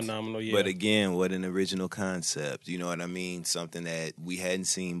love. Phenomenal, yeah. But again, what an original concept. You know what I mean? Something that we hadn't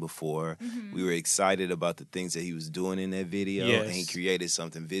seen before. Mm-hmm. We were excited about the things that he was doing in that video. Yes. And he created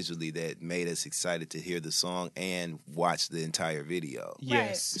something visually that made us excited to hear the song and watch the entire video. Yes.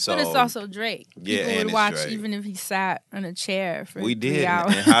 Right. So, but it's also Drake. Yeah, People and would it's watch Drake. even if he sat in a chair for We 3 did.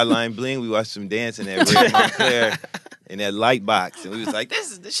 hours. In Highline Bling, we watched some dancing at Red Montclair in that light box. And we was like,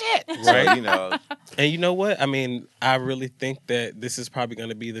 this is the shit. So, Right. you know. And you know what? I mean, I really think that this is probably going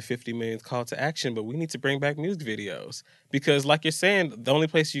to be the 50 millionth call to action, but we need to bring back music videos. Because like you're saying, the only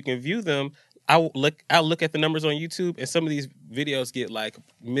place you can view them, I'll look at the numbers on YouTube, and some of these videos get like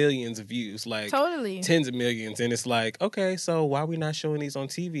millions of views, like Totally. tens of millions. And it's like, okay, so why are we not showing these on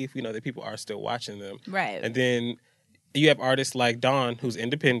TV if we know that people are still watching them? Right. And then you have artists like Dawn, who's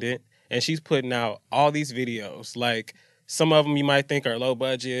independent, and she's putting out all these videos. Like, some of them you might think are low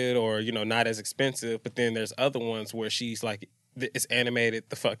budget or, you know, not as expensive, but then there's other ones where she's like, it's animated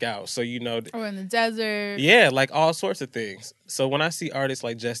the fuck out. So, you know. Or in the desert. Yeah, like all sorts of things. So when I see artists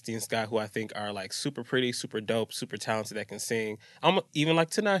like Justine Scott, who I think are like super pretty, super dope, super talented, that can sing, even like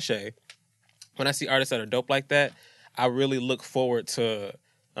Tinashe, when I see artists that are dope like that, I really look forward to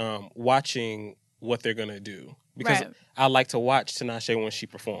watching what they're going to do. Because Right. I like to watch Tinashe when she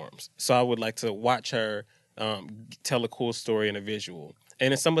performs. So I would like to watch her tell a cool story in a visual.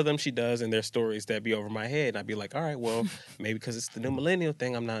 And in some of them she does, and there's stories that be over my head. And I'd be like, all right, well, maybe because it's the new millennial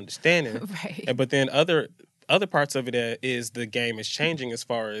thing I'm not understanding. Right. But then other parts of it is the game is changing as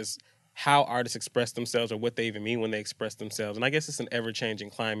far as how artists express themselves or what they even mean when they express themselves. And I guess it's an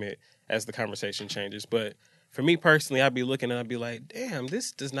ever-changing climate as the conversation changes. But for me personally, I'd be looking and I'd be like, damn,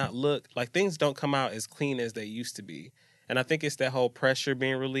 this does not look like things don't come out as clean as they used to be. And I think it's that whole pressure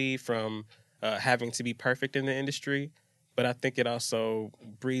being relieved from having to be perfect in the industry. But I think it also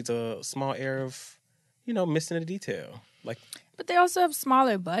breeds a small air of, you know, missing a detail. Like, But they also have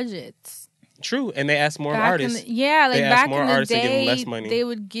smaller budgets. true, and they ask more of Back artists. like back more in the artists and give them day, less money. they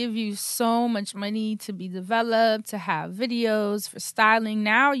would give you so much money to be developed, to have videos for styling.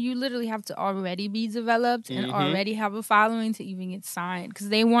 Now you literally have to already be developed and already have a following to even get signed, because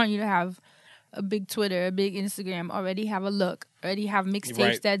they want you to have a big Twitter, a big Instagram, already have a look, already have mixtapes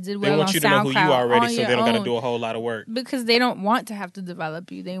Right. that did They well want on you to know SoundCloud. who you are already, on so your they don't got to own. do a whole lot of work. Because they don't want to have to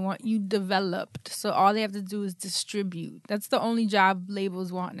develop you. They want you developed. So all they have to do is distribute. That's the only job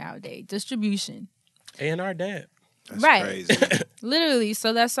labels want nowadays. Distribution. A&R dad. That's Right. crazy. Literally.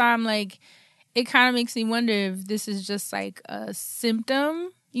 So that's why I'm like, it kind of makes me wonder if this is just like a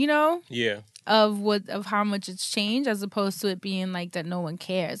symptom, you know, Yeah. of how much it's changed, as opposed to it being like that no one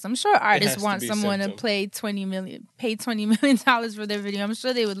cares. I'm sure has artists to want be a someone to symptom. pay $20 million for their video. I'm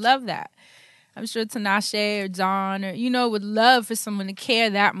sure they would love that. I'm sure Tinashe or Dawn or, you know, would love for someone to care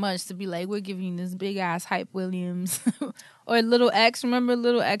that much to be like, we're giving you this big ass Hype Williams. Or Little X. Remember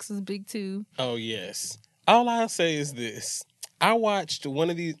Little X was big too. Oh, yes. All I'll say is this. I watched one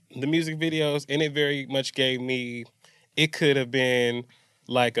of the music videos, and it very much gave me, it could have been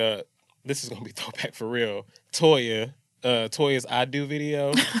like this is going to be throwback for real, Toya's I Do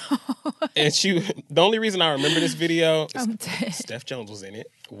video. And the only reason I remember this video is I'm dead. Steph Jones was in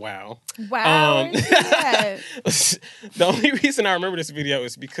it. Wow. Wow. Yeah. The only reason I remember this video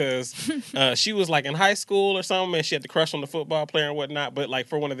is because she was like in high school or something, and she had to crush on the football player and whatnot. But like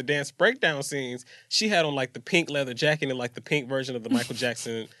for one of the dance breakdown scenes, she had on like the pink leather jacket and like the pink version of the Michael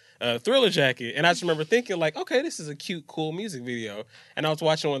Jackson Thriller jacket. And I just remember thinking like, okay, this is a cute, cool music video. And I was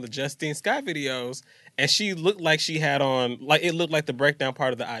watching one of the Justine Scott videos, And she looked like she had on, like it looked like the breakdown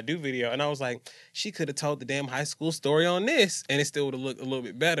part of the I Do video. And I was like, she could have told the damn high school story on this and it still would have looked a little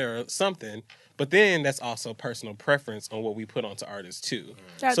bit better or something. But then that's also personal preference on what we put onto artists too.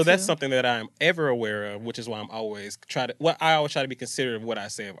 That's something that I'm ever aware of, which is why I always try to be considerate of what I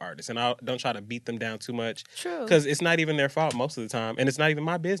say of artists. And I don't try to beat them down too much. True. Because it's not even their fault most of the time. And it's not even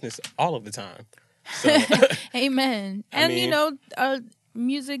my business all of the time. So, Amen. And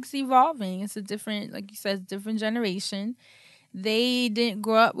music's evolving. It's a different, like you said, different generation. They didn't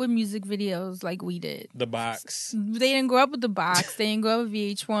grow up with music videos like we did. The box. They didn't grow up with the box. They didn't grow up with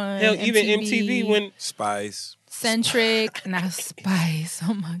VH1. Hell, even MTV when Spice. Centric, not Spice.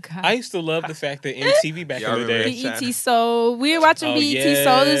 Oh my God. I used to love the fact that MTV back in the day. BET Soul. We were watching BET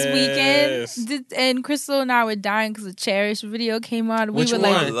Soul this weekend, and Crystal and I were dying because the Cherish video came on. Which we were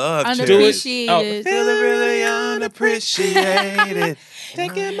one? like unappreciated. Feeling really unappreciated.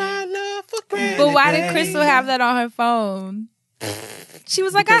 Taking my love for granted. But why did Crystal have that on her phone? She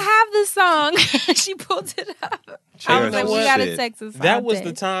was like, I have this song. She pulled it up. I was like, we gotta text this. That was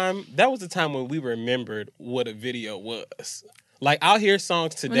the time. That was the time when we remembered what a video was. Like I'll hear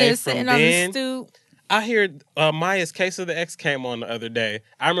songs today from Ben. I hear Maya's Case of the X came on the other day.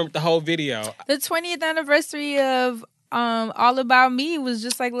 I remember the whole video. The 20th anniversary of All About Me was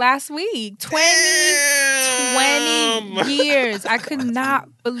just like last week. 20 years. I could not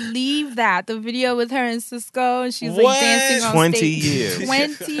believe that. The video with her and Cisco, and she's like dancing on 20 stage. years.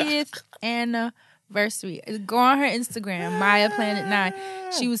 20th anniversary. Go on her Instagram, Maya Planet 9.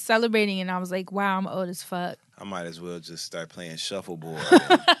 She was celebrating, and I was like, wow, I'm old as fuck. I might as well just start playing shuffleboard.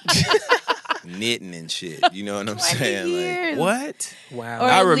 Knitting and shit. You know what I'm saying? Years. Like, what? Wow. Or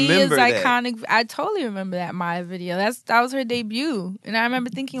I remember that. Iconic. I totally remember that Maya video. That was her debut. And I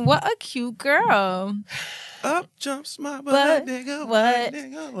remember thinking, what a cute girl. Up jumps my butt, nigga. What?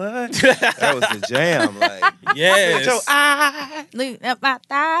 Nigga, what? That was the jam. Like, yes. So I look up my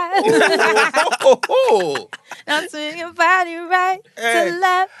thighs. I'm swinging body right to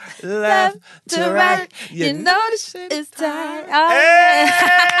left to right. You know the shit is tight.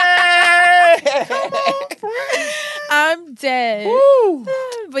 Come on, I'm dead. Woo.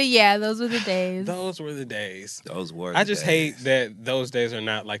 But yeah, those were the days. Those were the days. Those were. I just hate that those days are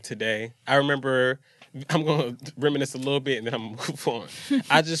not like today. I remember. I'm going to reminisce a little bit and then I'm going to move on.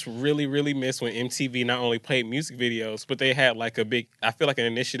 I just really, really miss when MTV not only played music videos, but they had like I feel like an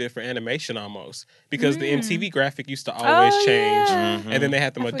initiative for animation almost. Because the MTV graphic used to always change. Yeah. Mm-hmm. And then they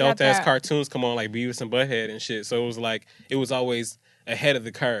had them adult-ass cartoons come on like Beavis and Butthead and shit. So it was always ahead of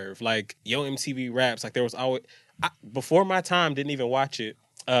the curve. Like, Yo MTV Raps, like there was always... before my time, didn't even watch it,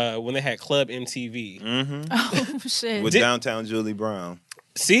 when they had Club MTV. Mm-hmm. Oh, shit. With Downtown Julie Brown.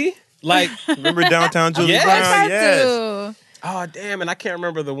 See? Like, remember Downtown Julie Brown? Yes. Oh, damn. And I can't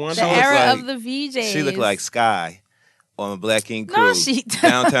remember the one. The era of the VJs. She looked like Sky on Black Ink Crew. No, she doesn't.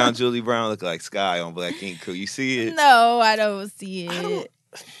 Downtown Julie Brown looked like Sky on Black Ink Crew. You see it? No, I don't see it.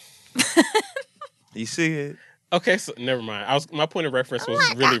 You see it? Okay, so never mind. My point of reference was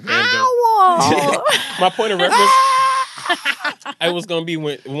really random. My point of reference... It was gonna be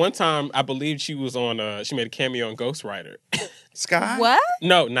when one time I believe she was on. She made a cameo on Ghost Rider. Sky? What?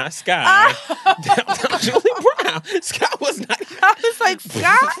 No, not Sky. Downtown Julie Brown. Sky was not. I was like,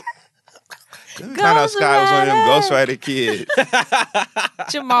 Sky. Found out Sky was one of them Ghost Rider kids.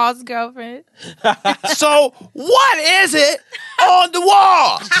 Jamal's girlfriend. So what is it on the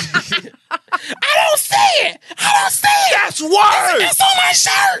wall? I don't see it. That's words. It's on my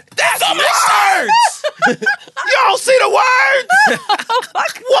shirt. That's on my words. You don't see the words?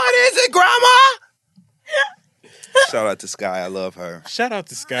 What is it, Grandma? Shout out to Sky. I love her. Shout out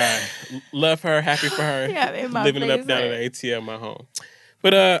to Sky. Love her. Happy for her. Yeah, living it up down at the ATL, my home.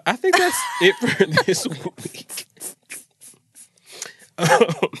 But I think that's it for this week.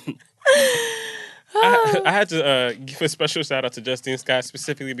 I had to give a special shout out to Justine Scott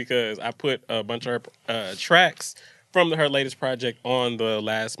specifically because I put a bunch of her tracks from her latest project on the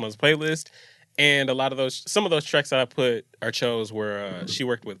last month's playlist. And some of those tracks that I put or chose were she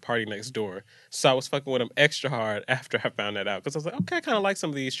worked with Party Next Door. So I was fucking with them extra hard after I found that out. Because I was like, okay, I kind of like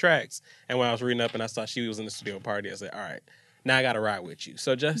some of these tracks. And when I was reading up and I saw she was in the studio party, I said, all right, now I got to ride with you.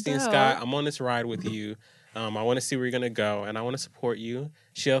 So Justine Scott, I'm on this ride with you. I want to see where you're going to go, and I want to support you.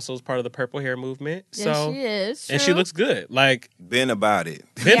 She also is part of the purple hair movement. So, she is. And she looks good. Like, been about it.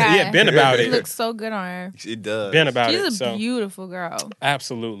 Been about it. She looks so good on her. She does. Been about it. She's a beautiful girl.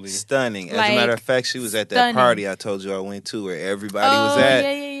 Absolutely. Stunning. As a matter of fact, she was at that party I told you I went to where everybody was at.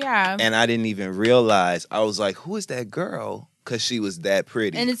 Yeah. And I didn't even realize. I was like, who is that girl because she was that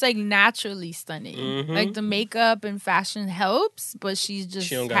pretty. And it's like naturally stunning. Mhm. Like the makeup and fashion helps, but she just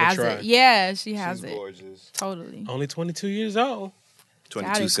She don't gotta has try. it. Yeah, she has She's it. gorgeous. Totally. Only 22 years old.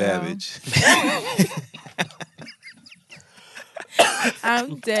 22 Got it, Savage.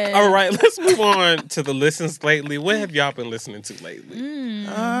 I'm dead. All right, let's move on to the listens lately. What have y'all been listening to lately?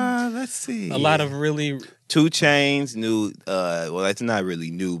 Let's see. A lot of really 2 Chainz new. Well, that's not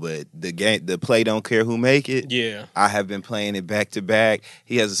really new, but the Play Don't Care Who Make It. yeah. I have been playing it back to back.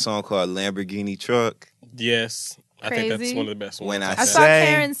 He has a song called Lamborghini Truck. Yes. I think that's Crazy. one of the best ones. When I I saw say-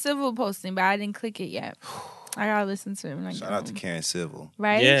 Karen Civil posting, but I didn't click it yet. I gotta listen to him. Like, Shout out to Karen Civil.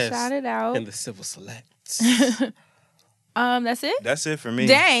 right? Yes. Shout it out. and the Civil Selects. That's it. That's it for me.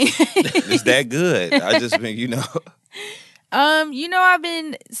 Dang. It's that good. I just been, I've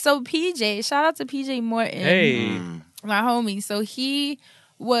been PJ. Shout out to PJ Morton. Hey. My homie. So he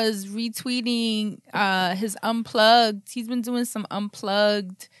was retweeting his unplugged. He's been doing some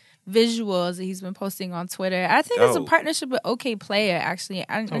unplugged visuals that he's been posting on Twitter. I think it's a Dope. partnership with OK Player, actually.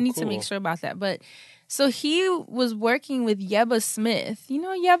 I need to cool. make sure about that. But so he was working with Yeba Smith. You know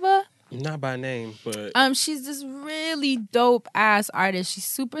Yeba? Not by name, but She's this really dope ass artist. She's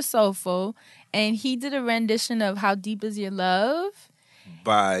super soulful. And he did a rendition of How Deep Is Your Love?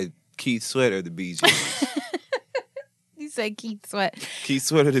 By Keith Sweat or the Bee Gees. He said Keith Sweat. Keith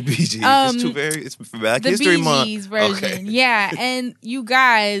Sweat or the Bee Gees. It's Black The History Bee Month. Gees version. Okay. Yeah. And you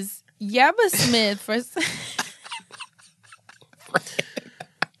guys, Yeba Smith first.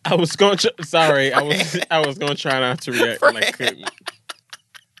 I was going to sorry, I was going to try not to react, but I couldn't.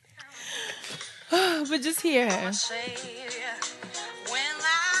 But just hear her.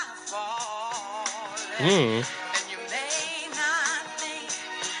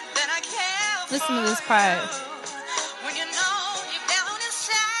 Listen to this part.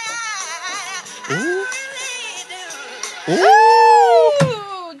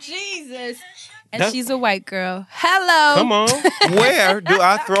 Ooh, Jesus. And That's- she's a white girl. Hello. Come on. Where do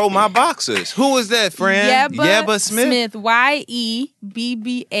I throw my boxers? Who is that, friend? Yeba Smith?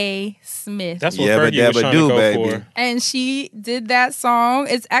 Yebba Smith. That's what Yabba Fergie was dabba trying do, to go baby. for. And she did that song.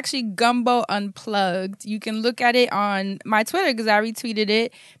 It's actually Gumbo Unplugged. You can look at it on my Twitter because I retweeted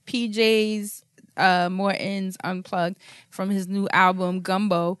it. PJ's Morton's Unplugged from his new album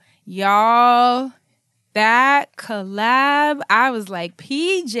Gumbo. Y'all, that collab, I was like,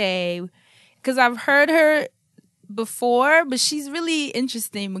 PJ, because I've heard her before, but she's really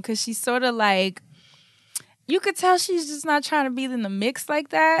interesting because she's sort of like, you could tell she's just not trying to be in the mix like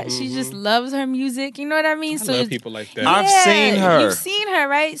that. She just loves her music. You know what I mean? I love people like that. I've seen her. You've seen her,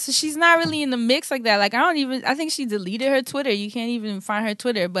 right? So she's not really in the mix like that. Like, I think she deleted her Twitter. You can't even find her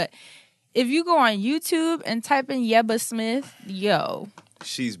Twitter. But if you go on YouTube and type in Yeba Smith, yo,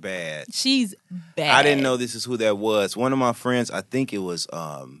 She's bad. she's bad. I didn't know this is who that was. One of my friends, I think it was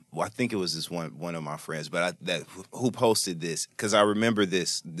this one of my friends, but who posted this because I remember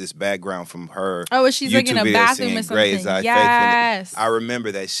this background from her. Oh, well, she's like in YouTube a video bathroom singing or Great as something. I Yes. Faithfully. I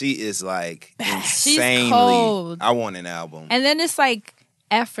remember that she is like She's insanely. cold. I want an album. And then it's like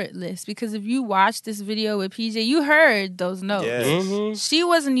effortless because if you watch this video with PJ, you heard those notes. Yes. Mm-hmm. She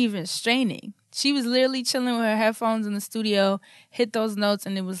wasn't even straining. She was literally chilling with her headphones in the studio, hit those notes,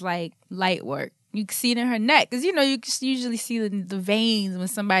 and it was like light work. You can see it in her neck. Because, you know, you can usually see the veins when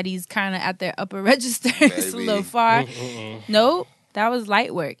somebody's kind of at their upper register. It's a Baby. little far. Nope, that was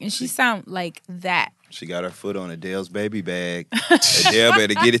light work. And she sound like that. She got her foot on Adele's baby bag. Adele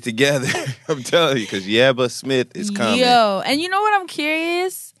better get it together. I'm telling you, because Yeba Smith is coming. Yo, and you know what I'm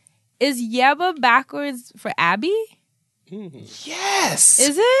curious? Is Yeba backwards for Abby? Yes.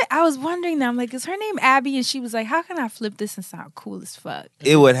 Is it? I was wondering that. I'm like, is her name Abby? And she was like, how can I flip this and sound cool as fuck?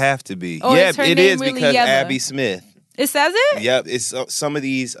 It would have to be. Oh, Yep, is her it name is really because Yeba? Abby Smith. It says it? Yep, it's some of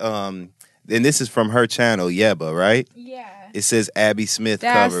these. And this is from her channel, Yeba, right? Yeah. It says Abby Smith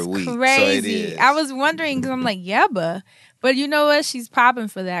That's cover week. crazy. So it is. I was wondering because I'm like, Yeba. But you know what? She's popping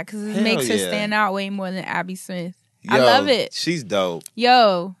for that because it Hell makes her yeah. stand out way more than Abby Smith. I Yo, love it. She's dope.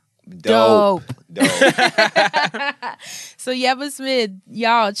 Yo. Dope. Dope. So Yeba Smith,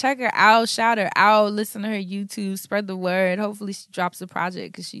 y'all check her out, shout her out, listen to her YouTube, spread the word. Hopefully she drops a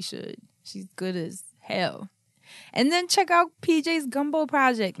project because she should. She's good as hell. And then check out PJ's Gumbo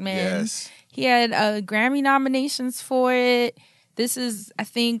project, man. Yes. He had Grammy nominations for it. This is, I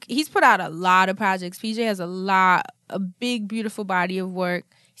think, he's put out a lot of projects. PJ has a big, beautiful body of work.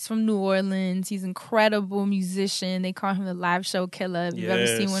 He's from New Orleans. He's an incredible musician. They call him the live show killer. If you've ever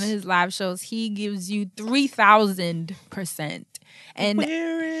seen one of his live shows, he gives you 3,000%. And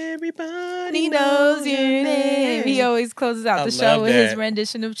Where everybody he knows your name. He always closes out I the show love with his that.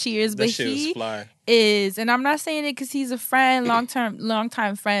 rendition of Cheers. That But shit was he fly. is, and I'm not saying it because he's a friend, long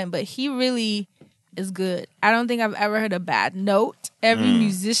time friend, but he really is good. I don't think I've ever heard a bad note. Every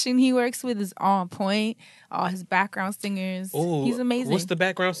musician he works with is on point. All his background singers, he's amazing. What's the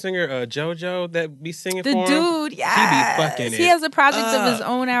background singer? JoJo that be singing the for him? dude, yeah, He be fucking it. He has a project of his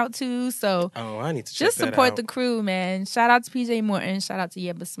own out too. So I need to check just that support out. the crew, man. Shout out to PJ Morton. Shout out to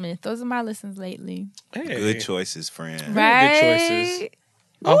Yeba Smith. Those are my listens lately. Hey. Good choices, friend. Right? Good choices.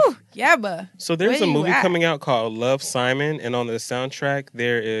 Ooh, Yeba. So there's Where a you movie at? coming out called Love, Simon, and on the soundtrack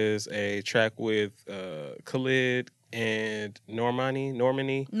there is a track with Khalid and Normani.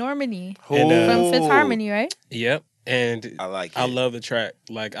 Normani And, from Fifth Harmony, right? Yep. And I like it. I love the track.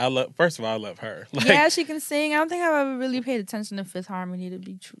 Like first of all, I love her. Like, Yeah, she can sing. I don't think I've ever really paid attention to Fifth Harmony to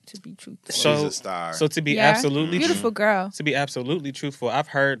be truthful. She's a star. So to be Yeah. absolutely Beautiful girl. To be absolutely truthful, I've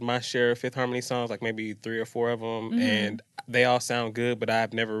heard my share of Fifth Harmony songs, like maybe 3 or 4 of them, and they all sound good, but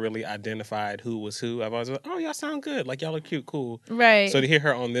I've never really identified who was who. I've always been like, oh, y'all sound good. Like, y'all are cute, cool. Right. So to hear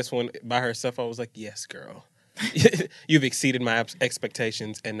her on this one by herself, I was like, yes, girl. You've exceeded my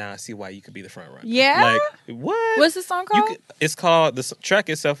expectations, and now I see why you could be the front runner. Yeah? Like, what? What's the song called? It's called, the track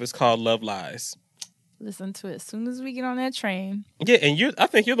itself is called Love Lies. Listen to it as soon as we get on that train. Yeah, and I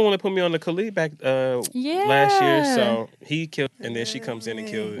think you're the one that put me on the Khalid back last year. So he killed, and then she comes in and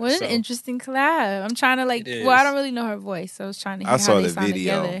killed it. What an so. interesting collab. I'm trying to It I is. don't really know her voice, so I was trying to hear I how saw they the sound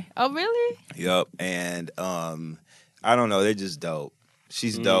video. together. Oh, really? Yup. And I don't know, they're just dope.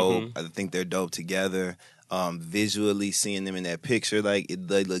 She's dope. I think they're dope together. Visually seeing them in that picture, like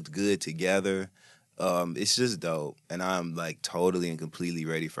they looked good together. It's just dope. And I'm like totally and completely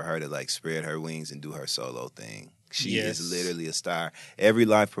ready for her to like spread her wings and do her solo thing. She is literally a star. Every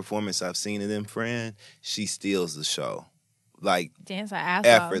live performance I've seen of them, friend, she steals the show. Like Dance her ass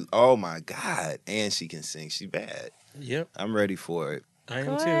effort. off. Oh my God. And she can sing. She bad. Yep, I'm ready for it. I am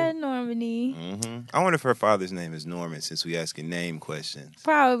Go too. ahead, Normani. I wonder if her father's name is Norman since we asking name questions.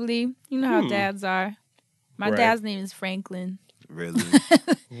 Probably. You know how dads are. My Right. dad's name is Franklin. Really?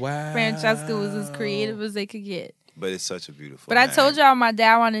 Wow. Francesca was as creative as they could get. But it's such a beautiful But I name. told y'all my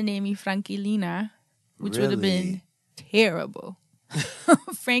dad wanted to name me Frankilina, which would have been Really? terrible.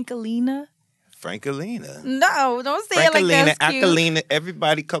 Frankelina? Frankelina. No, don't say it like Frankelina, that's cute. Acalina,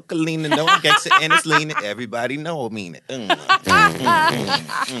 everybody Cocolina, no gangsta and it's Lena, everybody know mean it.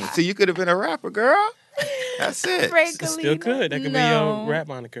 So you could have been a rapper, girl. That's it. Frankelina. It's still good. That could be No. your rap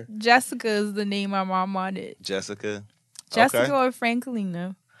moniker. Jessica is the name my mom wanted. Jessica. Jessica Okay. or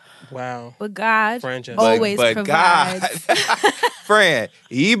Frankelina. Wow. But God Fran Jessica. always but provides. God. Friend,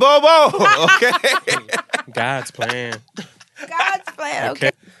 Ebobo. Okay. God's plan. God's plan. Okay.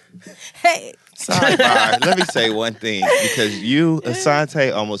 Okay. Hey. Sidebar. Let me say one thing because you,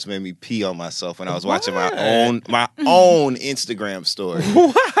 Asante, almost made me pee on myself when I was watching my own Instagram story.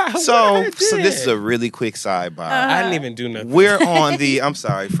 So this is a really quick sidebar. I didn't even do nothing. We're on the. I'm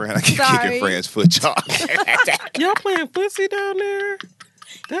sorry, friend. I keep Sorry. kicking friends' foot, y'all. Y'all playing footsie down there?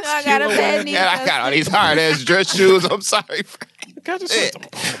 That's I got a cute. bad knee. And I got all these hard ass dress shoes. I'm sorry, friend. Got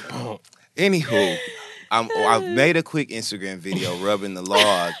your Anywho, I've made a quick Instagram video rubbing the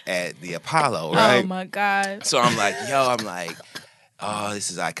log at the Apollo, right? Oh my God. So I'm like, oh, this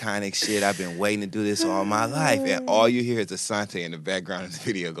is iconic shit. I've been waiting to do this all my life. And all you hear is Asante in the background of the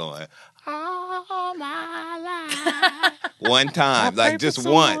video going, all my life. One time, like just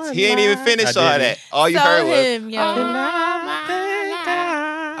once. He ain't even finished all that. All you heard was, him, yo.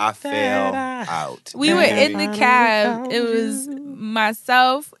 I fell out. We were in the cab. It was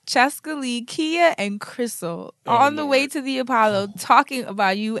myself, Cheska Lee, Kia, and Crystal on the way to the Apollo talking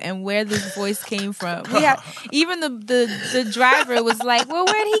about you and where this voice came from. We had even the driver was like, "Well,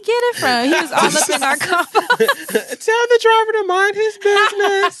 where'd he get it from?" He was all up in our car. Tell the driver to mind his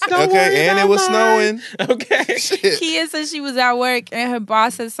business. Don't worry Okay, and it about was mine. snowing. Okay. Shit. Kia said she was at work and her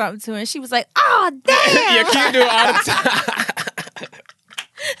boss said something to her, and she was like, "Oh damn!" Yeah, can you do it all the time?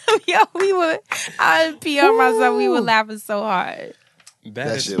 Yo, we were. I didn't pee on myself. We were laughing so hard.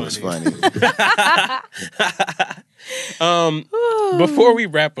 That is shit was funny. Before we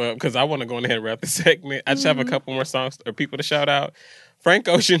wrap up, because I want to go ahead and wrap the segment, I just have a couple more songs or people to shout out. Frank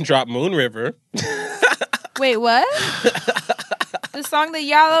Ocean dropped Moon River. Wait, what? The song that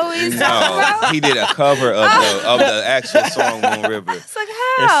y'all always talk No, about? he did a cover of the actual song Moon River. It's like,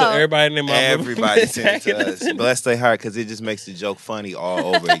 And so how? everybody in their mama Everybody sent it to us. Bless their heart, because it just makes the joke funny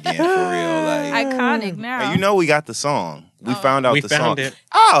all over again, for real. Like, Iconic now. and you know we got the song. We found out We the found song. it.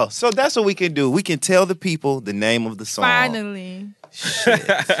 Oh, so that's what we can do. We can tell the people the name of the song. Finally.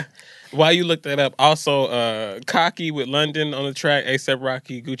 While you look that up, also Cocky with London on the track, A$AP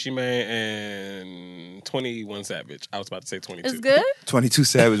Rocky, Gucci Mane, and 21 Savage. I was about to say 22. It's good? 22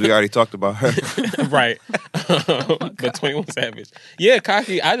 Savage, we already talked about her. Right. But 21 Savage. Yeah,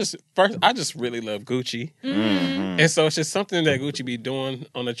 Cocky, I just really love Gucci. Mm-hmm. And so it's just something that Gucci be doing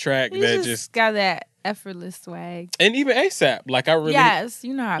on the track You that just got that effortless swag. and even A$AP. Like I really Yes,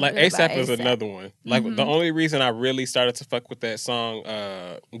 you know how I like feel about A$AP is A$AP. another one. Like the only reason I really started to fuck with that song,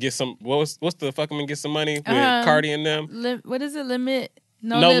 get some what's the fuck 'em and get some money with Cardi and them. What is it? Limit?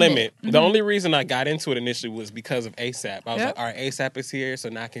 No limit. The only reason I got into it initially was because of A$AP. I was like, all right, A$AP is here, so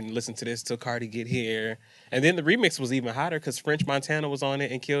now I can listen to this till Cardi get here. And then the remix was even hotter because French Montana was on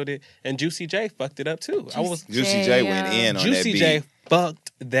it and killed it, and Juicy J fucked it up too. Juicy J went in on Juicy that beat. J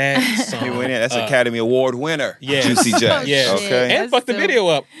fucked that song. He went in. That's Academy Award winner. Yeah. Juicy J. Yeah. Okay. And fucked the video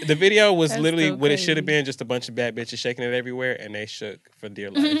up. The video was That's literally so what it should have crazy. been, just a bunch of bad bitches shaking it everywhere, and they shook for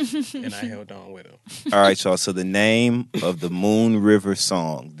dear life. And I held on with them. All right, y'all. So the name of the Moon River song.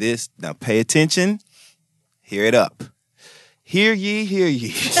 Now pay attention. Hear it up. Hear ye, hear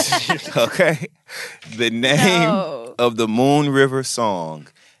ye. Okay? The name of the Moon River song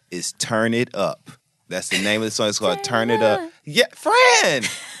is Turn It Up. That's the name of the song. It's called Turn It Up. Yeah, Friend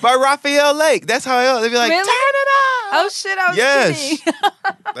by Raphael Lake. That's how they'd be like, Really? Turn It Up. Oh shit, I was Yes. kidding.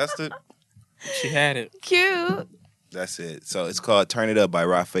 That's the She had it. Cute. That's it. So it's called Turn It Up by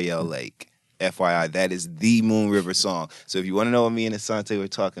Raphael Lake. FYI, that is the Moon River song. So if you want to know what me and Asante were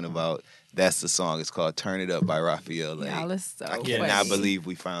talking about, that's the song. It's called Turn It Up by Raphael Lake. Y'all are so I cannot funny. believe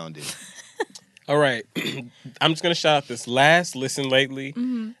we found it. All right. I'm just going to shout out this last listen lately.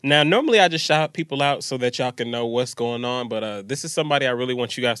 Now, normally I just shout people out so that y'all can know what's going on, but this is somebody I really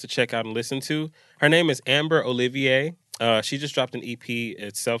want you guys to check out and listen to. Her name is Amber Olivier. She just dropped an EP.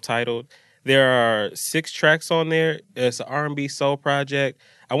 It's self-titled. There are 6 tracks on there. It's an R&B soul project.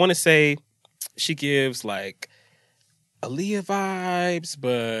 I want to say she gives like Aaliyah vibes,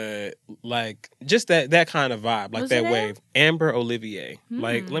 but like just that kind of vibe, like What's that her name? wave. Amber Olivier.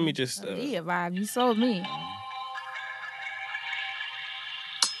 Like, let me just... Aaliyah vibe. You sold me.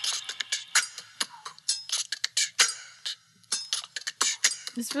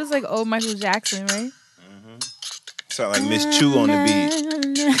 This feels like old Michael Jackson, right? Sound like Miss Chu on the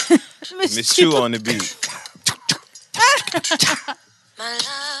beat. Miss Chu on the beat. My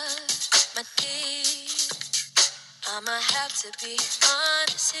love, my dear, I'ma have to be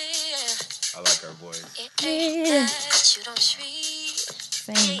honest here. I like her voice. It ain't that you don't treat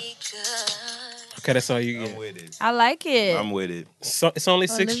Same. me good. Okay, that's all you I'm get. with it. I like it. I'm with it. So it's only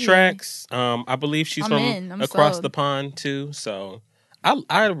 6 Olivia. tracks. I believe she's I'm from in. I'm across sold. the pond too. So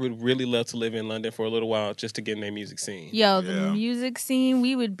I would really love to live in London for a little while just to get in their music scene. Yo, the Yeah. music scene,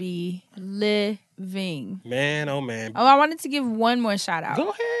 we would be living. Man, oh man. Oh, I wanted to give one more shout out. Go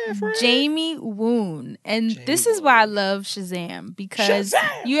ahead, friend. Jamie Woon. And this is why I love Shazam. Because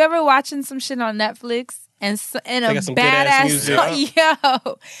Shazam! you ever watching some shit on Netflix and a They got some good-ass badass music. song?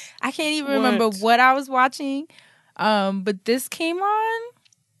 Yo, I can't even remember What? what I was watching. But this came on.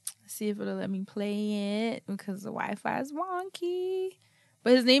 Let's see if it'll let me play it because the Wi-Fi is wonky.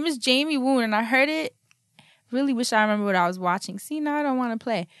 But his name is Jamie Woon, and I heard it. Really wish I remember what I was watching. See, now I don't want to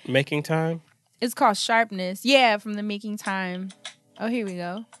play. Making Time. It's called Sharpness. Yeah, from the Making Time. Oh, here we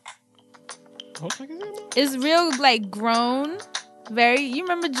go. What the fuck is that? It's real, like, grown. Very, you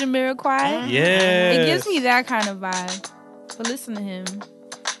remember Jamiroquai? Yes. It gives me that kind of vibe. But listen to him.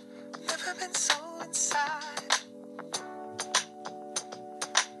 Never been so inside.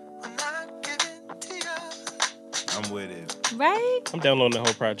 When I give it to you, I'm with it. Right? I'm downloading the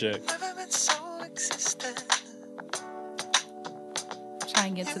whole project. never been so existent. Try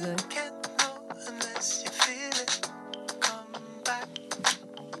and get to the. Can't know unless you feel it. Come back.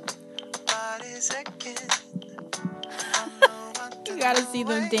 Body's aching. I know I You gotta see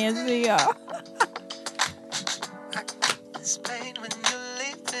them dancing, y'all. this pain when you're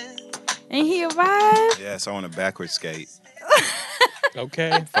leaving. Ain't he a vibe? Yes, I want a backward skate.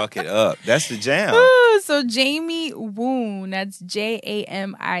 Okay. Fuck it up. That's the jam. Ooh, so Jamie Woon, that's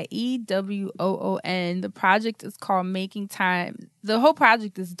JamieWoon. The project is called Making Time. The whole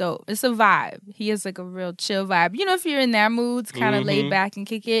project is dope. It's a vibe. He has like a real chill vibe. You know, if you're in that mood, it's kind of laid back and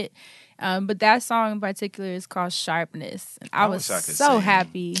kick it. But that song in particular is called Sharpness. And I was wish I could so sing.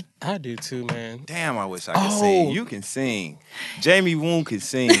 happy. I do too, man. Damn, I wish I could Oh. sing. You can sing. Jamie Woon can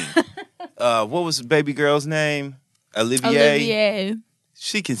sing. What was the baby girl's name? Olivier.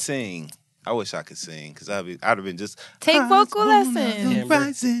 She can sing. I wish I could sing because I'd have been just Take vocal lessons. Amber.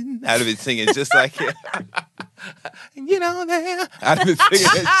 rising. I'd have been singing just like it. You know that. I'd have been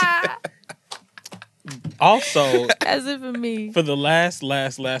singing that shit. Also, As if for me. for the last,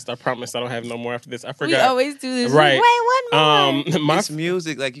 I promise I don't have no more after this. I forgot. We always do this. Right. Wait, one more. My It's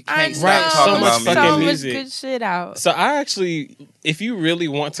music. Like, you I can't know. stop so talking much about fucking so music. much music. good shit out. So I actually, if you really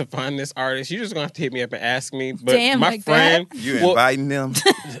want to find this artist, you're just gonna have to hit me up and ask me. But Damn, my like friend, You well, inviting them?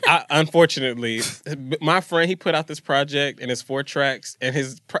 unfortunately, my friend, he put out this project and it's 4 tracks, and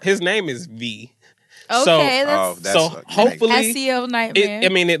his name is V. Okay, Oh, that's that's So what- hopefully, SEO nightmare.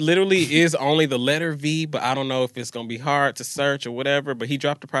 it literally is only the letter V, but I don't know if it's gonna be hard to search or whatever. But he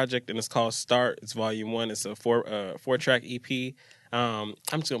dropped a project and it's called Start. It's volume 1. It's a 4-track EP. I'm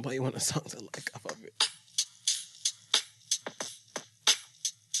just gonna play you one of the songs I like off of it.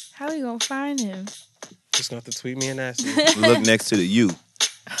 How we gonna find him? Just gonna have to tweet me and ask me. Look next to the U.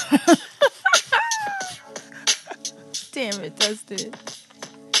 Damn it, Dustin.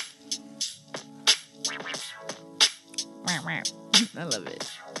 I love it.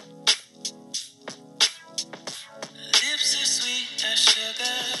 Lips are sweet as sugar.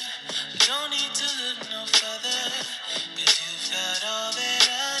 Don't need to look no further. 'Cause you've got all that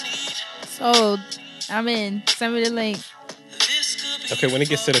I need. Sold. I'm in. Send me the link. This could be Okay, when it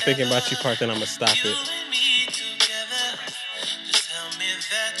gets to the thinking about you part, then I'm gonna stop you it. and me together. Just tell me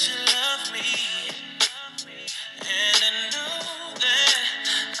that you love me. And I know that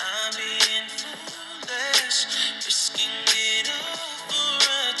I'm being foolish. Risking it all for a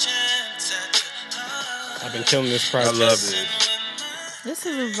chance at your heart. I've been killing this I project. love this. This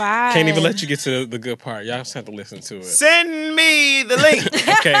is a vibe. Can't even let you get to the good part. Y'all just have to listen to it. Send me the link.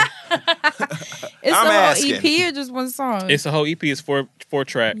 Okay, It's I'm the whole asking. EP or just one song? it's a whole EP. It's 4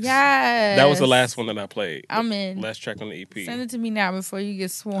 tracks. Yes. That was the last one that I played. I'm in. Last track on the EP. Send it to me now before you get I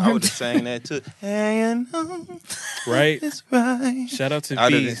would swarmed. have sang that too. Hey, I know Right? it's right. Shout out to I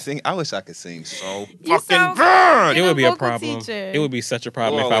V. didn't sing. I wish I could sing so You fucking sound good. It would be a vocal problem. teacher. It would be such a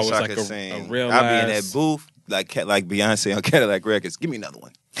problem Oh, if I wish was like could a sing. real I'd be in ass- that booth like Beyonce on Cadillac Records. Give me another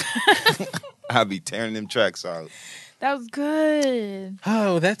one. I'd be tearing them tracks out. That was good.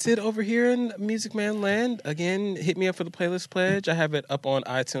 Oh, that's it over here in Music Man Land. Again, hit me up for the playlist pledge. I have it up on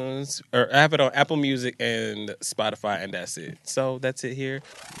iTunes, or I have it on Apple Music and Spotify, and that's it. So that's it here.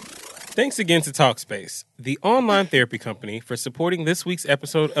 Thanks again to Talkspace, the online therapy company, for supporting this week's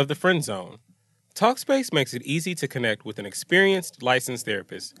episode of The Friend Zone. Talkspace makes it easy to connect with an experienced, licensed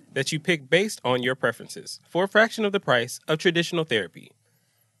therapist that you pick based on your preferences for a fraction of the price of traditional therapy.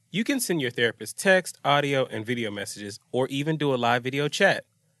 You can send your therapist text, audio, and video messages, or even do a live video chat.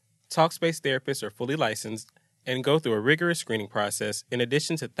 Talkspace therapists are fully licensed and go through a rigorous screening process in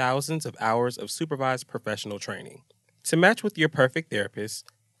addition to thousands of hours of supervised professional training. To match with your perfect therapist,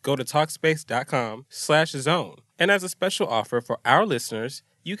 go to Talkspace.com/zone. And as a special offer for our listeners,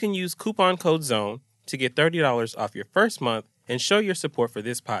 you can use coupon code ZONE to get $30 off your first month and show your support for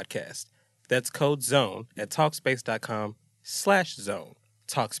this podcast. That's code ZONE at Talkspace.com/zone.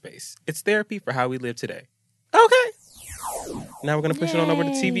 Talkspace. It's therapy for how we live today. Okay. Now we're going to push it on over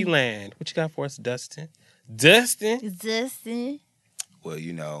to TV land. What you got for us, Dustin? Dustin? Well,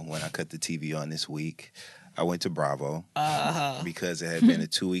 you know, when I cut the TV on this week, I went to Bravo because it had been a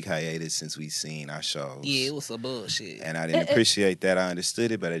 2-week hiatus since we seen our shows. Yeah, it was some bullshit. And I didn't appreciate that. I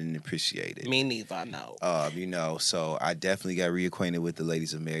understood it, but I didn't appreciate it. Me neither, I know. You know, so I definitely got reacquainted with the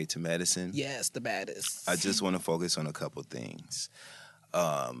ladies of Married to Medicine. Yes, the baddest. I just want to focus on a couple things.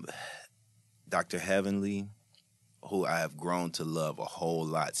 Dr. Heavenly, who I have grown to love a whole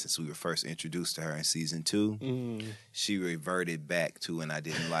lot since we were first introduced to her in season 2. She reverted back to, and I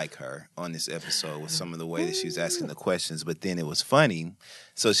didn't like her on this episode with some of the way that she was asking the questions, but then it was funny.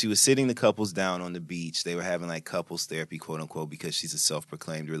 So she was sitting the couples down on the beach. They were having like couples therapy, quote unquote, because she's a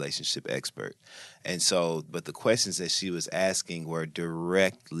self-proclaimed relationship expert. And so, but the questions that she was asking were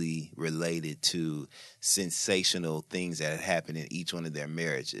directly related to sensational things that had happened in each one of their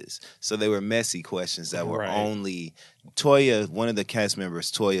marriages. So they were messy questions that were only Toya, one of the cast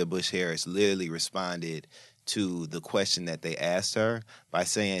members, Toya Bush Harris, literally responded to the question that they asked her by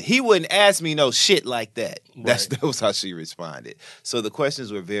saying, he wouldn't ask me no shit like that. That was how she responded. So the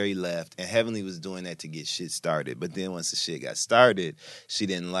questions were very left, and Heavenly was doing that to get shit started. But then once the shit got started, she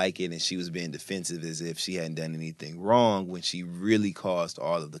didn't like it, and she was being defensive as if she hadn't done anything wrong when she really caused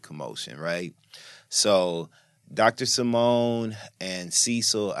all of the commotion, right? So Dr. Simone and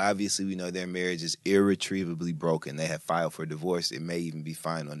Cecil, obviously we know their marriage is irretrievably broken. They have filed for divorce. It may even be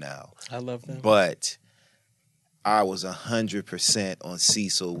final now. I love them. But I was 100% on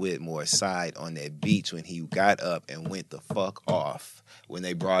Cecil Whitmore's side on that beach when he got up and went the fuck off when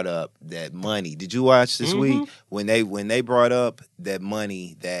they brought up that money. Did you watch this week when they brought up that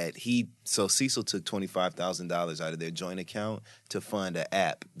money that so Cecil took $25,000 out of their joint account to fund an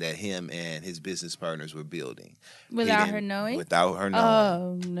app that him and his business partners were building Without her knowing? Without her knowing.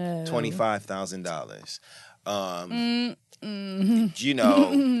 Oh, no. $25,000. You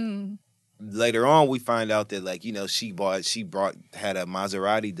know, later on we find out that, like, you know, she had a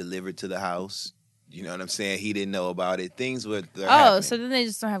Maserati delivered to the house. You know what I'm saying? He didn't know about it. Things were happening. So then they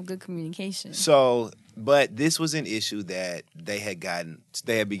just don't have good communication. So, but this was an issue that they had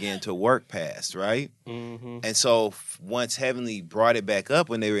began to work past, right? Mm-hmm. And so once Heavenly brought it back up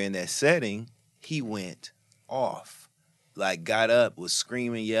when they were in that setting, he went off. Like, got up, was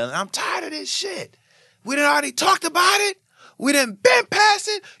screaming, yelling, "I'm tired of this shit. We done already talked about it. We done been past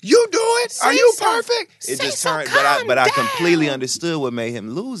it. You do it. Are you perfect?" It just turned, but I completely understood what made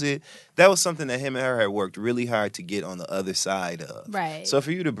him lose it. That was something that him and her had worked really hard to get on the other side of. Right. So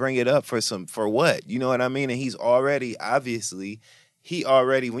for you to bring it up for what? You know what I mean? And he's already, obviously,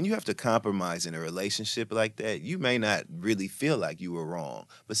 when you have to compromise in a relationship like that, you may not really feel like you were wrong.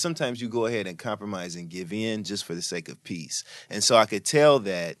 But sometimes you go ahead and compromise and give in just for the sake of peace. And so I could tell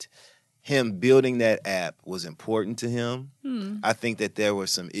that him building that app was important to him. I think that there were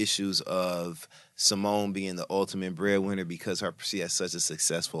some issues of Simone being the ultimate breadwinner because she has such a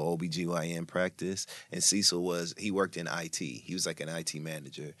successful OBGYN practice, and Cecil worked in IT. He was like an IT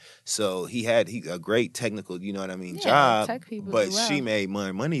manager. So he had a great technical, you know what I mean, job, tech people but do well. she made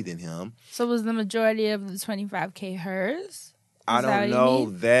more money than him. So was the majority of the $25K hers? I don't know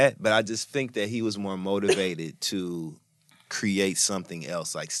that, but I just think that he was more motivated to create something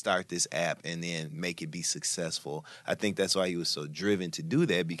else, like start this app and then make it be successful. I think that's why he was so driven to do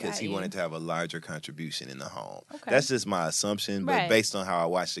that, because he wanted to have a larger contribution in the home. Okay. That's just my assumption, but based on how I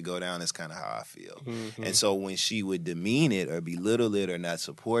watched it go down, that's kind of how I feel. Mm-hmm. And so when she would demean it or belittle it or not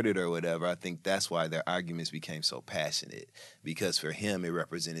support it or whatever, I think that's why their arguments became so passionate, because for him it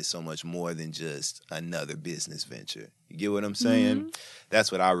represented so much more than just another business venture. You get what I'm saying? Mm-hmm.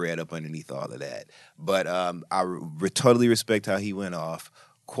 That's what I read up underneath all of that. But I totally respect how he went off.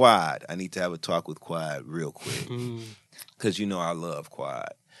 Quad, I need to have a talk with Quad real quick, because you know I love Quad.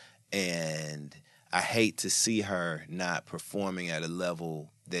 And I hate to see her not performing at a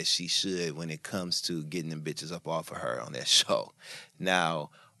level that she should when it comes to getting them bitches up off of her on that show. Now,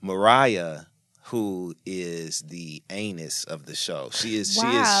 Mariah, who is the anus of the show, she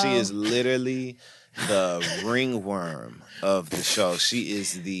is literally the ringworm of the show. She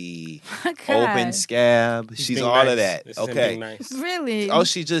is the open scab. She's all of that. Okay. Nice. Really? Oh,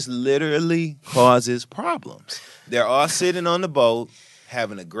 she just literally causes problems. They're all sitting on the boat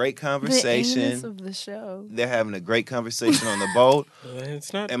having a great conversation. The anus of the show. They're having a great conversation on the boat.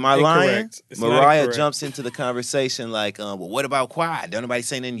 It's not. Am I lying? Mariah jumps into the conversation like, well, what about Quad? Don't nobody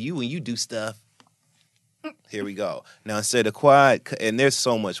say nothing to you when you do stuff. Here we go. Now, instead of Quad, and there's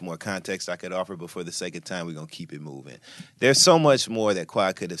so much more context I could offer, but for the sake of time, we're going to keep it moving. There's so much more that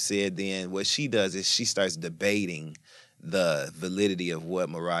Quad could have said then. What she does is she starts debating the validity of what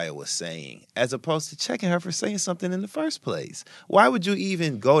Mariah was saying, as opposed to checking her for saying something in the first place. Why would you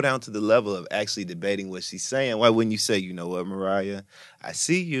even go down to the level of actually debating what she's saying? Why wouldn't you say, you know what, Mariah, I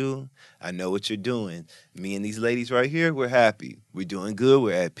see you. I know what you're doing. Me and these ladies right here, we're happy. We're doing good.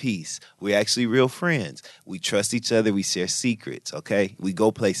 We're at peace. We're actually real friends. We trust each other. We share secrets, okay? We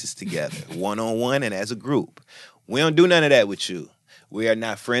go places together, one-on-one and as a group. We don't do none of that with you. We are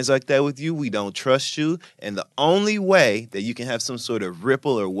not friends like that with you. We don't trust you. And the only way that you can have some sort of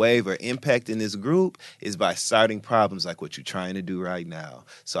ripple or wave or impact in this group is by starting problems like what you're trying to do right now.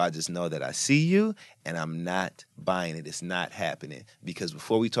 So I just know that I see you and I'm not buying it. It's not happening. Because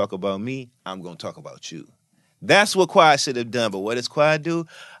before we talk about me, I'm going to talk about you. That's what Quad should have done. But what does Quad do?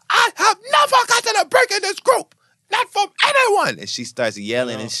 I have never gotten a break in this group. Not from anyone. And she starts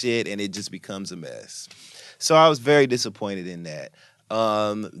yelling and shit, and it just becomes a mess. So I was very disappointed in that.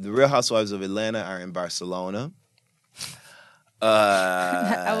 The Real Housewives of Atlanta are in Barcelona.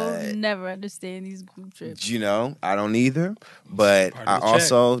 I will never understand these group trips. You know, I don't either. But I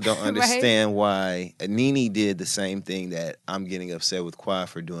also don't understand why Nene did the same thing that I'm getting upset with Quad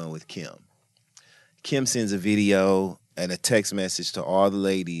for doing with Kim. Kim sends a video and a text message to all the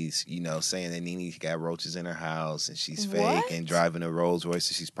ladies, you know, saying that Nene got roaches in her house and she's fake and driving a Rolls Royce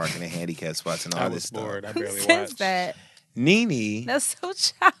and she's parking in handicap spots and all this stuff. Bored. I barely watched that. Nene, that's so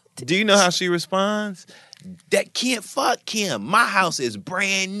childish. Do you know how she responds? That can't fuck Kim. My house is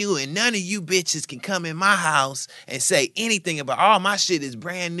brand new and none of you bitches can come in my house and say anything about all my shit is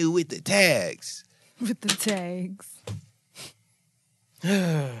brand new with the tags. With the tags.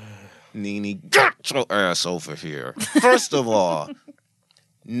 Nene, get your ass over here. First of all,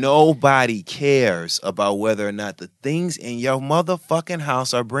 Nobody cares about whether or not the things in your motherfucking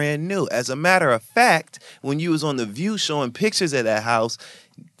house are brand new. As a matter of fact, when you was on The View showing pictures of that house,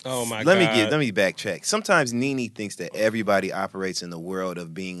 Oh my let God. me backtrack. Sometimes Nene thinks that everybody operates in the world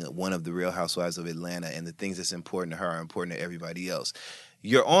of being one of the Real Housewives of Atlanta, and the things that's important to her are important to everybody else.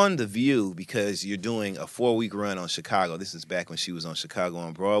 You're on The View because you're doing a 4-week run on Chicago. This is back when she was on Chicago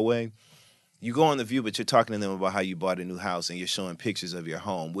on Broadway. You go on The View, but you're talking to them about how you bought a new house and you're showing pictures of your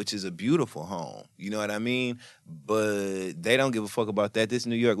home, which is a beautiful home. You know what I mean? But they don't give a fuck about that. This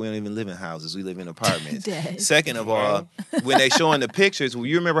New York, we don't even live in houses. We live in apartments. Dead. Second of all, when they showing the pictures, well,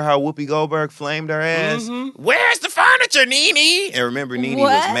 you remember how Whoopi Goldberg flamed her ass? Where's the furniture, Nene? And remember, Nene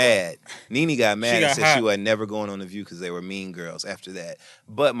was mad. Nene got mad and got said hot. she was never going on The View because they were mean girls after that.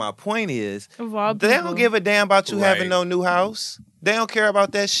 But my point is, Of all they people. don't give a damn about you having no new house. They don't care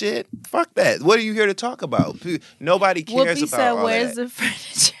about that shit. Fuck that. What are you here to talk about? Nobody cares Whoopi about said, all "Where's that. the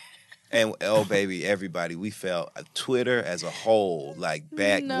furniture?" And oh baby, everybody, we felt Twitter as a whole, like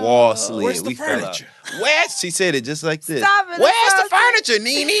back No. wall slid. Where's the we fell furniture? out. Where's she said it just like this. Stop it, Where's the Asante. furniture,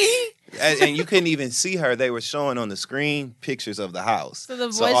 Nene? And you couldn't even see her. They were showing on the screen pictures of the house. So the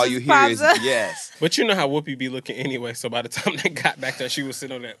voice all just you hear is pops up. yes. But you know how Whoopi be looking anyway, so by the time they got back there, she was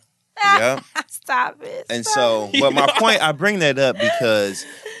sitting on that. Yep. Stop it. And Stop so, but my point, I bring that up because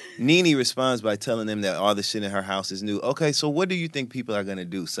Nene responds by telling them that all the shit in her house is new. Okay, so what do you think people are going to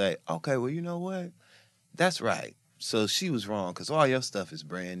do? Say, okay, well, you know what? That's right. So she was wrong because all your stuff is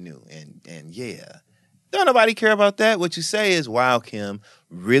brand new. And yeah. Don't nobody care about that. What you say is, wow, Kim,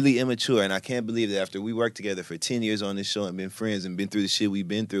 really immature. And I can't believe that after we worked together for 10 years on this show and been friends and been through the shit we've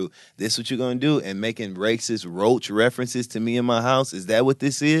been through, this what you're going to do? And making racist roach references to me in my house? Is that what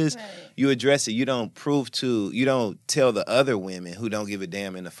this is? Right. You address it. You don't you don't tell the other women who don't give a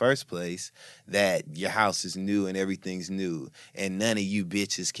damn in the first place that your house is new and everything's new. And none of you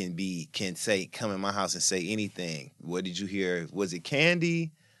bitches can say, come in my house and say anything. What did you hear? Was it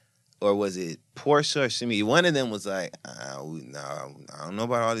Candy? Or was it Portia or Shimi? One of them was like, no, I don't know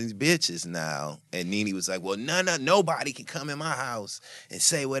about all these bitches now. And Nene was like, well, nobody can come in my house and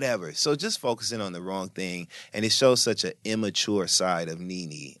say whatever. So just focusing on the wrong thing. And it shows such an immature side of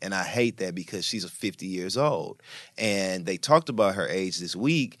Nene. And I hate that because she's 50 years old. And they talked about her age this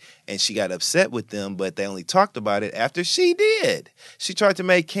week, and she got upset with them, but they only talked about it after she did. She tried to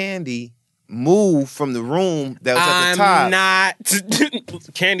make Candy move from the room that was at the top.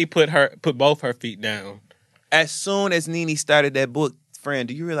 Not. Candy put both her feet down. As soon as Nene started that book, friend,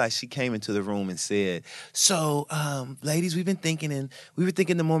 do you realize she came into the room and said, so, ladies, we were thinking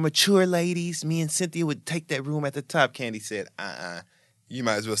the more mature ladies, me and Cynthia would take that room at the top. Candy said, you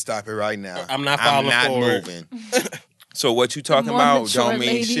might as well stop it right now. I'm not falling for it. moving. So what you talking More about mature don't mean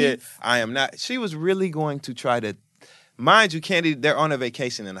ladies. shit. I am not. She was really going to try to. Mind you, Candy, they're on a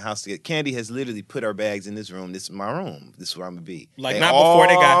vacation in the house together. Candy has literally put her bags in this room. This is my room. This is where I'm going to be. Like, not before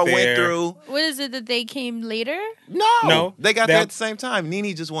they got there. Went through. What is it that they came later? No. They got there at the same time.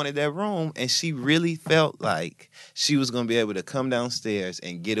 Nene just wanted that room, and she really felt like she was going to be able to come downstairs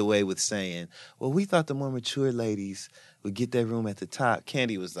and get away with saying, well, we thought the more mature ladies would get that room at the top.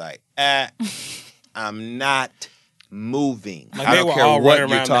 Candy was like, I'm not moving. Like I they don't were care all what running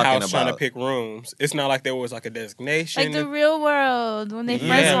you're around the talking house trying to about. pick rooms. It's not like there was like a designation. Like the real world when they first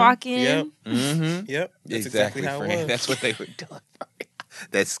Yeah. walk in. Yep. Mm-hmm. Yep. That's exactly how it friend. was. That's what they were doing.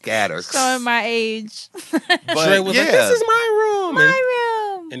 That scatter. Showing my age. But Trey was like, "This is my room." My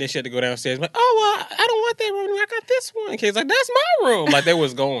and, room. and then she had to go downstairs. Like, "Oh, well, I don't want that room. I got this one." And Kid's like, "That's my room." Like they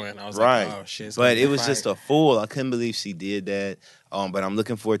was going. I was right. like, "Oh shit!" it's But gonna be it a was fight. just a fool. I couldn't believe she did that. But I'm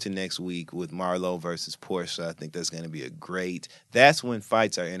looking forward to next week with Marlo versus Portia. I think that's going to be a great. That's when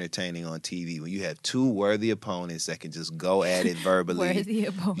fights are entertaining on TV. When you have two worthy opponents that can just go at it verbally. Worthy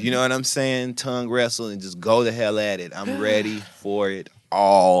opponent. You know what I'm saying? Tongue wrestle and just go the hell at it. I'm ready for it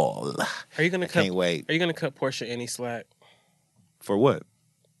all. Are you gonna cut? Can't wait. Are you gonna cut Portia any slack? For what?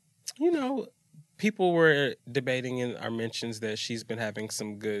 You know, people were debating in our mentions that she's been having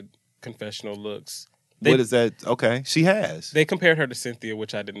some good confessional looks. What is that? Okay, she has. They compared her to Cynthia,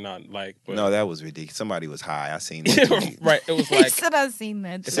 which I did not like. But No, that was ridiculous. Somebody was high. I seen that. right. It was He like said I've seen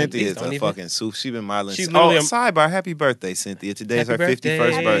that. too. Cynthia is don't a even- fucking soup. She's been modeling. She's Oh, literally a- sidebar. Happy birthday, Cynthia. Today's Happy her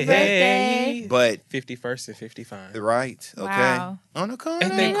 51st birthday. Birthday. But 51st and 55. right, okay. Wow. On the corner.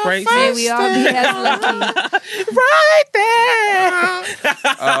 Ain't that crazy? May we all be as lucky. Right there.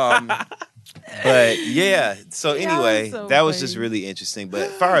 But yeah. So Y'all anyway, so that was just funny. really interesting. But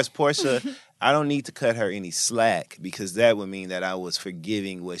as far as Portia, I don't need to cut her any slack because that would mean that I was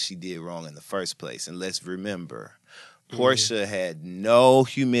forgiving what she did wrong in the first place. And let's remember, Portia had no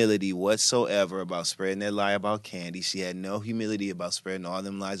humility whatsoever about spreading that lie about Candy. She had no humility about spreading all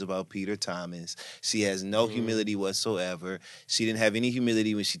them lies about Peter Thomas. She has no humility whatsoever. She didn't have any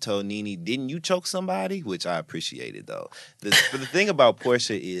humility when she told Nene, "Didn't you choke somebody?" Which I appreciated, though. But the thing about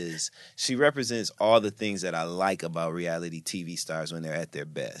Portia is she represents all the things that I like about reality TV stars when they're at their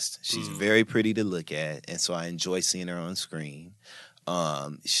best. She's very pretty to look at, and so I enjoy seeing her on screen.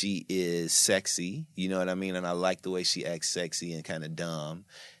 She is sexy, you know what I mean? And I like the way she acts sexy and kind of dumb.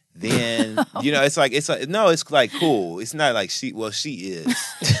 Then, it's like cool. It's not like she is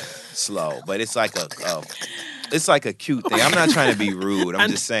slow, but it's like a cute thing. I'm not trying to be rude. I'm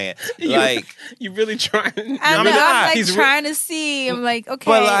just saying, you really trying. I'm like trying to see. I'm like, okay,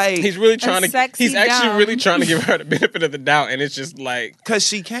 but like he's really trying to. He's actually dumb. really trying to give her the benefit of the doubt, and it's just like because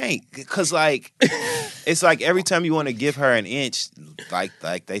she can't. Because like it's like every time you want to give her an inch, like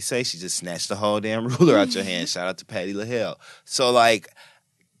they say, she just snatched the whole damn ruler out your hand. Shout out to Patty LaHelle. So like.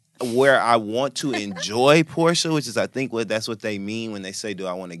 Where I want to enjoy Portia, which is I think that's what they mean when they say, "Do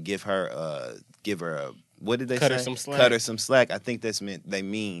I want to give her a what did they say? Cut her some slack. Cut her some slack." I think that's meant they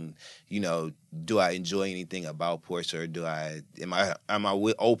mean, do I enjoy anything about Portia, or am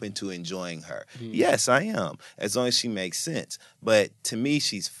I open to enjoying her? Yes, I am, as long as she makes sense. But to me,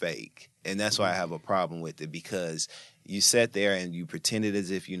 she's fake, and that's why I have a problem with it, because you sat there and you pretended as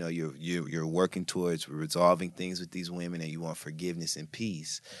if you're working towards resolving things with these women and you want forgiveness and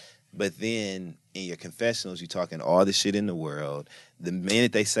peace. But then in your confessionals, you're talking all the shit in the world. The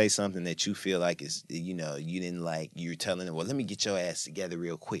minute they say something that you feel like is, you didn't like, you're telling them, well, let me get your ass together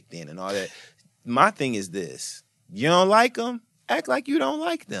real quick then and all that. My thing is this. You don't like them? Act like you don't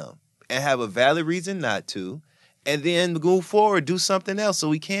like them and have a valid reason not to. And then go forward, do something else so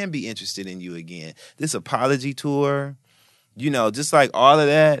we can be interested in you again. This apology tour, just like all of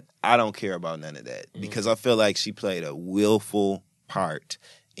that, I don't care about none of that because I feel like she played a willful part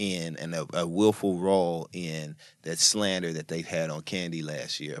in and a willful role in that slander that they've had on Candy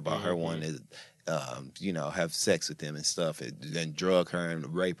last year about her wanting to have sex with them and stuff and drug her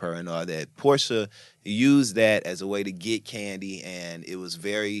and rape her and all that. Portia used that as a way to get Candy, and it was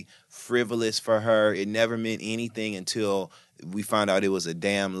very frivolous for her. It never meant anything until we found out it was a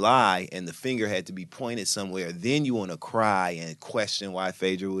damn lie and the finger had to be pointed somewhere. Then you want to cry and question why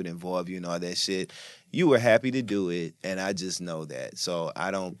Phaedra would involve you and all that shit. You were happy to do it, and I just know that. So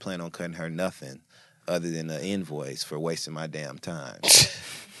I don't plan on cutting her nothing other than an invoice for wasting my damn time.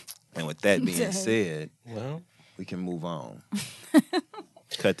 And with that being said, we can move on.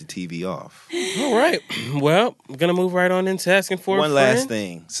 Cut the TV off. All right. Well, I'm going to move right on into asking for one a last friend.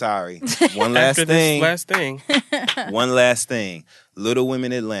 thing. Sorry. One last After thing. This last thing. One last thing. Little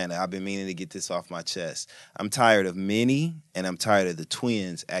Women Atlanta. I've been meaning to get this off my chest. I'm tired of Minnie and I'm tired of the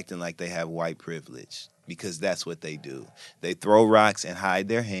twins acting like they have white privilege because that's what they do. They throw rocks and hide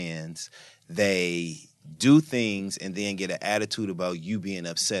their hands. They do things and then get an attitude about you being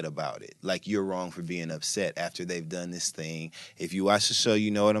upset about it. Like you're wrong for being upset after they've done this thing. If you watch the show,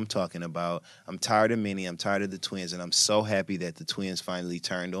 you know what I'm talking about. I'm tired of Minnie. I'm tired of the twins. And I'm so happy that the twins finally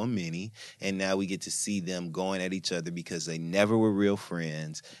turned on Minnie. And now we get to see them going at each other because they never were real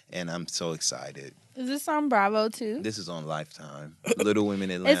friends. And I'm so excited. Is this on Bravo too? This is on Lifetime. Little Women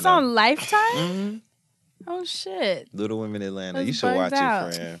Atlanta. It's on Lifetime? Mm-hmm. Oh, shit. Little Women Atlanta. That's You should watch out.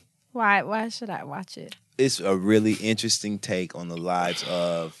 it, friend. Why should I watch it? It's a really interesting take on the lives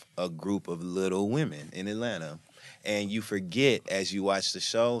of a group of little women in Atlanta. And you forget as you watch the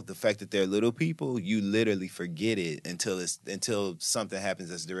show, the fact that they're little people, you literally forget it until something happens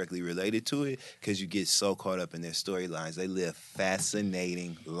that's directly related to it because you get so caught up in their storylines. They live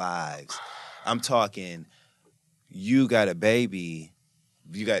fascinating lives. I'm talking, you got a baby,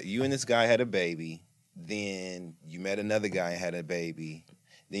 you and this guy had a baby, then you met another guy and had a baby,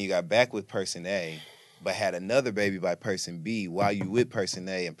 then you got back with person A, but had another baby by person B while you with person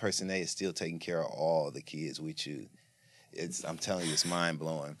A, and person A is still taking care of all the kids with you. I'm telling you, it's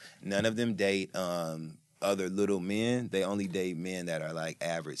mind-blowing. None of them date other little men. They only date men that are like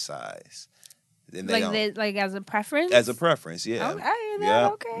average size. Then Like as a preference? As a preference, yeah. Okay, I hear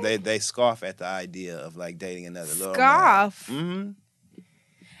that, okay. They scoff at the idea of like dating another little man. Scoff? Mm-hmm.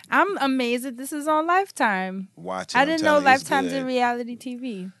 I'm amazed that this is on Lifetime. Watch it. I didn't know Lifetime's in reality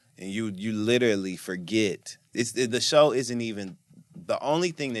TV. And you literally forget. The show isn't even the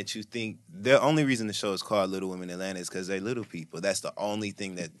only thing that you think. The only reason the show is called Little Women Atlanta is because they're little people. That's the only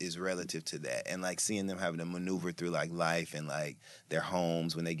thing that is relative to that. And like seeing them having to maneuver through like life and like their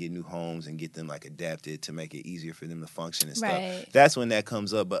homes when they get new homes and get them like adapted to make it easier for them to function and stuff. Right. That's when that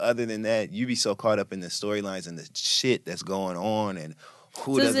comes up. But other than that, you be so caught up in the storylines and the shit that's going on and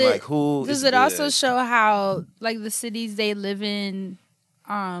Who who does is it also good? show how like the cities they live in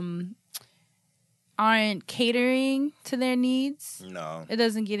aren't catering to their needs? No, It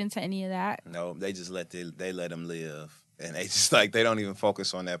doesn't get into any of that. no, they just let them live, and they just like they don't even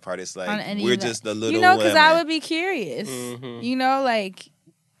focus on that part. It's On like any we're of that. just the little. You know, because I women. would be curious. Mhm. You know, like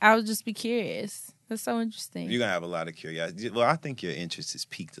I would just be curious. That's so interesting. You're gonna have a lot of curiosity. Well, I think your interest has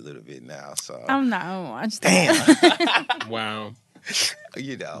peaked a little bit now. So I'm not gonna watch that. Wow.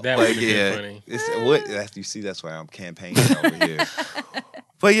 you know, That but would've been yeah, funny. you see, that's why I'm campaigning over here.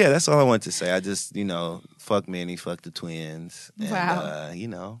 But yeah, that's all I wanted to say. I just, fuck Minnie, fuck the twins. And,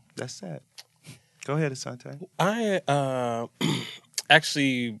 Wow. that's that. Go ahead, Asante. I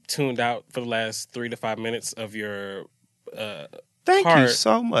actually tuned out for the last 3 to 5 minutes of your Thank you part.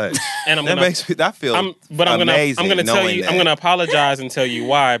 so much. And I'm that gonna, makes me. I feel I'm amazing. gonna tell knowing you. that. I'm gonna apologize and tell you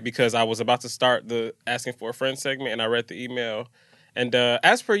why, because I was about to start the asking for a friend segment and I read the email. And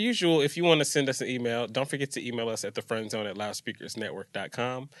as per usual, if you want to send us an email, don't forget to email us at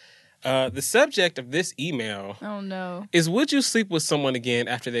thefriendzone@loudspeakersnetwork.com. The subject of this email Oh no! is: would you sleep with someone again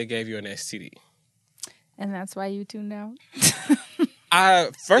after they gave you an STD? And that's why you tuned out.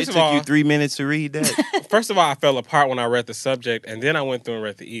 It First took of all, you 3 minutes to read that. First of all, I fell apart when I read the subject, and then I went through and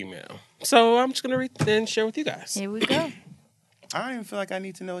read the email. So I'm just gonna read and share with you guys. Here we go. I don't even feel like I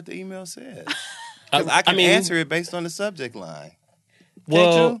need to know what the email says. Because I can answer it based on the subject line.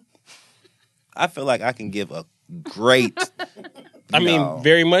 Can't you? I feel like I can give a great.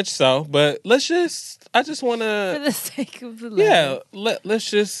 Very much so. But I just want For to. the sake of the Yeah, let's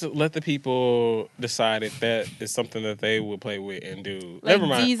just let the people decide if that is something that they would play with and do. Like Never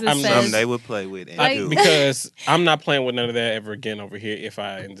mind. Jesus I'm says- Something they would play with and do. because I'm not playing with none of that ever again over here. If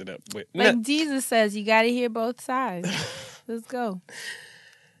I ended up with Like Jesus says, you got to hear both sides. Let's go.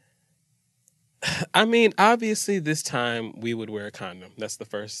 I mean, obviously, this time we would wear a condom. That's the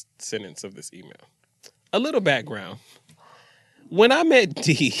first sentence of this email. A little background. When I met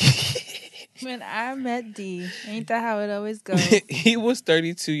D, When I met D, ain't that how it always goes? he was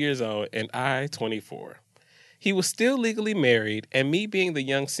 32 years old and I 24. He was still legally married, and me being the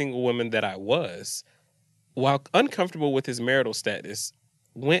young single woman that I was, while uncomfortable with his marital status,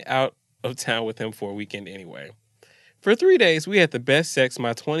 went out of town with him for a weekend anyway. For 3 days, we had the best sex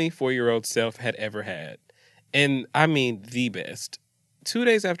my 24-year-old self had ever had. And I mean the best. 2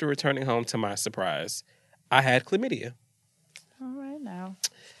 days after returning home, to my surprise, I had chlamydia. All right now.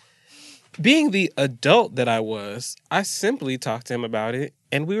 Being the adult that I was, I simply talked to him about it,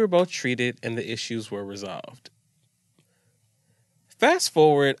 and we were both treated and the issues were resolved. Fast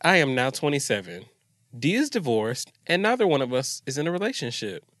forward, I am now 27. D is divorced, and neither one of us is in a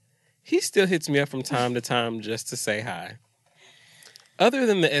relationship. He still hits me up from time to time just to say hi. Other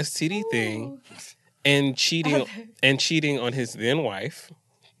than the STD thing and cheating on his then wife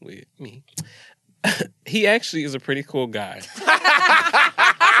with me, he actually is a pretty cool guy.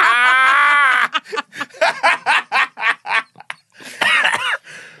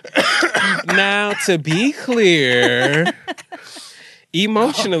 Now, to be clear,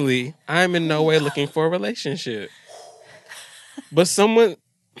 emotionally, I'm in no way looking for a relationship. But someone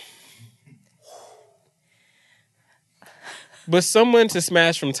to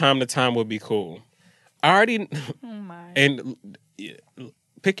smash from time to time would be cool. I already and yeah,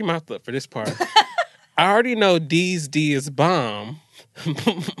 pick your mouth up for this part. I already know D's D is bomb,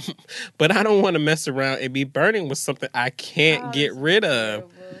 but I don't want to mess around and be burning with something I can't get rid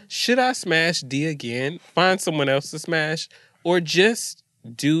of. Should I smash D again, find someone else to smash, or just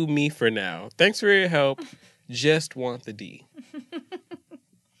do me for now? Thanks for your help. Just want the D.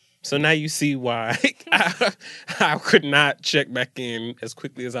 So now you see why I could not check back in as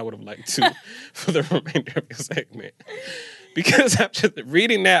quickly as I would have liked to for the remainder of your segment. Because after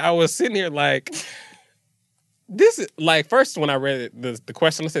reading that, I was sitting here like, this is like, first when I read it, the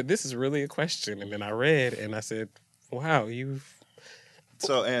question, I said, this is really a question. And then I read and I said, wow, you've.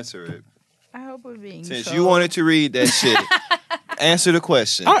 So answer it. I hope we're being Since trolled. you wanted to read that shit, answer the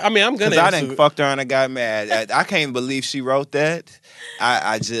question. I mean, I'm gonna. Because I answer done fucked her and I got mad. I can't believe she wrote that.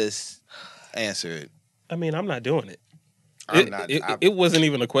 I just answer it. I mean, I'm not doing it. I'm It wasn't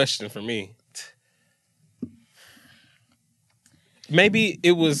even a question for me. Maybe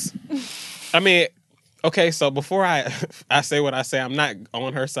it was. I mean, okay. So before I say what I say, I'm not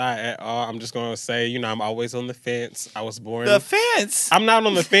on her side at all. I'm just going to say, I'm always on the fence. I was born the fence. I'm not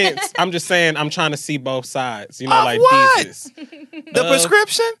on the fence. I'm just saying I'm trying to see both sides. Of like what? Jesus. The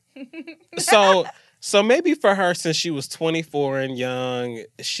prescription. So maybe for her, since she was 24 and young,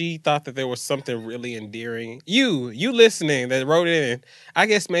 she thought that there was something really endearing. You listening that wrote it in, I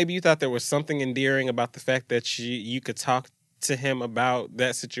guess maybe you thought there was something endearing about the fact that you could talk to him about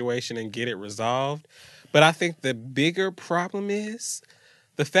that situation and get it resolved. But I think the bigger problem is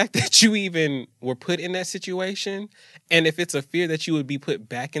the fact that you even were put in that situation. And if it's a fear that you would be put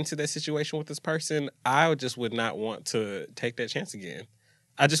back into that situation with this person, I just would not want to take that chance again.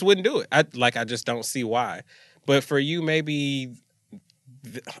 I just wouldn't do it. I just don't see why. But for you, maybe,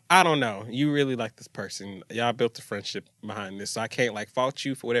 I don't know. You really like this person. Y'all built a friendship behind this. So I can't like fault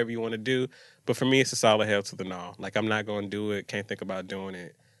you for whatever you want to do. But for me, it's a solid hell to the no. Like, I'm not going to do it. Can't think about doing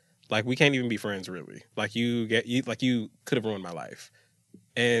it. Like, we can't even be friends, really. Like, you could have ruined my life.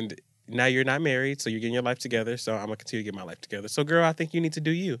 And now you're not married, so you're getting your life together. So I'm going to continue to get my life together. So, girl, I think you need to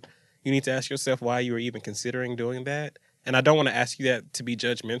do you. You need to ask yourself why you were even considering doing that. And I don't want to ask you that to be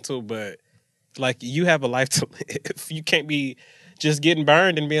judgmental, but, like, you have a life to live. You can't be just getting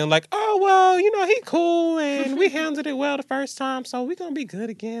burned and being like, oh, well, you know, he cool and we handled it well the first time, so we're going to be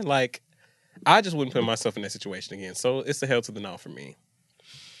good again. Like, I just wouldn't put myself in that situation again. So it's a hell to the no for me.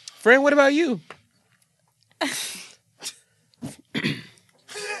 Friend, what about you?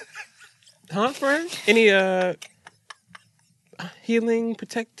 Huh, friend? Any healing,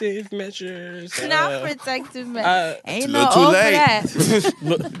 protective measures? Not protective measures. Ain't Too no little too O late.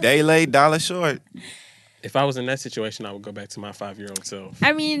 for that. Day late, dollar short. If I was in that situation, I would go back to my 5-year-old self.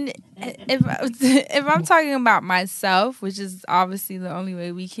 I mean, if I'm talking about myself, which is obviously the only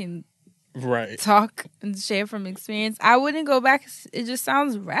way we can Right. talk and share from experience, I wouldn't go back. It just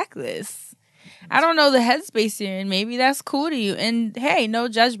sounds reckless. I don't know the headspace you're in. Maybe that's cool to you. And hey, no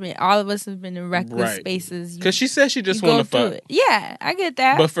judgment. All of us have been in reckless spaces. Because she said she just want to fuck. It. Yeah, I get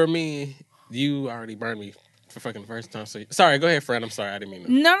that. But for me, you already burned me for fucking the first time. So sorry, go ahead, friend. I'm sorry, I didn't mean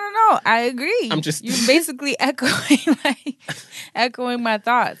to. No. I agree. I'm just you're basically echoing my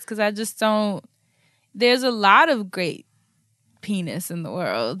thoughts because I just don't. There's a lot of great penis in the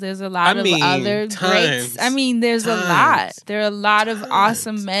world. There's a lot of other greats. I mean, there's a lot. There are a lot of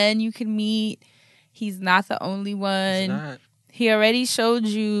awesome men you can meet. He's not the only one. He already showed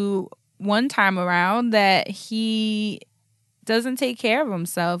you one time around that he doesn't take care of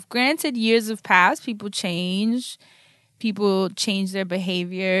himself. Granted, years have passed. People change. People change their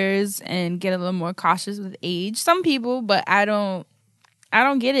behaviors and get a little more cautious with age. Some people, but I don't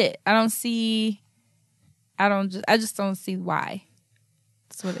get it. I just don't see why.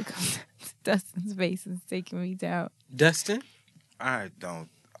 That's what it comes down to. Dustin's face is taking me down. Dustin?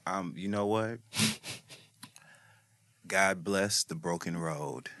 You know what? God bless the broken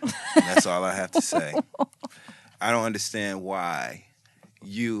road. That's all I have to say. I don't understand why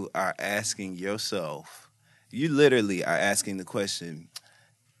you are asking yourself, you literally are asking the question,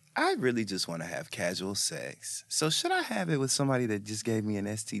 I really just want to have casual sex. So should I have it with somebody that just gave me an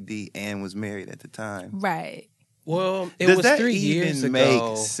STD and was married at the time? Right. Well, it Does was that 3 years even ago.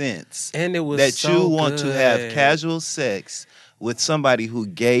 make sense? And it was that so you want to have good. casual sex with somebody who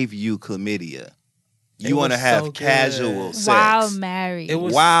gave you chlamydia. You want to was have so casual good. sex While married.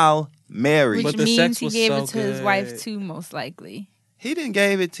 While married. Which means he gave it to his wife too, most likely. He didn't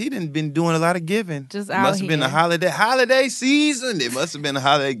been doing a lot of giving. Just out must have been here. the holiday season. It must have been the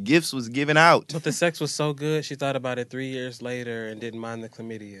holiday gifts was given out. But the sex was so good, she thought about it 3 years later and didn't mind the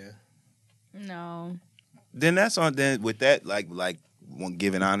chlamydia. No. Then that's on. Then with that, like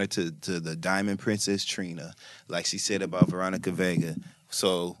giving honor to the Diamond Princess Trina, like she said about Veronica Vega.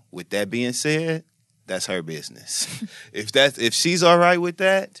 So with that being said, that's her business. if she's all right with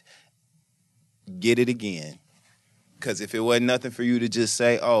that, get it again. Because if it wasn't nothing for you to just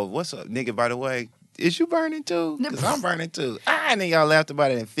say, "Oh, what's up, nigga? By the way, is you burning too? Because I'm burning too." And then y'all laughed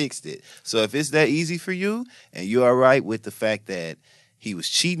about it and fixed it. So if it's that easy for you, and you're all right with the fact that he was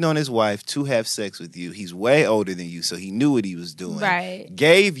cheating on his wife to have sex with you, he's way older than you, so he knew what he was doing. Right.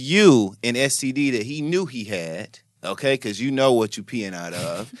 Gave you an STD that he knew he had, okay? Because you know what you peeing out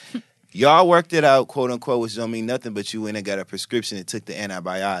of. Y'all worked it out, quote unquote, which don't mean nothing, but you went and got a prescription and took the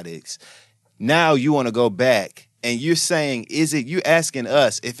antibiotics. Now you want to go back, and you're saying, you're asking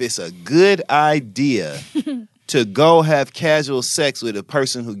us if it's a good idea to go have casual sex with a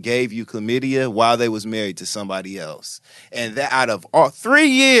person who gave you chlamydia while they was married to somebody else. And that out of all 3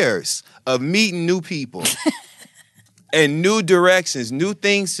 years of meeting new people and new directions, new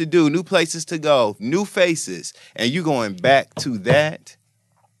things to do, new places to go, new faces, and you going back to that,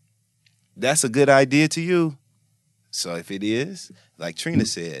 that's a good idea to you. So if it is, like Trina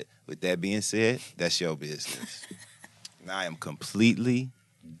said, with that being said, that's your business. Now I am completely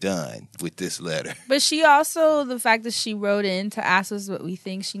done with this letter. But she also, the fact that she wrote in to ask us what we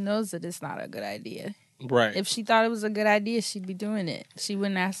think, she knows that it's not a good idea. Right. If she thought it was a good idea, she'd be doing it. She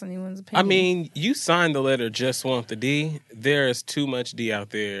wouldn't ask anyone's opinion. I mean, you signed the letter just want the D. There is too much D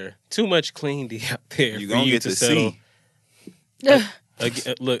out there. Too much clean D out there You for gonna you get to the settle. C.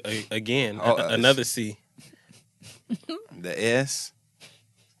 Again, Oh, another C. The S.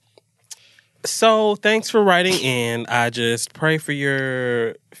 So thanks for writing in. I just pray for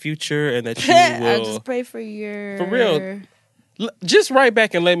your future and that you I will just pray for your... For real. Just write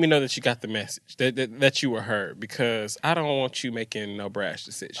back and let me know that you got the message, that you were heard, because I don't want you making no brash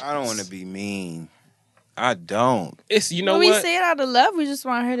decisions. I don't want to be mean. I don't. It's you know we what? say it out of love. We just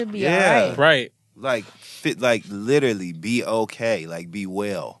want her to be Yeah. all right. Right. Like like literally be okay. Like be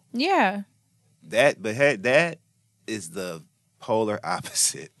well. Yeah. That is the polar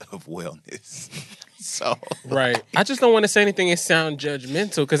opposite of wellness. So Right. I just don't want to say anything and sound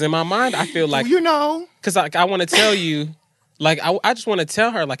judgmental, because in my mind I feel like know. because I want to tell you. Like, I just want to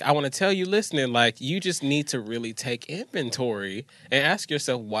tell her, like, I want to tell you listening, like, you just need to really take inventory and ask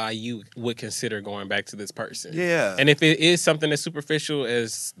yourself why you would consider going back to this person. Yeah. And if it is something as superficial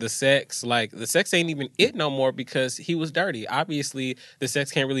as the sex, like, the sex ain't even it no more because he was dirty. Obviously, the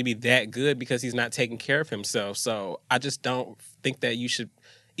sex can't really be that good because he's not taking care of himself. So I just don't think that you should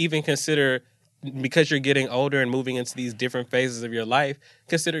even consider, because you're getting older and moving into these different phases of your life,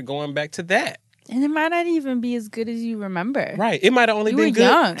 consider going back to that. And it might not even be as good as you remember. Right. It might have only You been were good.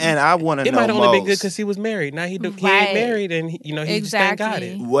 young. And I want to know It might have only been good most. because he was married. Now he ain't Right. married, and he just ain't got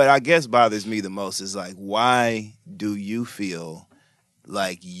it. What I guess bothers me the most is like, why do you feel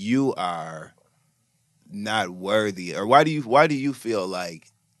like you are not worthy, or why do you feel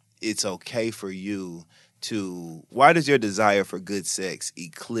like it's okay for you to? Why does your desire for good sex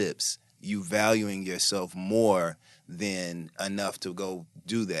eclipse you valuing yourself more than enough to go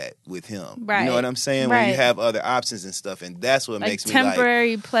do that with him? Right. You know what I'm saying? When you Right. have other options and stuff, and that's what Like makes me like.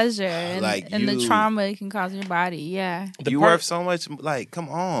 temporary pleasure and, like and the you- trauma it can cause your body. Yeah. The You part- worth so much. Like, come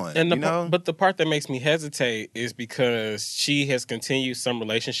on. And you know. but the part that makes me hesitate is because she has continued some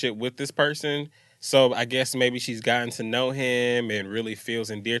relationship with this person. So I guess maybe she's gotten to know him and really feels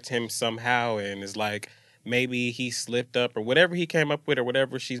endeared to him somehow, and is like, maybe he slipped up or whatever he came up with or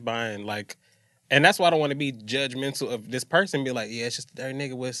whatever she's buying. Like, and that's why I don't want to be judgmental of this person. Be like, yeah, it's just a dirty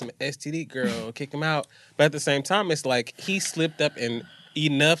nigga with some STD girl, kick him out. But at the same time, it's like he slipped up and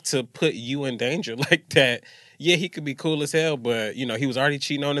enough to put you in danger like that. Yeah, he could be cool as hell, but you know he was already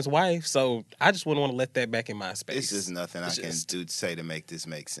cheating on his wife. So I just wouldn't want to let that back in my space. It's just nothing I can say to make this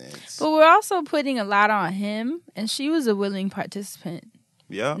make sense. But we're also putting a lot on him, and she was a willing participant.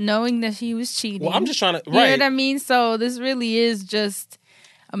 Yeah. Knowing that he was cheating. Well, I'm just trying to. You know Right. what I mean? So this really is just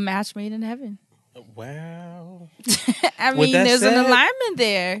a match made in heaven. Wow. I With mean, that there's an said- alignment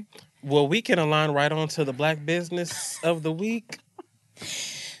there. Well, we can align right on to the Black Business of the Week.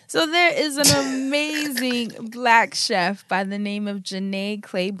 So there is an amazing black chef by the name of Janae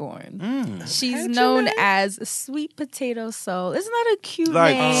Claiborne. She's known as Sweet Potato Soul. Isn't that a cute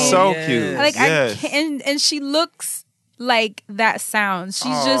Like name? so cute. Like yes. I can't, and she looks like that sounds.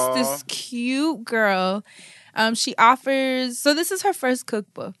 She's just this cute girl. She offers, so this is her first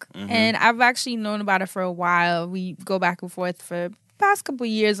cookbook, and I've actually known about her for a while. We go back and forth for the past couple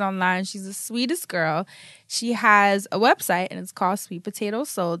years online. She's the sweetest girl. She has a website, and it's called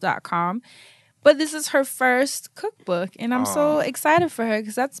sweetpotatosoul.com. But this is her first cookbook, and I'm so excited for her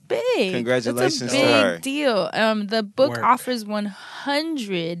because that's big. Congratulations that's a to big her. deal. The book Work. offers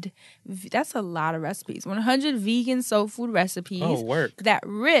 100. That's a lot of recipes. 100 vegan soul food recipes Oh, work. that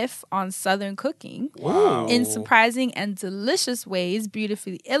riff on Southern cooking Wow. in surprising and delicious ways,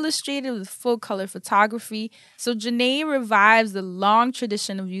 beautifully illustrated with full color photography. So Janae revives the long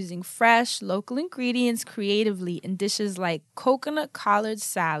tradition of using fresh, local ingredients creatively in dishes like coconut collard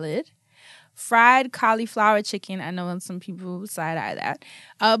salad, fried cauliflower chicken. I know some people side-eye that.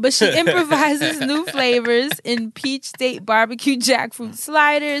 But she improvises new flavors in peach date barbecue jackfruit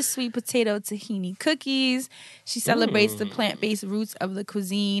sliders, sweet potato tahini cookies. She celebrates the plant-based roots of the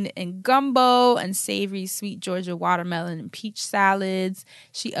cuisine in gumbo and savory sweet Georgia watermelon and peach salads.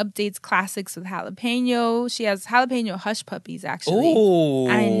 She updates classics with jalapeno. She has jalapeno hush puppies, actually. Ooh.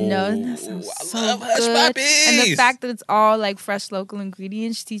 I know. That sounds I so love hush good. puppies. And the fact that it's all like fresh local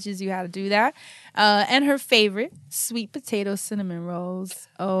ingredients, she teaches you how to do that. And her favorite, sweet potato cinnamon rolls.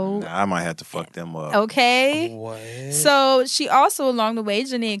 Oh, Nah, I might have to fuck them up. okay. What? So she also, along the way,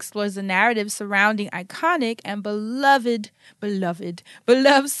 Janae explores the narrative surrounding iconic and beloved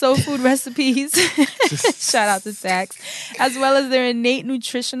soul food recipes. Shout out to Sax, as well as their innate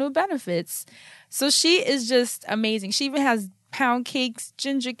nutritional benefits. So she is just amazing. She even has pound cakes,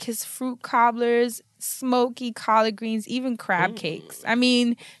 ginger kiss fruit cobblers, smoky collard greens, even crab cakes. I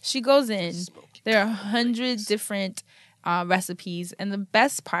mean, she goes in. There are 100 different recipes, and the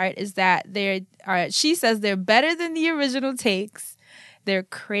best part is that she says they're better than the original takes. They're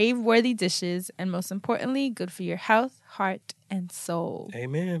crave-worthy dishes and, most importantly, good for your health, heart, and soul.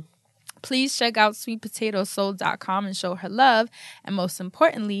 Amen. Please check out sweetpotatosoul.com and show her love. And most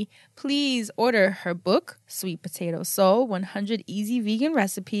importantly, please order her book, Sweet Potato Soul, 100 Easy Vegan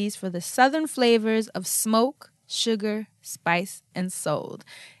Recipes for the Southern Flavors of Smoke, Sugar, Spice, and Soul,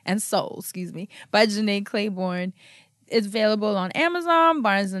 by Janae Claiborne. It's available on Amazon,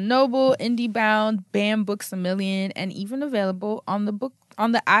 Barnes & Noble, IndieBound, BAM Books A Million, and even available on the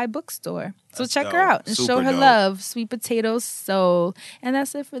iBookstore. So That's check her dope. out and Super show her dope. love, Sweet Potato Soul. And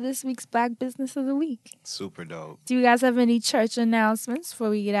that's it for this week's Black Business of the Week. Super dope. Do you guys have any church announcements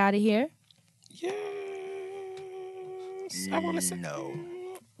before we get out of here? Yes. I want to say No.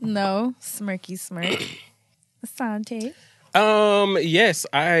 No. Smirky smirk. Asante. Yes,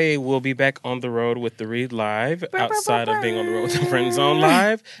 I will be back on the road with the Read Live outside of being on the road with the Friend Zone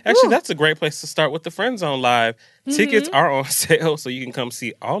Live. Actually, that's a great place to start with the Friend Zone Live. Tickets are on sale, so you can come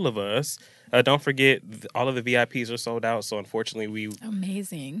see all of us. Don't forget, all of the VIPs are sold out, so unfortunately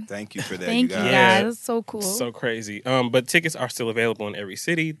Amazing. Thank you for that, Thank you you guys. guys. That's so cool. So crazy. But tickets are still available in every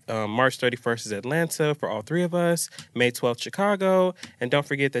city. March 31st is Atlanta for all three of us. May 12th, Chicago. And don't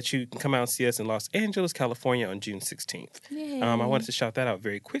forget that you can come out and see us in Los Angeles, California on June 16th. Yay. I wanted to shout that out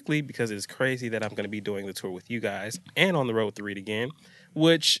very quickly because it's crazy that I'm going to be doing the tour with you guys and on the road with the Read Again,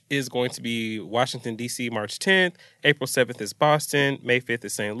 which is going to be Washington, D.C., March 10th. April 7th is Boston. May 5th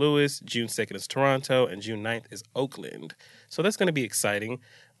is St. Louis. June 2nd is Toronto. And June 9th is Oakland. So that's going to be exciting.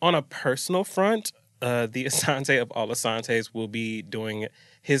 On a personal front, the Asante of all Asantes will be doing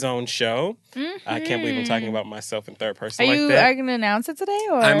his own show. I can't believe I'm talking about myself in third person Are like you that. going to announce it today?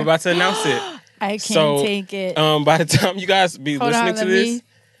 Or? I'm about to announce it. I can't So, take it. By the time you guys be Hold listening on, to this...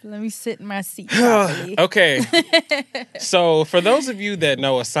 Let me sit in my seat properly. Okay. So for those of you that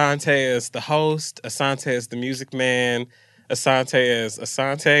know Asante is the host, Asante is the music man, Asante is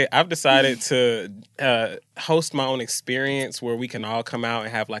Asante, I've decided to host my own experience where we can all come out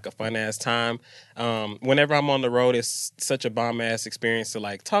and have like a fun ass time. Whenever I'm on the road, it's such a bomb ass experience to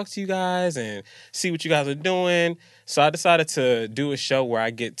like talk to you guys and see what you guys are doing. So I decided to do a show where I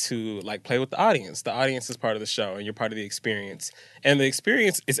get to like play with the audience. The audience is part of the show and you're part of the experience. And the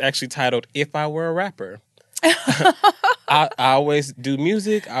experience is actually titled If I Were a Rapper. I always do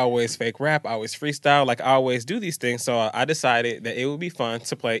music, I always fake rap, I always freestyle, like I always do these things. So I decided that it would be fun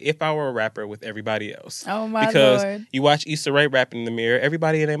to play If I Were a Rapper with everybody else. Oh my because Lord. you watch Issa Rae rapping in the mirror,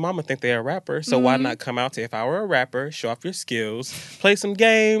 everybody and their mama think they're a rapper. So why not come out to If I Were a Rapper, show off your skills, play some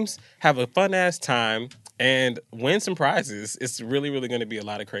games, have a fun ass time, and win some prizes. It's really, really going to be a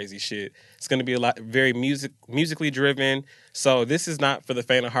lot of crazy shit. It's going to be a lot, very musically driven. So this is not for the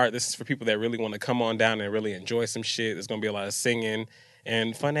faint of heart. This is for people that really want to come on down and really enjoy some shit. There's going to be a lot of singing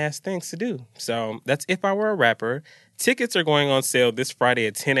and fun ass things to do. So that's If I Were a Rapper. Tickets are going on sale this Friday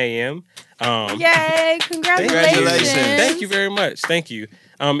at 10 a.m. Yay! Congratulations! Thank you very much. Thank you.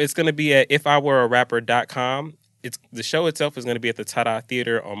 It's going to be at ifiwerearapper.com. The show itself is going to be at the Tada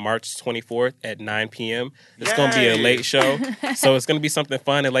Theater on March 24th at 9 p.m. It's going to be a late show. So it's going to be something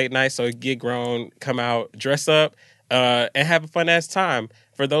fun and late night. So get grown, come out, dress up, and have a fun-ass time.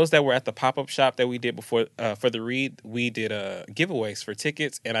 For those that were at the pop-up shop that we did before for the Read, we did giveaways for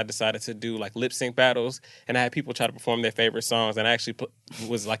tickets, and I decided to do like lip-sync battles, and I had people try to perform their favorite songs, and I actually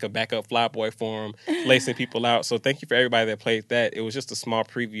was like a backup flyboy for them, lacing people out. So thank you for everybody that played that. It was just a small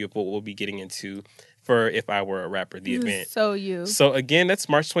preview of what we'll be getting into for If I Were a Rapper, the event. So again, that's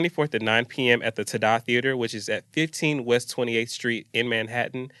March 24th at 9 p.m. at the Tada Theater, which is at 15 West 28th Street in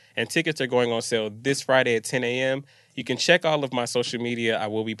Manhattan. And tickets are going on sale this Friday at 10 a.m. You can check all of my social media. I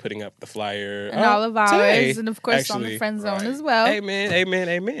will be putting up the flyer. And all of ours. Today, And of course on the Friend Zone as well.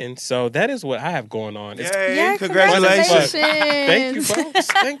 Amen. So that is what I have going on. Yay, congratulations. Thank you, folks.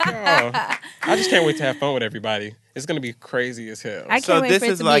 Thank y'all. I just can't wait to have fun with everybody. It's going to be crazy as hell. I can't wait for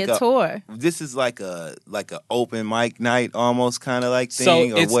it to be a tour. This is like a open mic night almost kind of like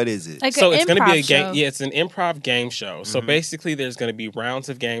thing, or what is it? Like so an it's going to be a improv game. show. Yeah, it's an improv game show. So basically, there's going to be rounds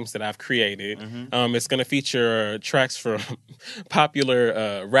of games that I've created. It's going to feature tracks from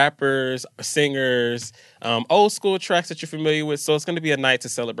popular rappers, singers, old school tracks that you're familiar with. So it's going to be a night to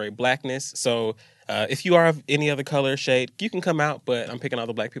celebrate Blackness. So if you are of any other color, shade, you can come out, but I'm picking all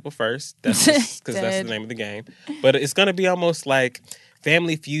the black people first. That's because that's the name of the game. But it's going to be almost like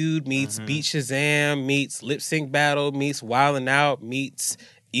Family Feud meets Beat Shazam meets Lip Sync Battle meets Wildin' Out meets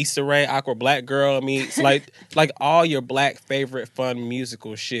Issa Rae, Awkward Black Girl meets like all your black favorite fun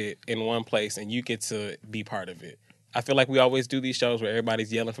musical shit in one place, and you get to be part of it. I feel like we always do these shows where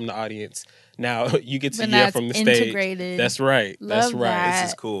everybody's yelling from the audience. Now you get to But yell that's from the stage. integrated. That's right. Love that.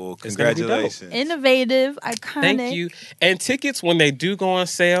 This is cool. It's gonna be dope. Congratulations. Innovative, iconic. Thank you. And tickets, when they do go on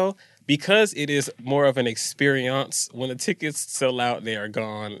sale, because it is more of an experience, when the tickets sell out, they are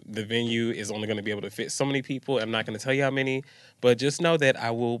gone. The venue is only going to be able to fit so many people. I'm not going to tell you how many, but just know that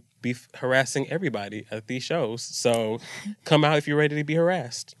I will be harassing everybody at these shows. So come out if you're ready to be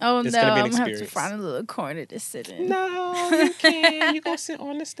harassed. Oh, it's no, gonna be an I'm going to have to experience. find a little corner to sit in. No, you can't. You going to sit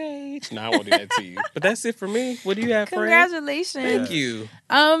on the stage. No, I won't do that to you. But that's it for me. What do you have, Fran? Congratulations. Thank you.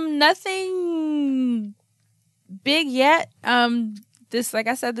 Nothing big yet. Like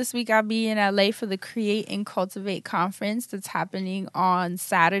I said, this week I'll be in LA for the Create and Cultivate conference that's happening on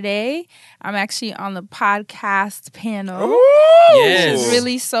Saturday. I'm actually on the podcast panel. Yes. Which is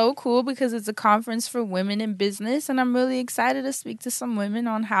really so cool because it's a conference for women in business, and I'm really excited to speak to some women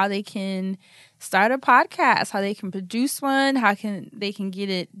on how they can start a podcast, how they can produce one, they can get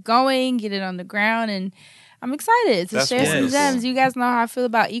it going, get it on the ground, and I'm excited to share some gems. You guys know how I feel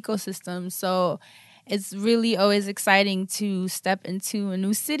about ecosystems, so it's really always exciting to step into a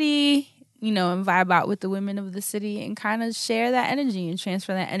new city, and vibe out with the women of the city and kind of share that energy and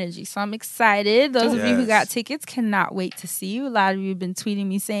transfer that energy. So I'm excited. Those of you who got tickets cannot wait to see you. A lot of you have been tweeting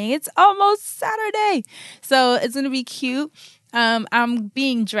me saying it's almost Saturday. So it's going to be cute. I'm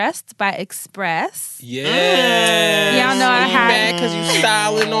being dressed by Express. Yeah. Y'all know I had mad because you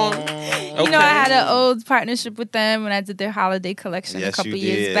styling on. Okay. I had an old partnership with them when I did their holiday collection a couple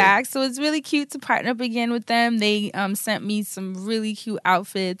years back. So it's really cute to partner up again with them. They sent me some really cute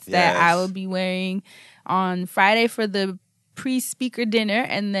outfits that I will be wearing on Friday for the pre-speaker dinner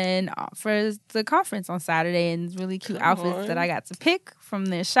and then for the conference on Saturday, and really cute outfits that I got to pick from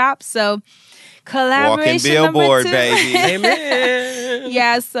their shop. So collaboration Walking billboard, number 2. baby.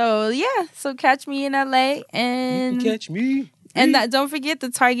 Amen. So catch me in LA, and you can catch me. And don't forget the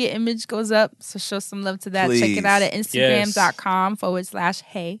Target image goes up, so show some love to that. Please. Check it out at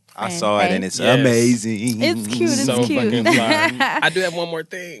Instagram.com/hey. I saw it and it's amazing. It's cute. It's so cute. fucking fly. I do have one more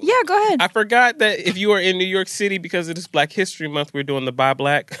thing. Yeah, go ahead. I forgot that if you are in New York City, because it is Black History Month, we're doing the Buy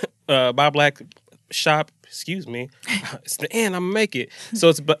Black shop. Excuse me. It's the end. I'm going to make it. So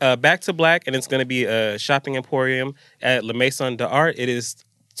it's Back to Black, and it's going to be a shopping emporium at La Maison d'Art. It is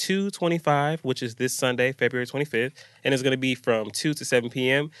 2/25, which is this Sunday, February 25th, and it's going to be from 2 to 7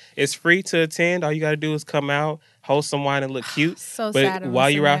 p.m. It's free to attend. All you got to do is come out, hold some wine, and look cute. Sad while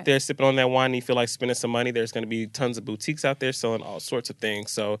you're out there sipping on that wine and you feel like spending some money, there's going to be tons of boutiques out there selling all sorts of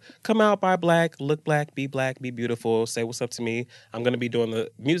things. So come out, buy black, look black, be beautiful, say what's up to me. I'm going to be doing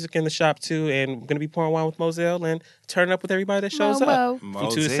the music in the shop too, and I'm going to be pouring wine with Moselle and turning up with everybody that shows up from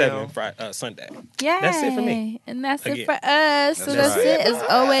 2 to 7 Sunday. Yay. That's it for me. And that's it for us. So that's it. As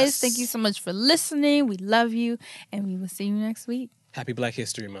always, thank you so much for listening. We love you, and we will see you next week. Happy Black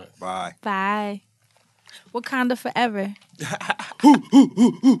History Month. Bye. Bye. Wakanda forever.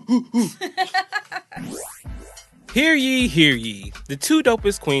 Hear ye, hear ye. The 2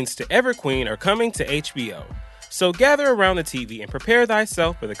 dopest queens to ever queen are coming to HBO. So gather around the TV and prepare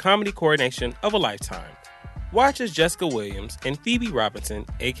thyself for the comedy coronation of a lifetime. Watch as Jessica Williams and Phoebe Robinson,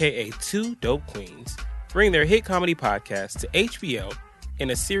 aka 2 Dope Queens, bring their hit comedy podcast to HBO in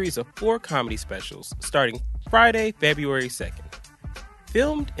a series of 4 comedy specials starting Friday, February 2nd.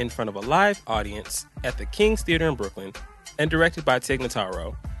 Filmed in front of a live audience at the King's Theater in Brooklyn and directed by Tig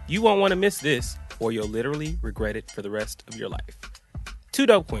Notaro. You won't want to miss this, or you'll literally regret it for the rest of your life. 2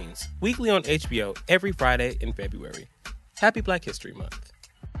 Dope Queens, weekly on HBO every Friday in February. Happy Black History Month.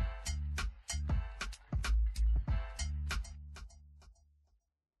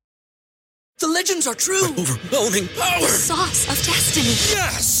 The legends are true. Overwhelming power! The sauce of destiny.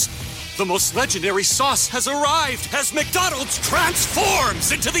 Yes! The most legendary sauce has arrived as McDonald's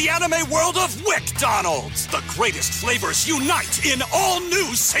transforms into the anime world of WickDonald's. The greatest flavors unite in all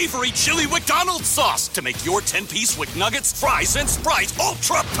new savory chili McDonald's sauce to make your 10-piece Wick Nuggets, fries, and Sprite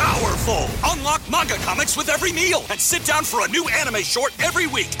ultra-powerful. Unlock manga comics with every meal and sit down for a new anime short every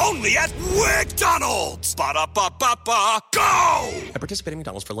week only at WickDonald's. Ba-da-ba-ba-ba, go! At participating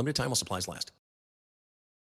McDonald's for a limited time while supplies last.